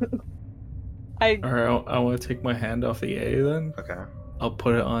 Alright, I want to take my hand off the A then. Okay. I'll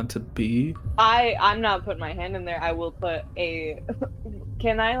put it onto B. I'm not putting my hand in there. I will put a.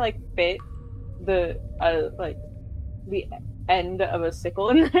 Can I like fit the like the end of a sickle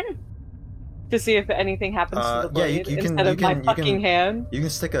in there to see if anything happens to the blade instead of my fucking hand? You can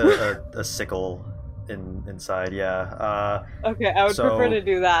stick a sickle inside. Yeah. Okay, I would prefer to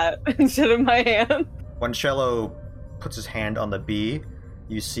do that instead of my hand. When Cello puts his hand on the B,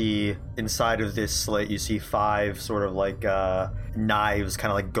 you see inside of this slit, you see 5 sort of like knives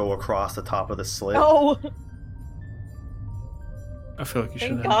kind of like go across the top of the slit. Oh! I feel like you should.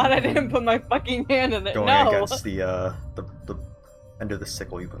 Thank God I didn't put my fucking hand in it. Going no. against the end of the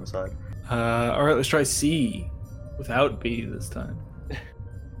sickle you put inside. Alright, let's try C. Without B this time.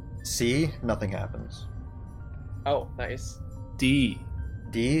 C, nothing happens. Oh, nice. D.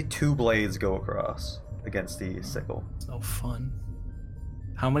 2 blades go across against the sickle. No fun.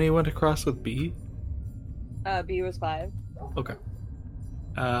 How many went across with B? B was 5. Okay.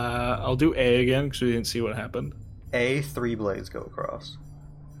 I'll do A again because we didn't see what happened. A, 3 blades go across.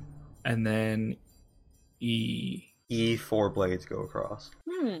 And then E. E, 4 blades go across.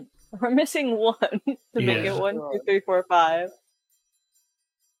 We're missing 1 to make it 1, 2, 3, 4, 5.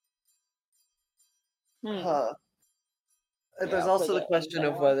 Huh. There's Yeah, also put the it question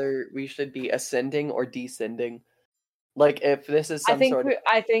of down. whether we should be ascending or descending. Like, if this is some sort of...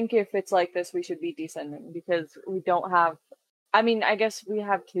 I think if it's like this, we should be descending because we don't have. I mean, I guess we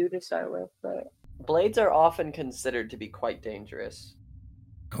have 2 to start with, but Blades are often considered to be quite dangerous.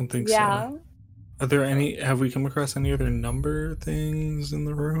 I don't think yeah. so. Are there any? Have we come across any other number things in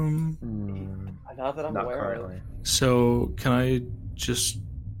the room? Not that I'm Not aware currently. of. So can I just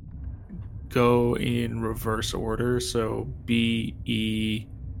go in reverse order? So B, E,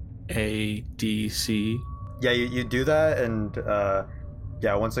 A, D, C. Yeah, you do that, and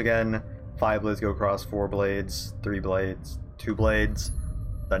yeah, once again, 5 blades go across, 4 blades, 3 blades, 2 blades,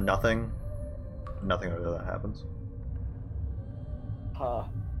 then nothing. Nothing other than that happens. Huh.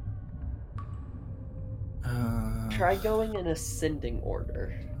 Try going in ascending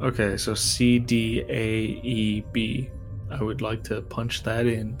order. Okay, so C, D, A, E, B. I would like to punch that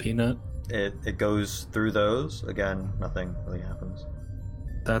in, Peanut. It goes through those. Again, nothing really happens.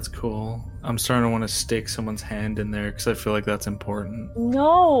 That's cool. I'm starting to want to stick someone's hand in there because I feel like that's important.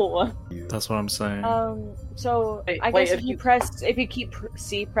 No. That's what I'm saying. So Wait, I guess if if you keep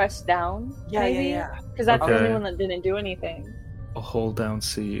C pressed down. Yeah, maybe? yeah. Because that's the Okay. only one that didn't do anything. I'll hold down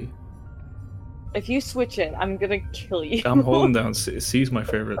C. If you switch it, I'm gonna kill you. I'm holding down C. C's my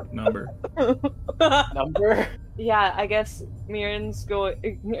favorite number. Number? Yeah, I guess Mirren's going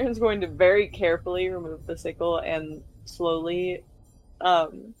to very carefully remove the sickle and slowly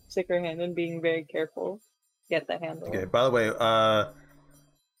stick her hand in, being very careful. Get the handle. Okay, by the way,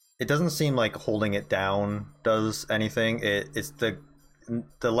 it doesn't seem like holding it down does anything. It's the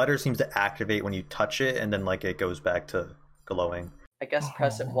letter seems to activate when you touch it, and then like it goes back to glowing. I guess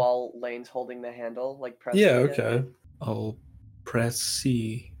press it while Lane's holding the handle. Like press Yeah, it. okay. I'll press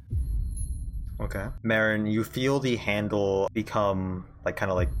C. Okay. Marin, you feel the handle become like kind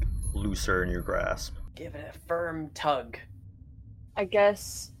of like looser in your grasp. Give it a firm tug. I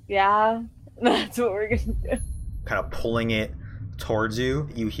guess, yeah, that's what we're gonna do. Kind of pulling it towards you.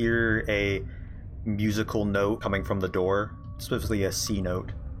 You hear a musical note coming from the door, specifically a C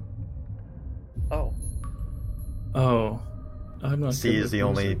note. Oh. Oh. I'm not C good is with the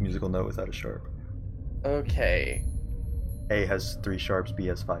only music. musical note without a sharp. Okay. A has 3 sharps, B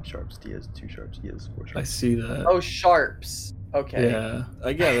has 5 sharps, D has 2 sharps, E has 4 I sharps. see that. Oh, sharps. Okay. Yeah,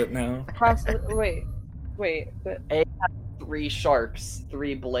 I get it now. Wait, but 3 sharps,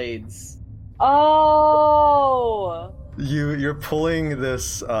 3 blades. oh, You're pulling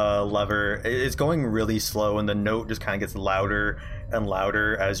this lever. It's going really slow, and the note just kind of gets louder and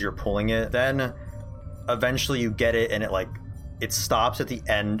louder as you're pulling it. Then, eventually, you get it, and it stops at the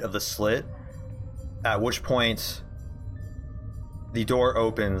end of the slit. At which point, the door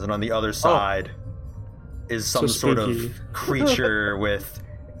opens, and on the other side is some sort spooky. of creature with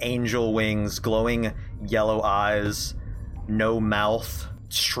angel wings, glowing yellow eyes, no mouth,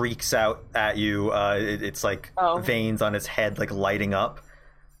 shrieks out at you. It's like veins on its head, like lighting up.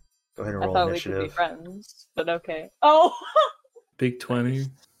 Go ahead and I roll thought initiative. we could be friends, but okay. Oh, Big 20.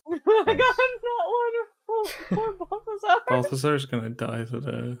 I got that one. Poor Balthazar. Balthazar's gonna die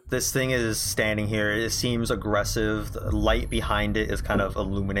today. This thing is standing here. It seems aggressive. The light behind it is kind of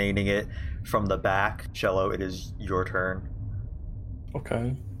illuminating it from the back. Cello, it is your turn.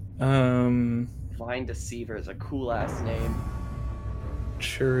 Okay. Divine Deceiver is a cool ass name.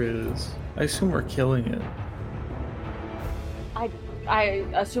 Sure is. I assume we're killing it. I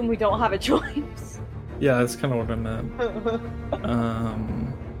assume we don't have a choice. Yeah, that's kind of what I meant.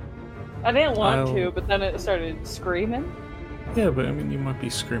 I didn't want I'll- to, but then it started screaming. Yeah, but I mean, you might be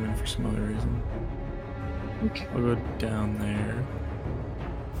screaming for some other reason. Okay. I'll go down there.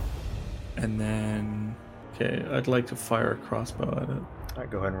 And then... Okay, I'd like to fire a crossbow at it. Alright,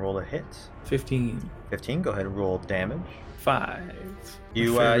 go ahead and roll a hit. 15. 15, go ahead and roll damage. 5.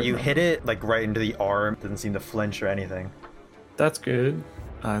 You My favorite you number. hit it like right into the arm. Doesn't seem to flinch or anything. That's good.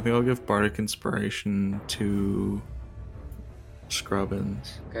 I think I'll give Bardic Inspiration to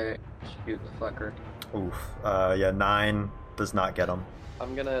Scrubbins. Okay, shoot the fucker. Oof. Yeah, 9 does not get him.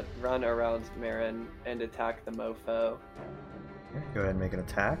 I'm gonna run around Marin and attack the mofo. Okay, go ahead and make an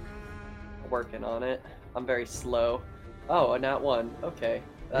attack. Working on it. I'm very slow. Oh, a nat 1. Okay.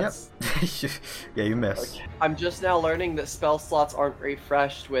 That's Yep. Yeah, you miss. okay. I'm just now learning that spell slots aren't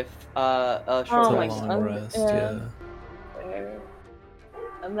refreshed with a Oh short It's a my rest. long God, rest, yeah. yeah.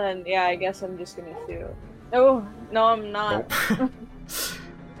 And then, yeah, I guess I'm just gonna shoot. Oh, no, I'm not. Nope.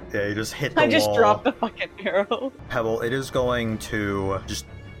 Yeah, you just hit the I just wall. dropped the fucking arrow. Pebble, it is going to just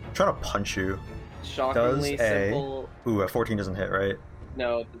try to punch you. Shockingly Does a- simple. Ooh, a 14 doesn't hit, right?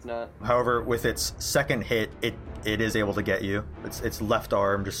 No, it does not. However, with its second hit, it is able to get you. Its left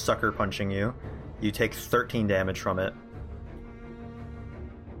arm just sucker punching you. You take 13 damage from it.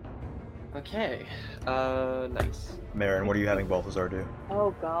 Okay. Nice. Marin, what are you having Balthazar do?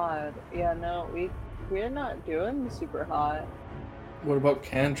 Oh god. Yeah, no, we're not doing super hot. What about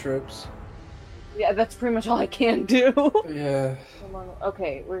cantrips? Yeah, that's pretty much all I can do. Yeah.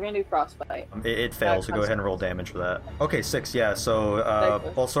 Okay, we're gonna do frostbite. It fails, so go ahead and roll damage for that. Okay, 6, yeah. So Thank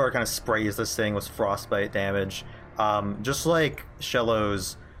you. Balthazar kind of sprays this thing with frostbite damage. Just like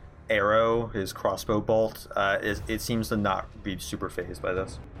Shello's arrow, his crossbow bolt, it seems to not be super phased by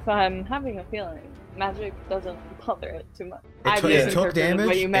this. So I'm having a feeling magic doesn't bother it too much. It, took- it took misinterpreted damage,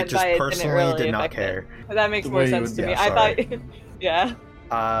 what you meant it just by personally really did not affect it. care. But that makes The more way you sense would- to me. yeah, I sorry. thought, yeah.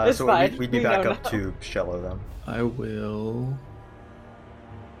 It's So fine. we'd be We back know up now. to Shello then. I will...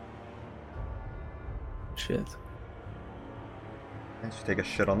 Shit. Just take a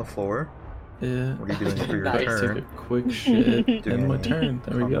shit on the floor. Yeah. What are you doing for your Nice. Take a turn? quick shit. Doing and my any turn.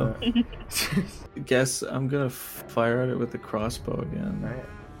 There we go. combat? Guess I'm gonna fire at it with the crossbow again. Alright.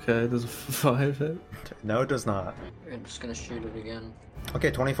 Okay, does a 5 hit? No, it does not. I'm just gonna shoot it again. Okay,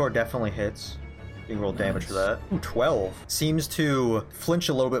 24 definitely hits. You can roll damage for Nice. that. Ooh, 12. Seems to flinch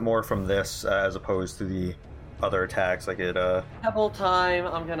a little bit more from this as opposed to the other attacks. Like it, Pebble time.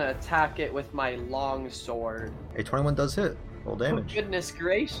 I'm gonna attack it with my long sword. a 21 does hit. Roll Oh, damage. goodness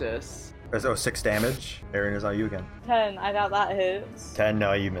gracious. Oh, 6 damage. Aaron, is on you again. 10, I doubt that hits. 10,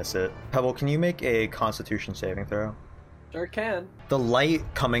 no, you miss it. Pebble, can you make a Constitution saving throw? Sure can. The light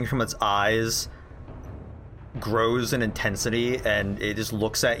coming from its eyes grows in intensity, and it just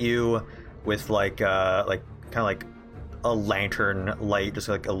looks at you with like kind of like a lantern light, just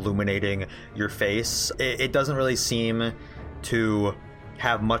like illuminating your face. It doesn't really seem to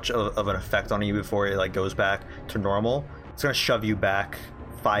have much of an effect on you before it like goes back to normal. It's gonna shove you back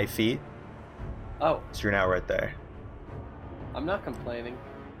 5 feet, Oh, so you're now right there. I'm not complaining.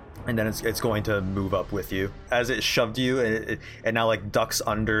 And then it's going to move up with you as it shoved you, and it now like ducks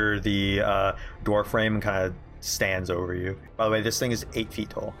under the door frame and kind of stands over you. By the way, this thing is 8 feet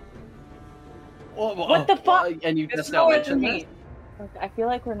tall. What the fuck? And you It's just now lower than mentioned me. that? Okay, I feel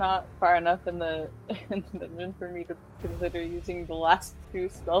like we're not far enough in the dungeon for me to consider using the last 2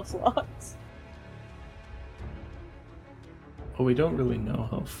 spell slots. Well, we don't really know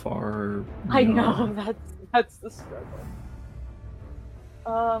how far. I we know, are. that's the struggle.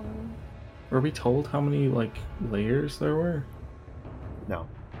 Were we told how many like layers there were? No.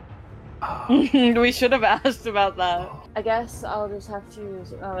 We should have asked about that. I guess I'll just have to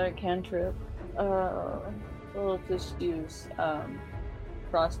use another cantrip. We'll just use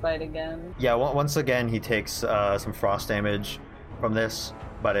frostbite again. Yeah. Once again, he takes some frost damage from this,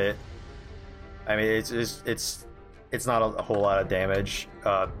 but I mean, it's not a whole lot of damage.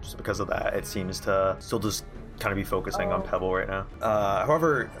 Just because of that, it seems to still just kind of be focusing on Oh. Pebble right now.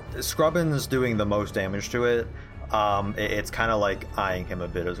 However, Scrubbin's doing the most damage to it. It's kind of like eyeing him a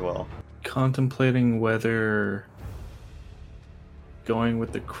bit as well. Contemplating whether going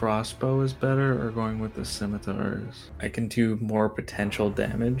with the crossbow is better or going with the scimitars. I can do more potential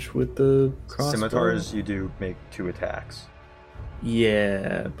damage with the crossbow. Scimitars, you do make 2 attacks.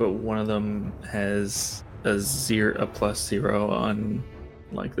 Yeah, but one of them has a +0 on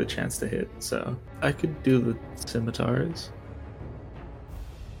like the chance to hit, so I could do the scimitars.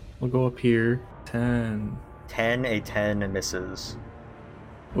 We'll go up here. 10. 10, a 10 misses.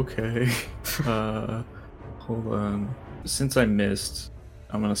 Okay. Hold on. Since I missed,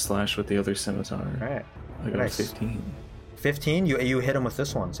 I'm gonna slash with the other scimitar. All right. I got Nice. 15. 15. You hit him with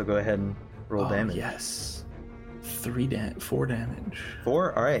this one, so go ahead and roll damage. Yes. 4 damage.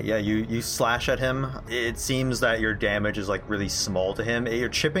 4. All right. Yeah. You slash at him. It seems that your damage is like really small to him. You're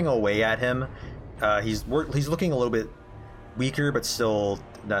chipping away at him. He's looking a little bit weaker, but still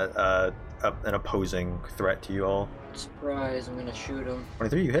not an opposing threat to you all. Surprise! I'm gonna shoot him.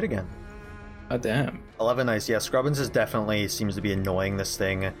 23. You hit again. Ah, damn. 11. Nice. Yeah. Scrubbins is definitely seems to be annoying this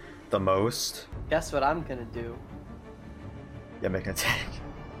thing the most. Guess what I'm gonna do? Yeah. Make an attack.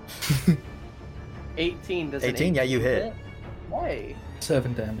 18. Does 18. Yeah. You hit. Why?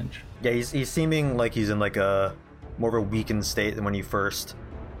 7 damage. Yeah. He's seeming like he's in like a more of a weakened state than when you first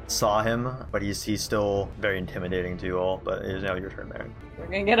saw him, but he's still very intimidating to you all. But it is now your turn, Marin. We're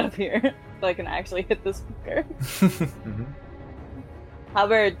gonna get up here so I can actually hit this fucker. Mm-hmm.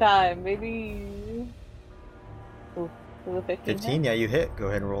 Halberd time, baby. Ooh, was it 15? 15. Yeah, you hit. Go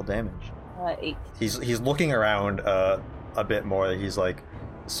ahead and roll damage. 8. He's looking around a bit more. He's like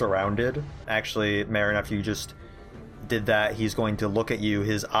surrounded. Actually, Marin, after you just did that, he's going to look at you.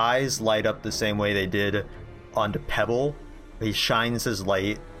 His eyes light up the same way they did onto Pebble. He shines his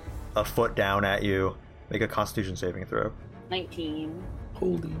light a foot down at you. Make a Constitution saving throw. 19.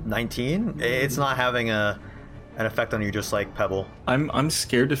 Holy. 19. It's not having an effect on you, just like Pebble. I'm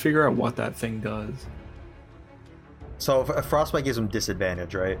scared to figure out what that thing does. So Frostbite gives him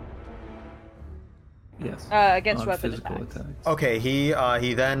disadvantage, right? Yes. Against On weapon physical attacks. Okay,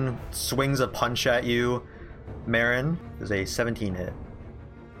 he then swings a punch at you. Marin is a 17 hit.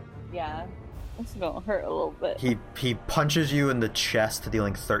 Yeah. It's gonna hurt a little bit. He punches you in the chest,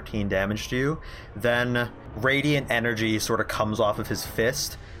 dealing 13 damage to you. Then radiant energy sort of comes off of his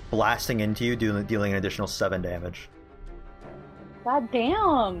fist, blasting into you, dealing an additional 7 damage. God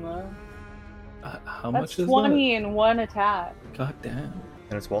damn! How That's much is 20 in one attack. that? God damn.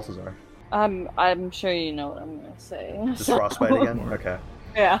 And it's Balthazar. I'm sure you know what I'm gonna say. Just frostbite again? Okay.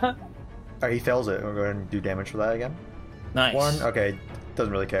 Yeah. Alright, he fails it. We'll go ahead and do damage for that again. Nice. 1. Okay,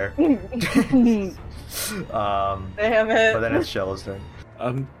 doesn't really care. Damn it. But then it's Shell's turn.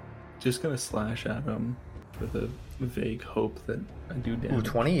 I'm just gonna slash at him with a vague hope that I do damage. Ooh,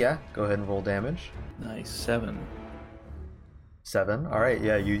 20, yeah. Go ahead and roll damage. Nice. 7. 7. Alright,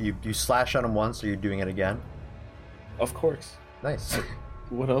 yeah, you slash at him once, so you're doing it again. Of course. Nice.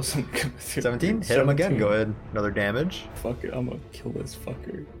 What else am I gonna do? 17? Hit him again. Go ahead. Another damage. Fuck it. I'm gonna kill this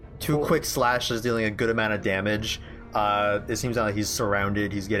fucker. 2 quick slashes dealing a good amount of damage. It seems like he's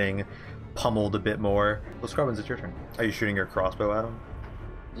surrounded. He's getting pummeled a bit more. Well, Scrubbins, it's your turn. Are you shooting your crossbow at him?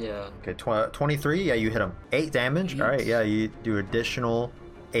 Yeah. Okay, 23. Yeah, you hit him. 8 damage. Jeez. All right, yeah, you do additional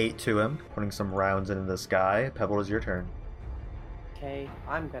 8 to him, putting some rounds into this guy. Pebble, is your turn. Okay,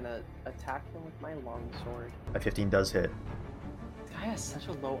 I'm gonna attack him with my longsword. A 15 does hit. This guy has such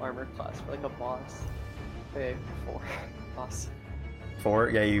a low armor class for like a boss. Okay, 4. Awesome. 4.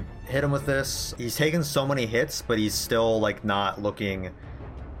 Yeah, you hit him with this. He's taken so many hits, but he's still like not looking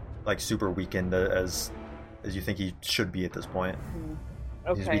like super weakened as you think he should be at this point.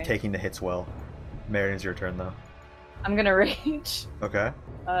 He's Okay. be taking the hits well. Marin, it's your turn though. I'm gonna rage. Okay.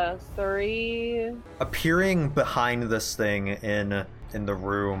 3. Appearing behind this thing in the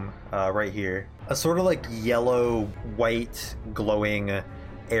room, right here, a sort of like yellow, white, glowing,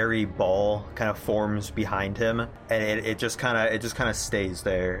 airy ball kind of forms behind him, and it just kind of stays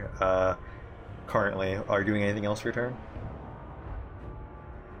there. Currently, are you doing anything else for your turn?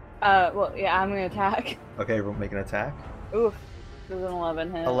 Well, yeah, I'm gonna attack. Okay, we'll make an attack. Oof. Does an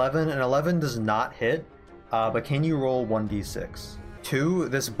 11 hit? 11 and 11 does not hit, but can you roll 1d6? 2,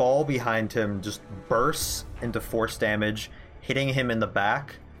 this ball behind him just bursts into force damage, hitting him in the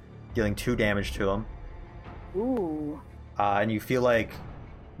back, dealing 2 damage to him. Ooh. And you feel like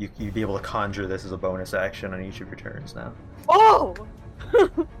you'd be able to conjure this as a bonus action on each of your turns now. Oh!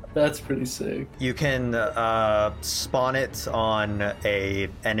 That's pretty sick. You can spawn it on a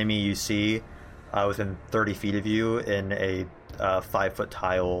enemy you see within 30 feet of you in a 5-foot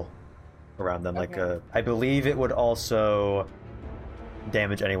tile around them. Okay. Like I believe it would also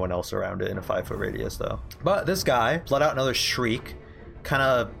damage anyone else around it in a 5-foot radius, though. But this guy let out another shriek, kind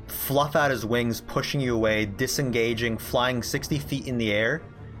of fluff out his wings, pushing you away, disengaging, flying 60 feet in the air,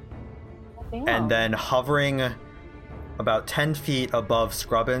 Damn. and then hovering about 10 feet above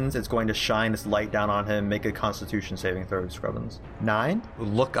Scrubbins. It's going to shine its light down on him. Make a Constitution saving throw, Scrubbins. 9.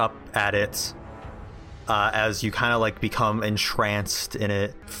 Look up at it as you kind of like become entranced in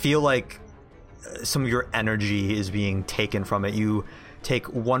it. Feel like some of your energy is being taken from it. You take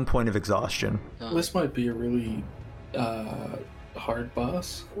 1 point of exhaustion. This might be a really hard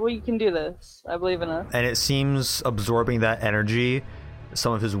boss. Well, you can do this. I believe in us. And it seems absorbing that energy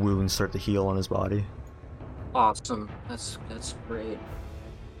some of his wounds start to heal on his body. Awesome. That's great.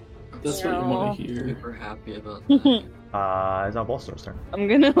 That's what you want to hear. Super happy about that. It's now Bolstor's turn. I'm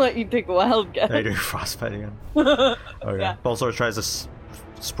gonna let you take a wild guess. Now you do frostbite again. Okay. Okay. Bolstor tries to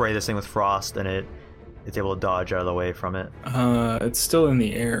spray this thing with frost, and it's able to dodge out of the way from it. It's still in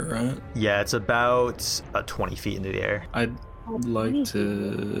the air, right? Yeah, it's about 20 feet into the air. I'd like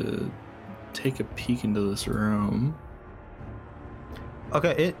to take a peek into this room.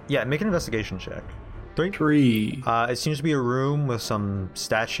 Okay, make an investigation check. 3. It seems to be a room with some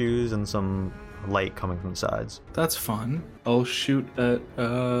statues and some light coming from the sides. That's fun. I'll shoot at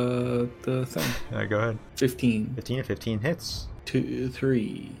the thing. Alright, go ahead. 15. 15 hits. 2,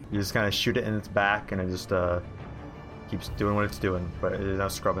 3. You just kind of shoot it in its back, and it just keeps doing what it's doing. But it is now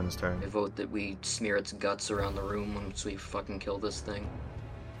Scrubbin's turn. I vote that we smear its guts around the room once we fucking kill this thing.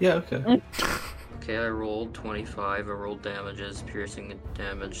 Yeah, okay. Okay, I rolled 25. I rolled damages, piercing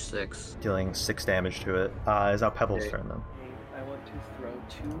damage 6. Dealing 6 damage to it. It is now Pebble's turn, then. I want to throw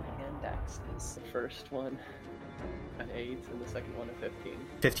 2 hand axes. The first one an 8 and the second one a 15.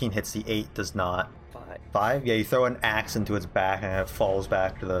 15 hits, the 8 does not. 5. Yeah, you throw an axe into its back, and it falls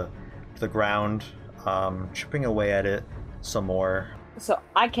back to the ground, chipping away at it some more. So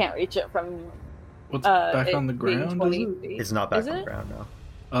I can't reach it from. What's back on the being ground? 20 Is it? feet. It's not back Is on the it? ground, no.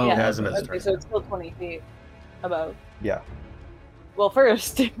 Oh, Yeah. It hasn't been its Okay, turn. so it's still 20 feet above. Yeah. Well,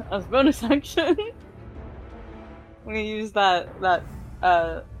 first, as bonus action, I'm gonna use that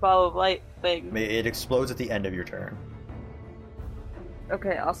ball of light thing. It explodes at the end of your turn.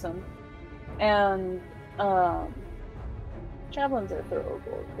 Okay, awesome. And javelins are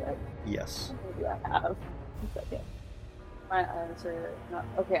throwable, correct? Yes. What do I have? 1 second. My eyes are not.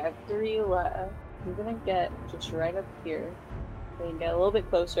 Okay, I have 3 left. I'm gonna get just right up here. So you can get a little bit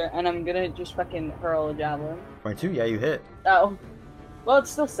closer, and I'm gonna just fucking hurl a javelin. 22, yeah, you hit. Oh. Well,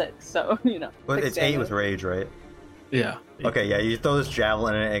 it's still 6, so, you know. But 6 it's 8 with damage. rage, right? Yeah. Okay, yeah, you throw this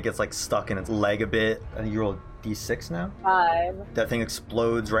javelin and it gets like stuck in its leg a bit, and you roll d6 now. 5. That thing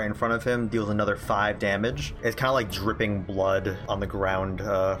explodes right in front of him, deals another 5 damage. It's kind of like dripping blood on the ground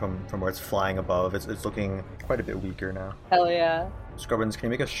from where it's flying above. It's looking quite a bit weaker now. Hell yeah. Scrubbins, can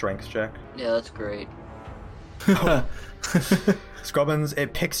you make a strength check? Yeah, that's great. Scrubbins,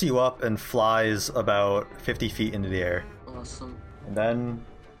 it picks you up and flies about 50 feet into the air. Awesome. And then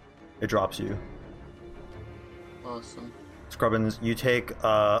it drops you. Awesome. Scrubbins, you take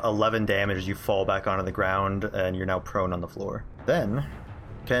 11 damage as you fall back onto the ground, and you're now prone on the floor. Then,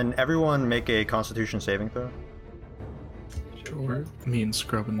 can everyone make a Constitution saving throw? Sure. Me and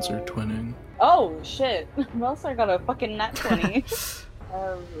Scrubbins are twinning. Oh, shit. Well, I got a fucking nat 20.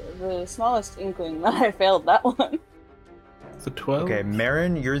 The smallest inkling that I failed that one. The 12? Okay,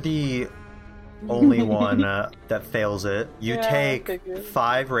 Marin, you're the only one that fails it. You Yeah, I take figured.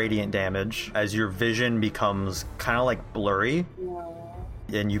 5 radiant damage as your vision becomes kind of like blurry, No.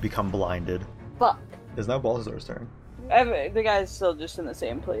 and you become blinded. Fuck. It's now Balthazar's turn. The guy's still just in the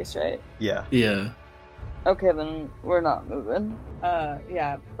same place, right? Yeah. Yeah. Okay, then we're not moving.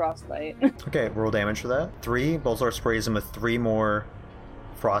 Yeah, frostbite. Okay, roll damage for that. 3. Balthazar sprays him with 3 more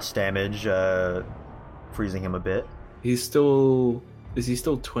frost damage, freezing him a bit. Is he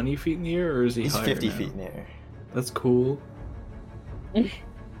still 20 feet in the air, or is he He's higher 50 now? feet in the air. That's cool. I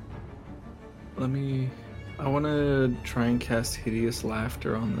want to try and cast Hideous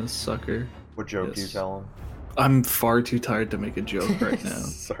Laughter on this sucker. What joke do you Yes. tell him? I'm far too tired to make a joke right now.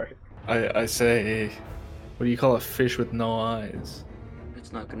 Sorry. I say, what do you call a fish with no eyes?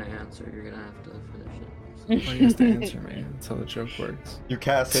 It's not gonna answer. You're gonna have to finish it. Well, he has to answer me. That's how the joke works. You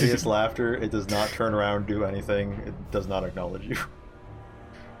cast Hideous Laughter, it does not turn around, do anything, it does not acknowledge you.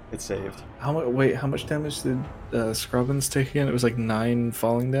 It's saved. How much damage did Scrubbins take again? It was like 9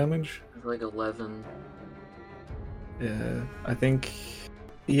 falling damage? It's like 11. Yeah, I think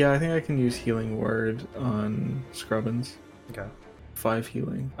I can use Healing Word on Scrubbins. Okay. 5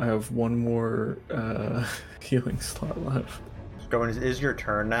 healing. I have 1 more healing slot left. Going is your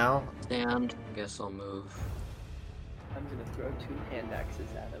turn now. Stand. I guess I'll move. I'm gonna throw 2 hand axes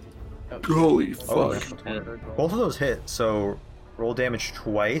at him. Oh, Holy Oh, fuck. Both of those hit, so roll damage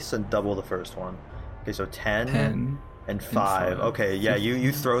twice and double the first one. Okay, so 10, 10 and 5. Okay, yeah,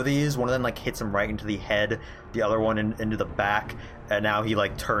 you throw these. One of them like hits him right into the head, the other one into the back, and now he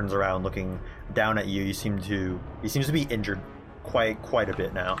like turns around looking down at you. He seems to be injured quite a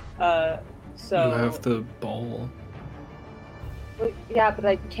bit now. So. You have the ball. Yeah, but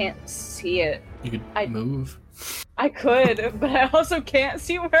I can't see it. You could I- move. I could, but I also can't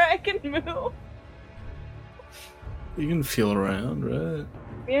see where I can move. You can feel around, right?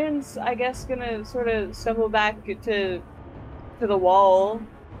 Mirren's, I guess, gonna sort of stumble back to to the wall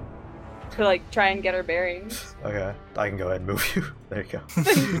to like try and get our bearings. Okay, I can go ahead and move you. There you go.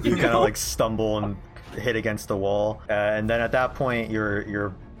 You kind of like stumble and hit against the wall, and then at that point,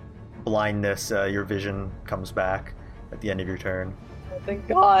 your blindness, your vision comes back at the end of your turn. Oh, thank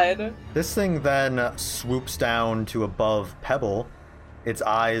God. This thing then swoops down to above Pebble. Its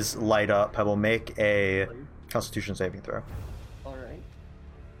eyes light up. Pebble, make a Constitution saving throw. All right.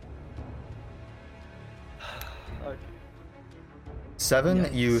 Okay. 7,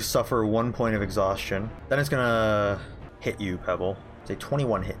 Yikes. you suffer 1 point of exhaustion. Then it's gonna hit you, Pebble. It's a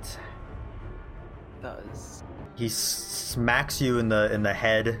 21 hit. Does. He smacks you in the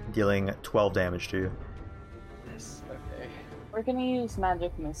head, dealing 12 damage to you. This. Okay. We're gonna use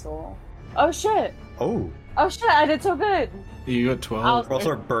magic missile. Oh shit! Oh. Oh shit! I did so good. You got 12.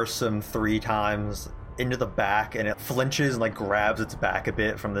 Rolsor bursts him 3 times into the back, and it flinches and like grabs its back a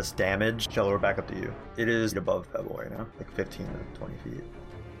bit from this damage. Jello, we're back up to you. It is above Pebble right now, like 15 to 20 feet.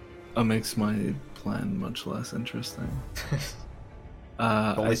 That makes my plan much less interesting. If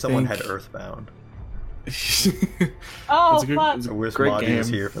only I someone think- had Earthbound. Oh It's a good- fuck! it's a Where's great Madi is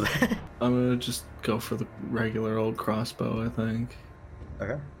game. here for that. I'm gonna just go for the regular old crossbow, I think.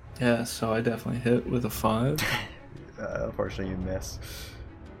 Okay. Yeah, so I definitely hit with a 5. Unfortunately, you miss.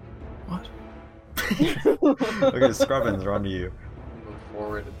 What? Okay, Scrubbins, we're on to you. Move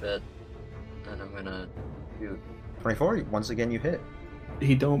forward a bit, and I'm gonna shoot. 24, once again you hit.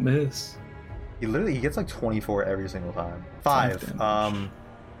 He don't miss. He gets like 24 every single time. 5 5. damage.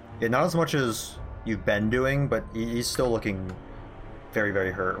 Yeah, not as much as you've been doing, but he's still looking very,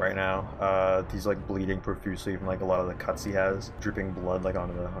 very hurt right now. He's like bleeding profusely from like a lot of the cuts he has, dripping blood like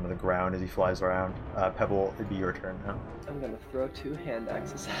onto the ground as he flies around. Pebble, it'd be your turn now. I'm gonna throw 2 hand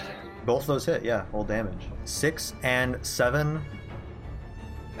axes at him. Both those hit, yeah, full damage. 6 and 7.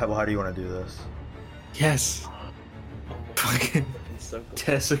 Pebble, how do you want to do this? Yes! Fucking It's so cool.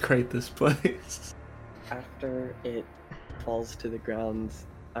 desecrate this place. After it falls to the ground,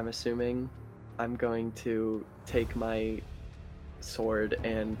 I'm assuming I'm going to take my sword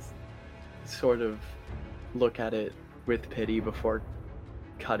and sort of look at it with pity before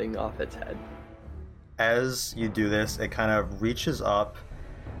cutting off its head. As you do this, it kind of reaches up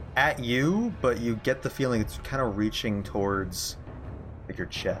at you, but you get the feeling it's kind of reaching towards like your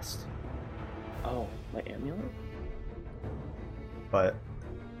chest. Oh, my amulet? But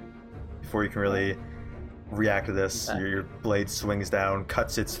before you can really react to this, Okay. your blade swings down,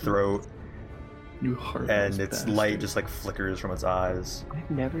 cuts its throat, You heartless and its light bastard. just like flickers from its eyes. I've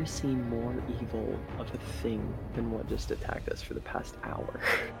never seen more evil of a thing than what just attacked us for the past hour.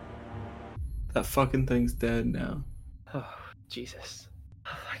 That fucking thing's dead now. Oh, Jesus.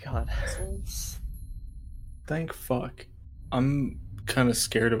 Oh my God. Thank fuck. I'm kind of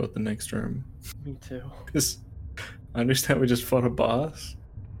scared about the next room. Me too. Because I understand we just fought a boss,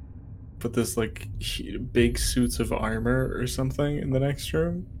 but there's like big suits of armor or something in the next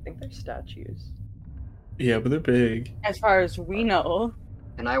room. I think they're statues. Yeah, but they're big. As far as we know.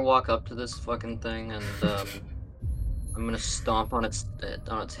 Can I walk up to this fucking thing and I'm gonna stomp on its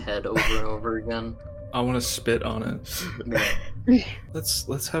head over and over again? I want to spit on it.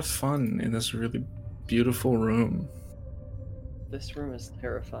 Let's have fun in this really beautiful room. This room is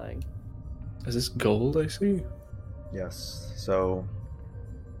terrifying. Is this gold I see? Yes. So,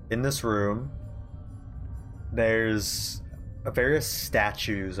 in this room, there's various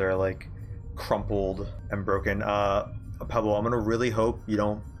statues that are like crumpled and broken. Pebble, I'm gonna really hope you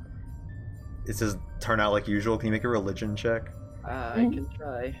don't. It says turn out like usual. Can you make a religion check? I can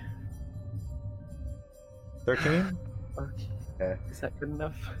try. 13. Okay. Okay. Is that good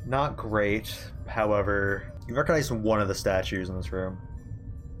enough? Not great. However, you recognize one of the statues in this room.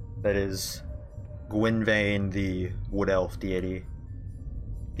 That is Gwynvain, the wood elf deity.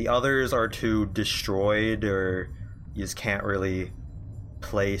 The others are too destroyed, or you just can't really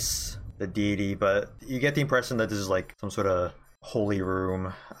place the deity, but you get the impression that this is like some sort of holy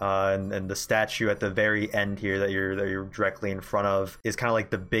room, and the statue at the very end here that you're directly in front of is kind of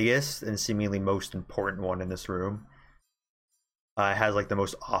like the biggest and seemingly most important one in this room. It has like the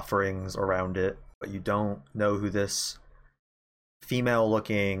most offerings around it, but you don't know who this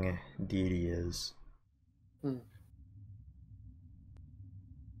female-looking deity is.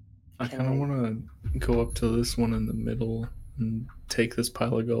 I kind of want to go up to this one in the middle and take this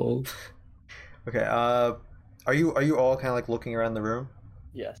pile of gold. Okay, are you all kind of like looking around the room?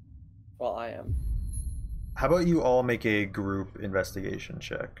 Yes. Well, I am. How about you all make a group investigation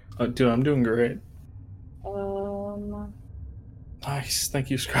check? Dude, I'm doing great. Nice,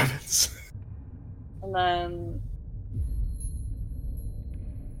 thank you, Scrubbins. And then...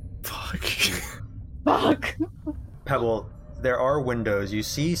 Fuck. Fuck! Pebble, there are windows. You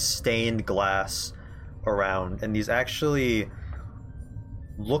see stained glass around, and these actually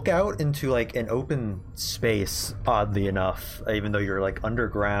look out into like an open space, oddly enough, even though you're like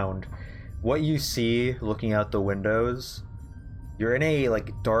underground. What you see looking out the windows, you're in a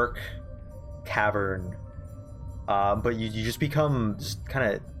like dark cavern, but you just become just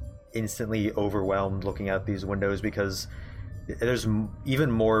kind of instantly overwhelmed looking out these windows because there's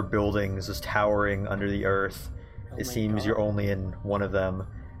even more buildings just towering under the earth. It seems you're only in one of them,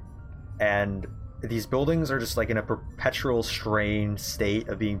 and these buildings are just like in a perpetual strained state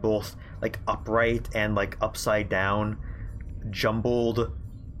of being both like upright and like upside down, jumbled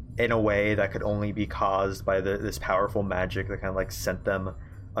in a way that could only be caused by this powerful magic that kind of like sent them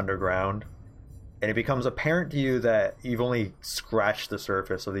underground. And it becomes apparent to you that you've only scratched the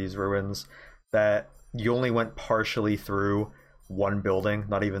surface of these ruins, that you only went partially through one building,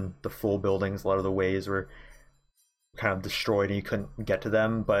 not even the full buildings. A lot of the ways were kind of destroyed and you couldn't get to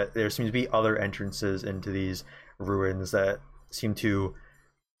them, but there seems to be other entrances into these ruins that seem to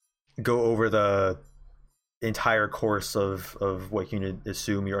go over the entire course of what you can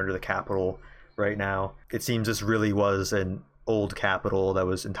assume you're under the capital right now. It seems this really was an old capital that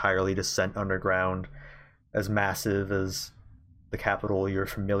was entirely just sent underground, as massive as the capital you're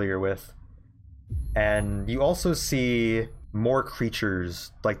familiar with. And you also see more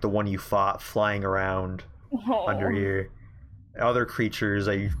creatures like the one you fought flying around under here. Other creatures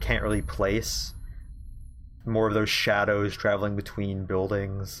that you can't really place. More of those shadows traveling between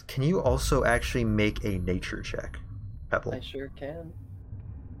buildings. Can you also actually make a nature check, Pebble? I sure can.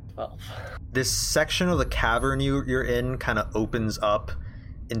 12. This section of the cavern you're in kind of opens up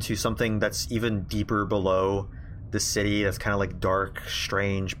into something that's even deeper below the city. That's kind of like dark,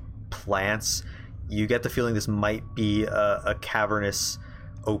 strange plants. You get the feeling this might be a cavernous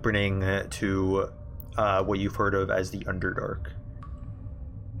opening to what you've heard of as the Underdark.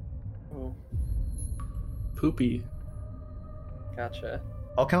 Oh, Poopy. gotcha.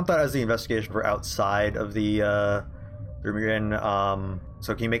 I'll count that as the investigation for outside of the room you're in.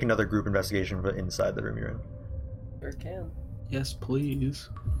 So can you make another group investigation for inside the room you're in? Sure can. Yes, please.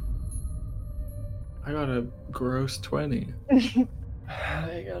 I got a gross 20.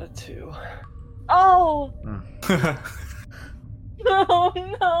 I got a 2. Oh! Oh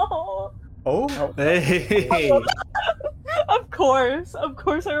no! Oh? Hey! Of course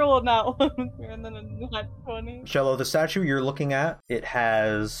I rolled that one and then a nat 20. Shello, the statue you're looking at, it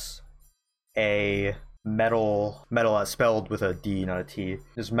has a metal spelled with a D, not a T.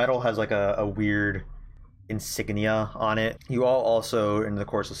 This metal has like a weird insignia on it. You all also, in the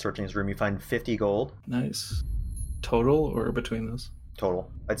course of searching this room, you find 50 gold. Nice. Total or between us? Total.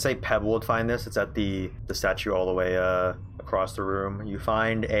 I'd say Pebble would find this. It's at the statue all the way across the room. You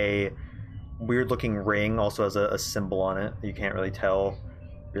find a weird looking ring, also has a symbol on it. You can't really tell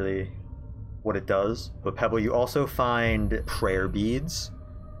really what it does. But Pebble, you also find prayer beads.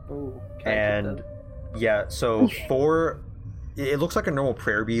 Oh, And yeah, so it looks like a normal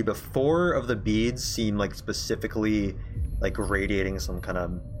prayer bead, but 4 of the beads seem like specifically like radiating some kind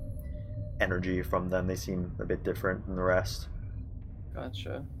of energy from them. They seem a bit different than the rest.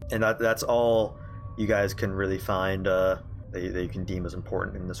 Gotcha. And that's all you guys can really find that you can deem as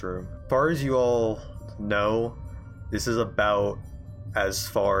important in this room. As far as you all know, this is about as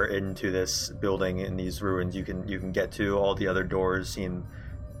far into this building in these ruins you can get to. All the other doors seem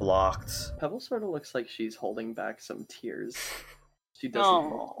blocked. Pebble sort of looks like she's holding back some tears. She doesn't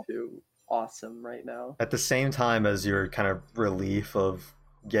look too awesome right now. At the same time as your kind of relief of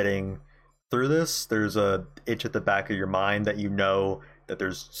getting through this, there's a itch at the back of your mind that you know that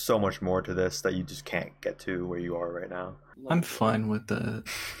there's so much more to this that you just can't get to where you are right now. I'm fine with that.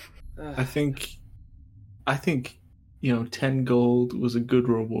 I think 10 gold was a good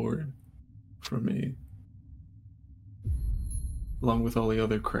reward for me. Along with all the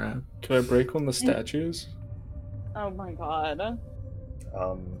other crap. Could I break one of the statues? Oh my god.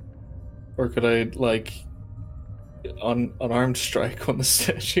 Or could I, like, unarmed strike one of the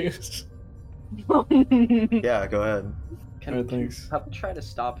statues? Yeah, go ahead. Can thanks. Pebble try to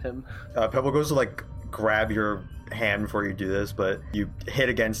stop him? Pebble goes to like grab your hand before you do this, but you hit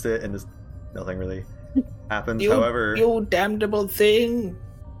against it and nothing really happens. However, You damnable thing!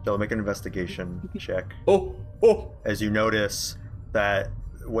 they'll make an investigation check. Oh! As you notice that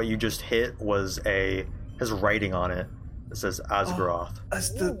what you just hit has writing on it that says Asgaroth. That's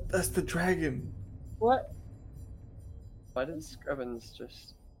the dragon. What? Why did Scrubbins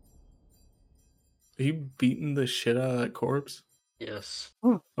just... Are you beating the shit out of that corpse? Yes.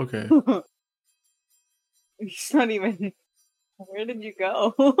 Okay. He's not even... Where did you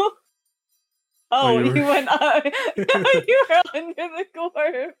go? Oh, you you were- went up. You were under the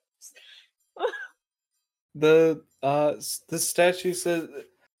corpse. The statue says,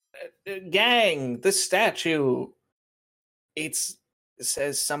 "Gang, the statue. It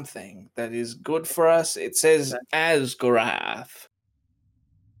says something that is good for us. It says Asgorath.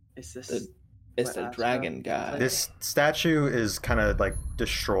 Is this It's what the Asgorath dragon looks guy. like? This statue is kind of like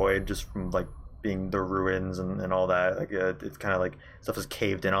destroyed just from like being the ruins and all that. Like it's kind of like stuff is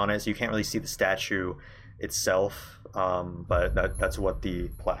caved in on it, so you can't really see the statue itself. But that's what the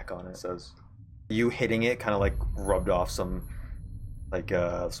plaque on it says. You hitting it kind of like rubbed off some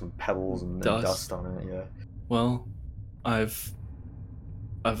pebbles and dust on it. Yeah. Well, I've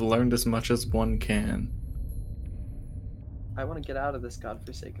learned as much as one can. I want to get out of this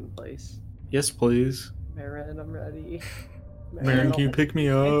godforsaken place. Yes, please. Marin, I'm ready. Marin, can you pick me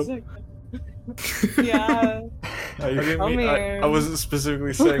up? Yeah. I didn't Come mean, here. I wasn't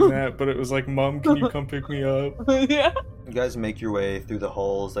specifically saying that, but it was like, Mom, can you come pick me up? Yeah. You guys make your way through the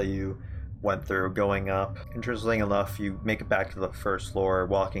halls that you went through, going up. Interesting enough, you make it back to the first floor,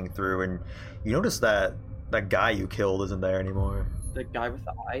 walking through, and you notice that guy you killed isn't there anymore. The guy with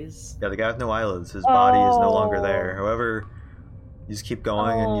the eyes? Yeah, the guy with no eyelids. His body is no longer Oh. there. However, you just keep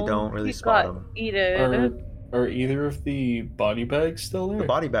going and you don't really he spot got him. eaten. Are either of the body bags still there? The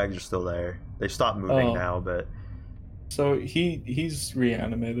body bags are still there. They've stopped moving Oh. now, but So he's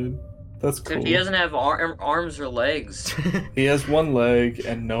reanimated. That's cool. Except he doesn't have arms or legs. He has one leg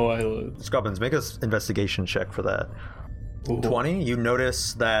and no eyelids. Scrubbins, make an investigation check for that. Ooh. 20, you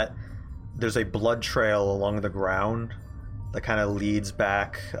notice that there's a blood trail along the ground that kind of leads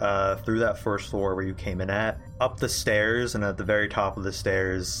back through that first floor where you came in at, up the stairs, and at the very top of the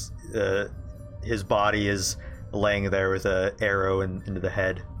stairs, his body is laying there with an arrow into the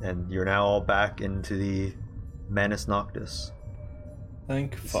head, and you're now all back into the Manus Noctis.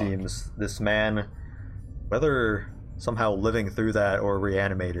 Thank It fuck. seems this man, whether somehow living through that or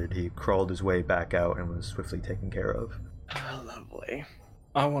reanimated, he crawled his way back out and was swiftly taken care of. Oh, lovely.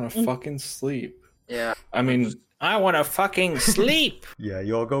 I want to fucking sleep. Yeah. I mean, I want to fucking sleep. Yeah,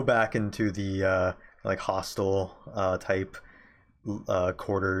 you all go back into the like hostel type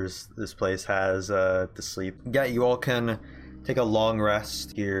quarters this place has to sleep. Yeah, you all can take a long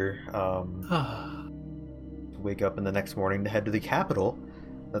rest here. Wake up in the next morning to head to the capital.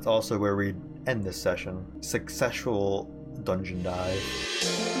 That's also where we end this session. Successful dungeon dive.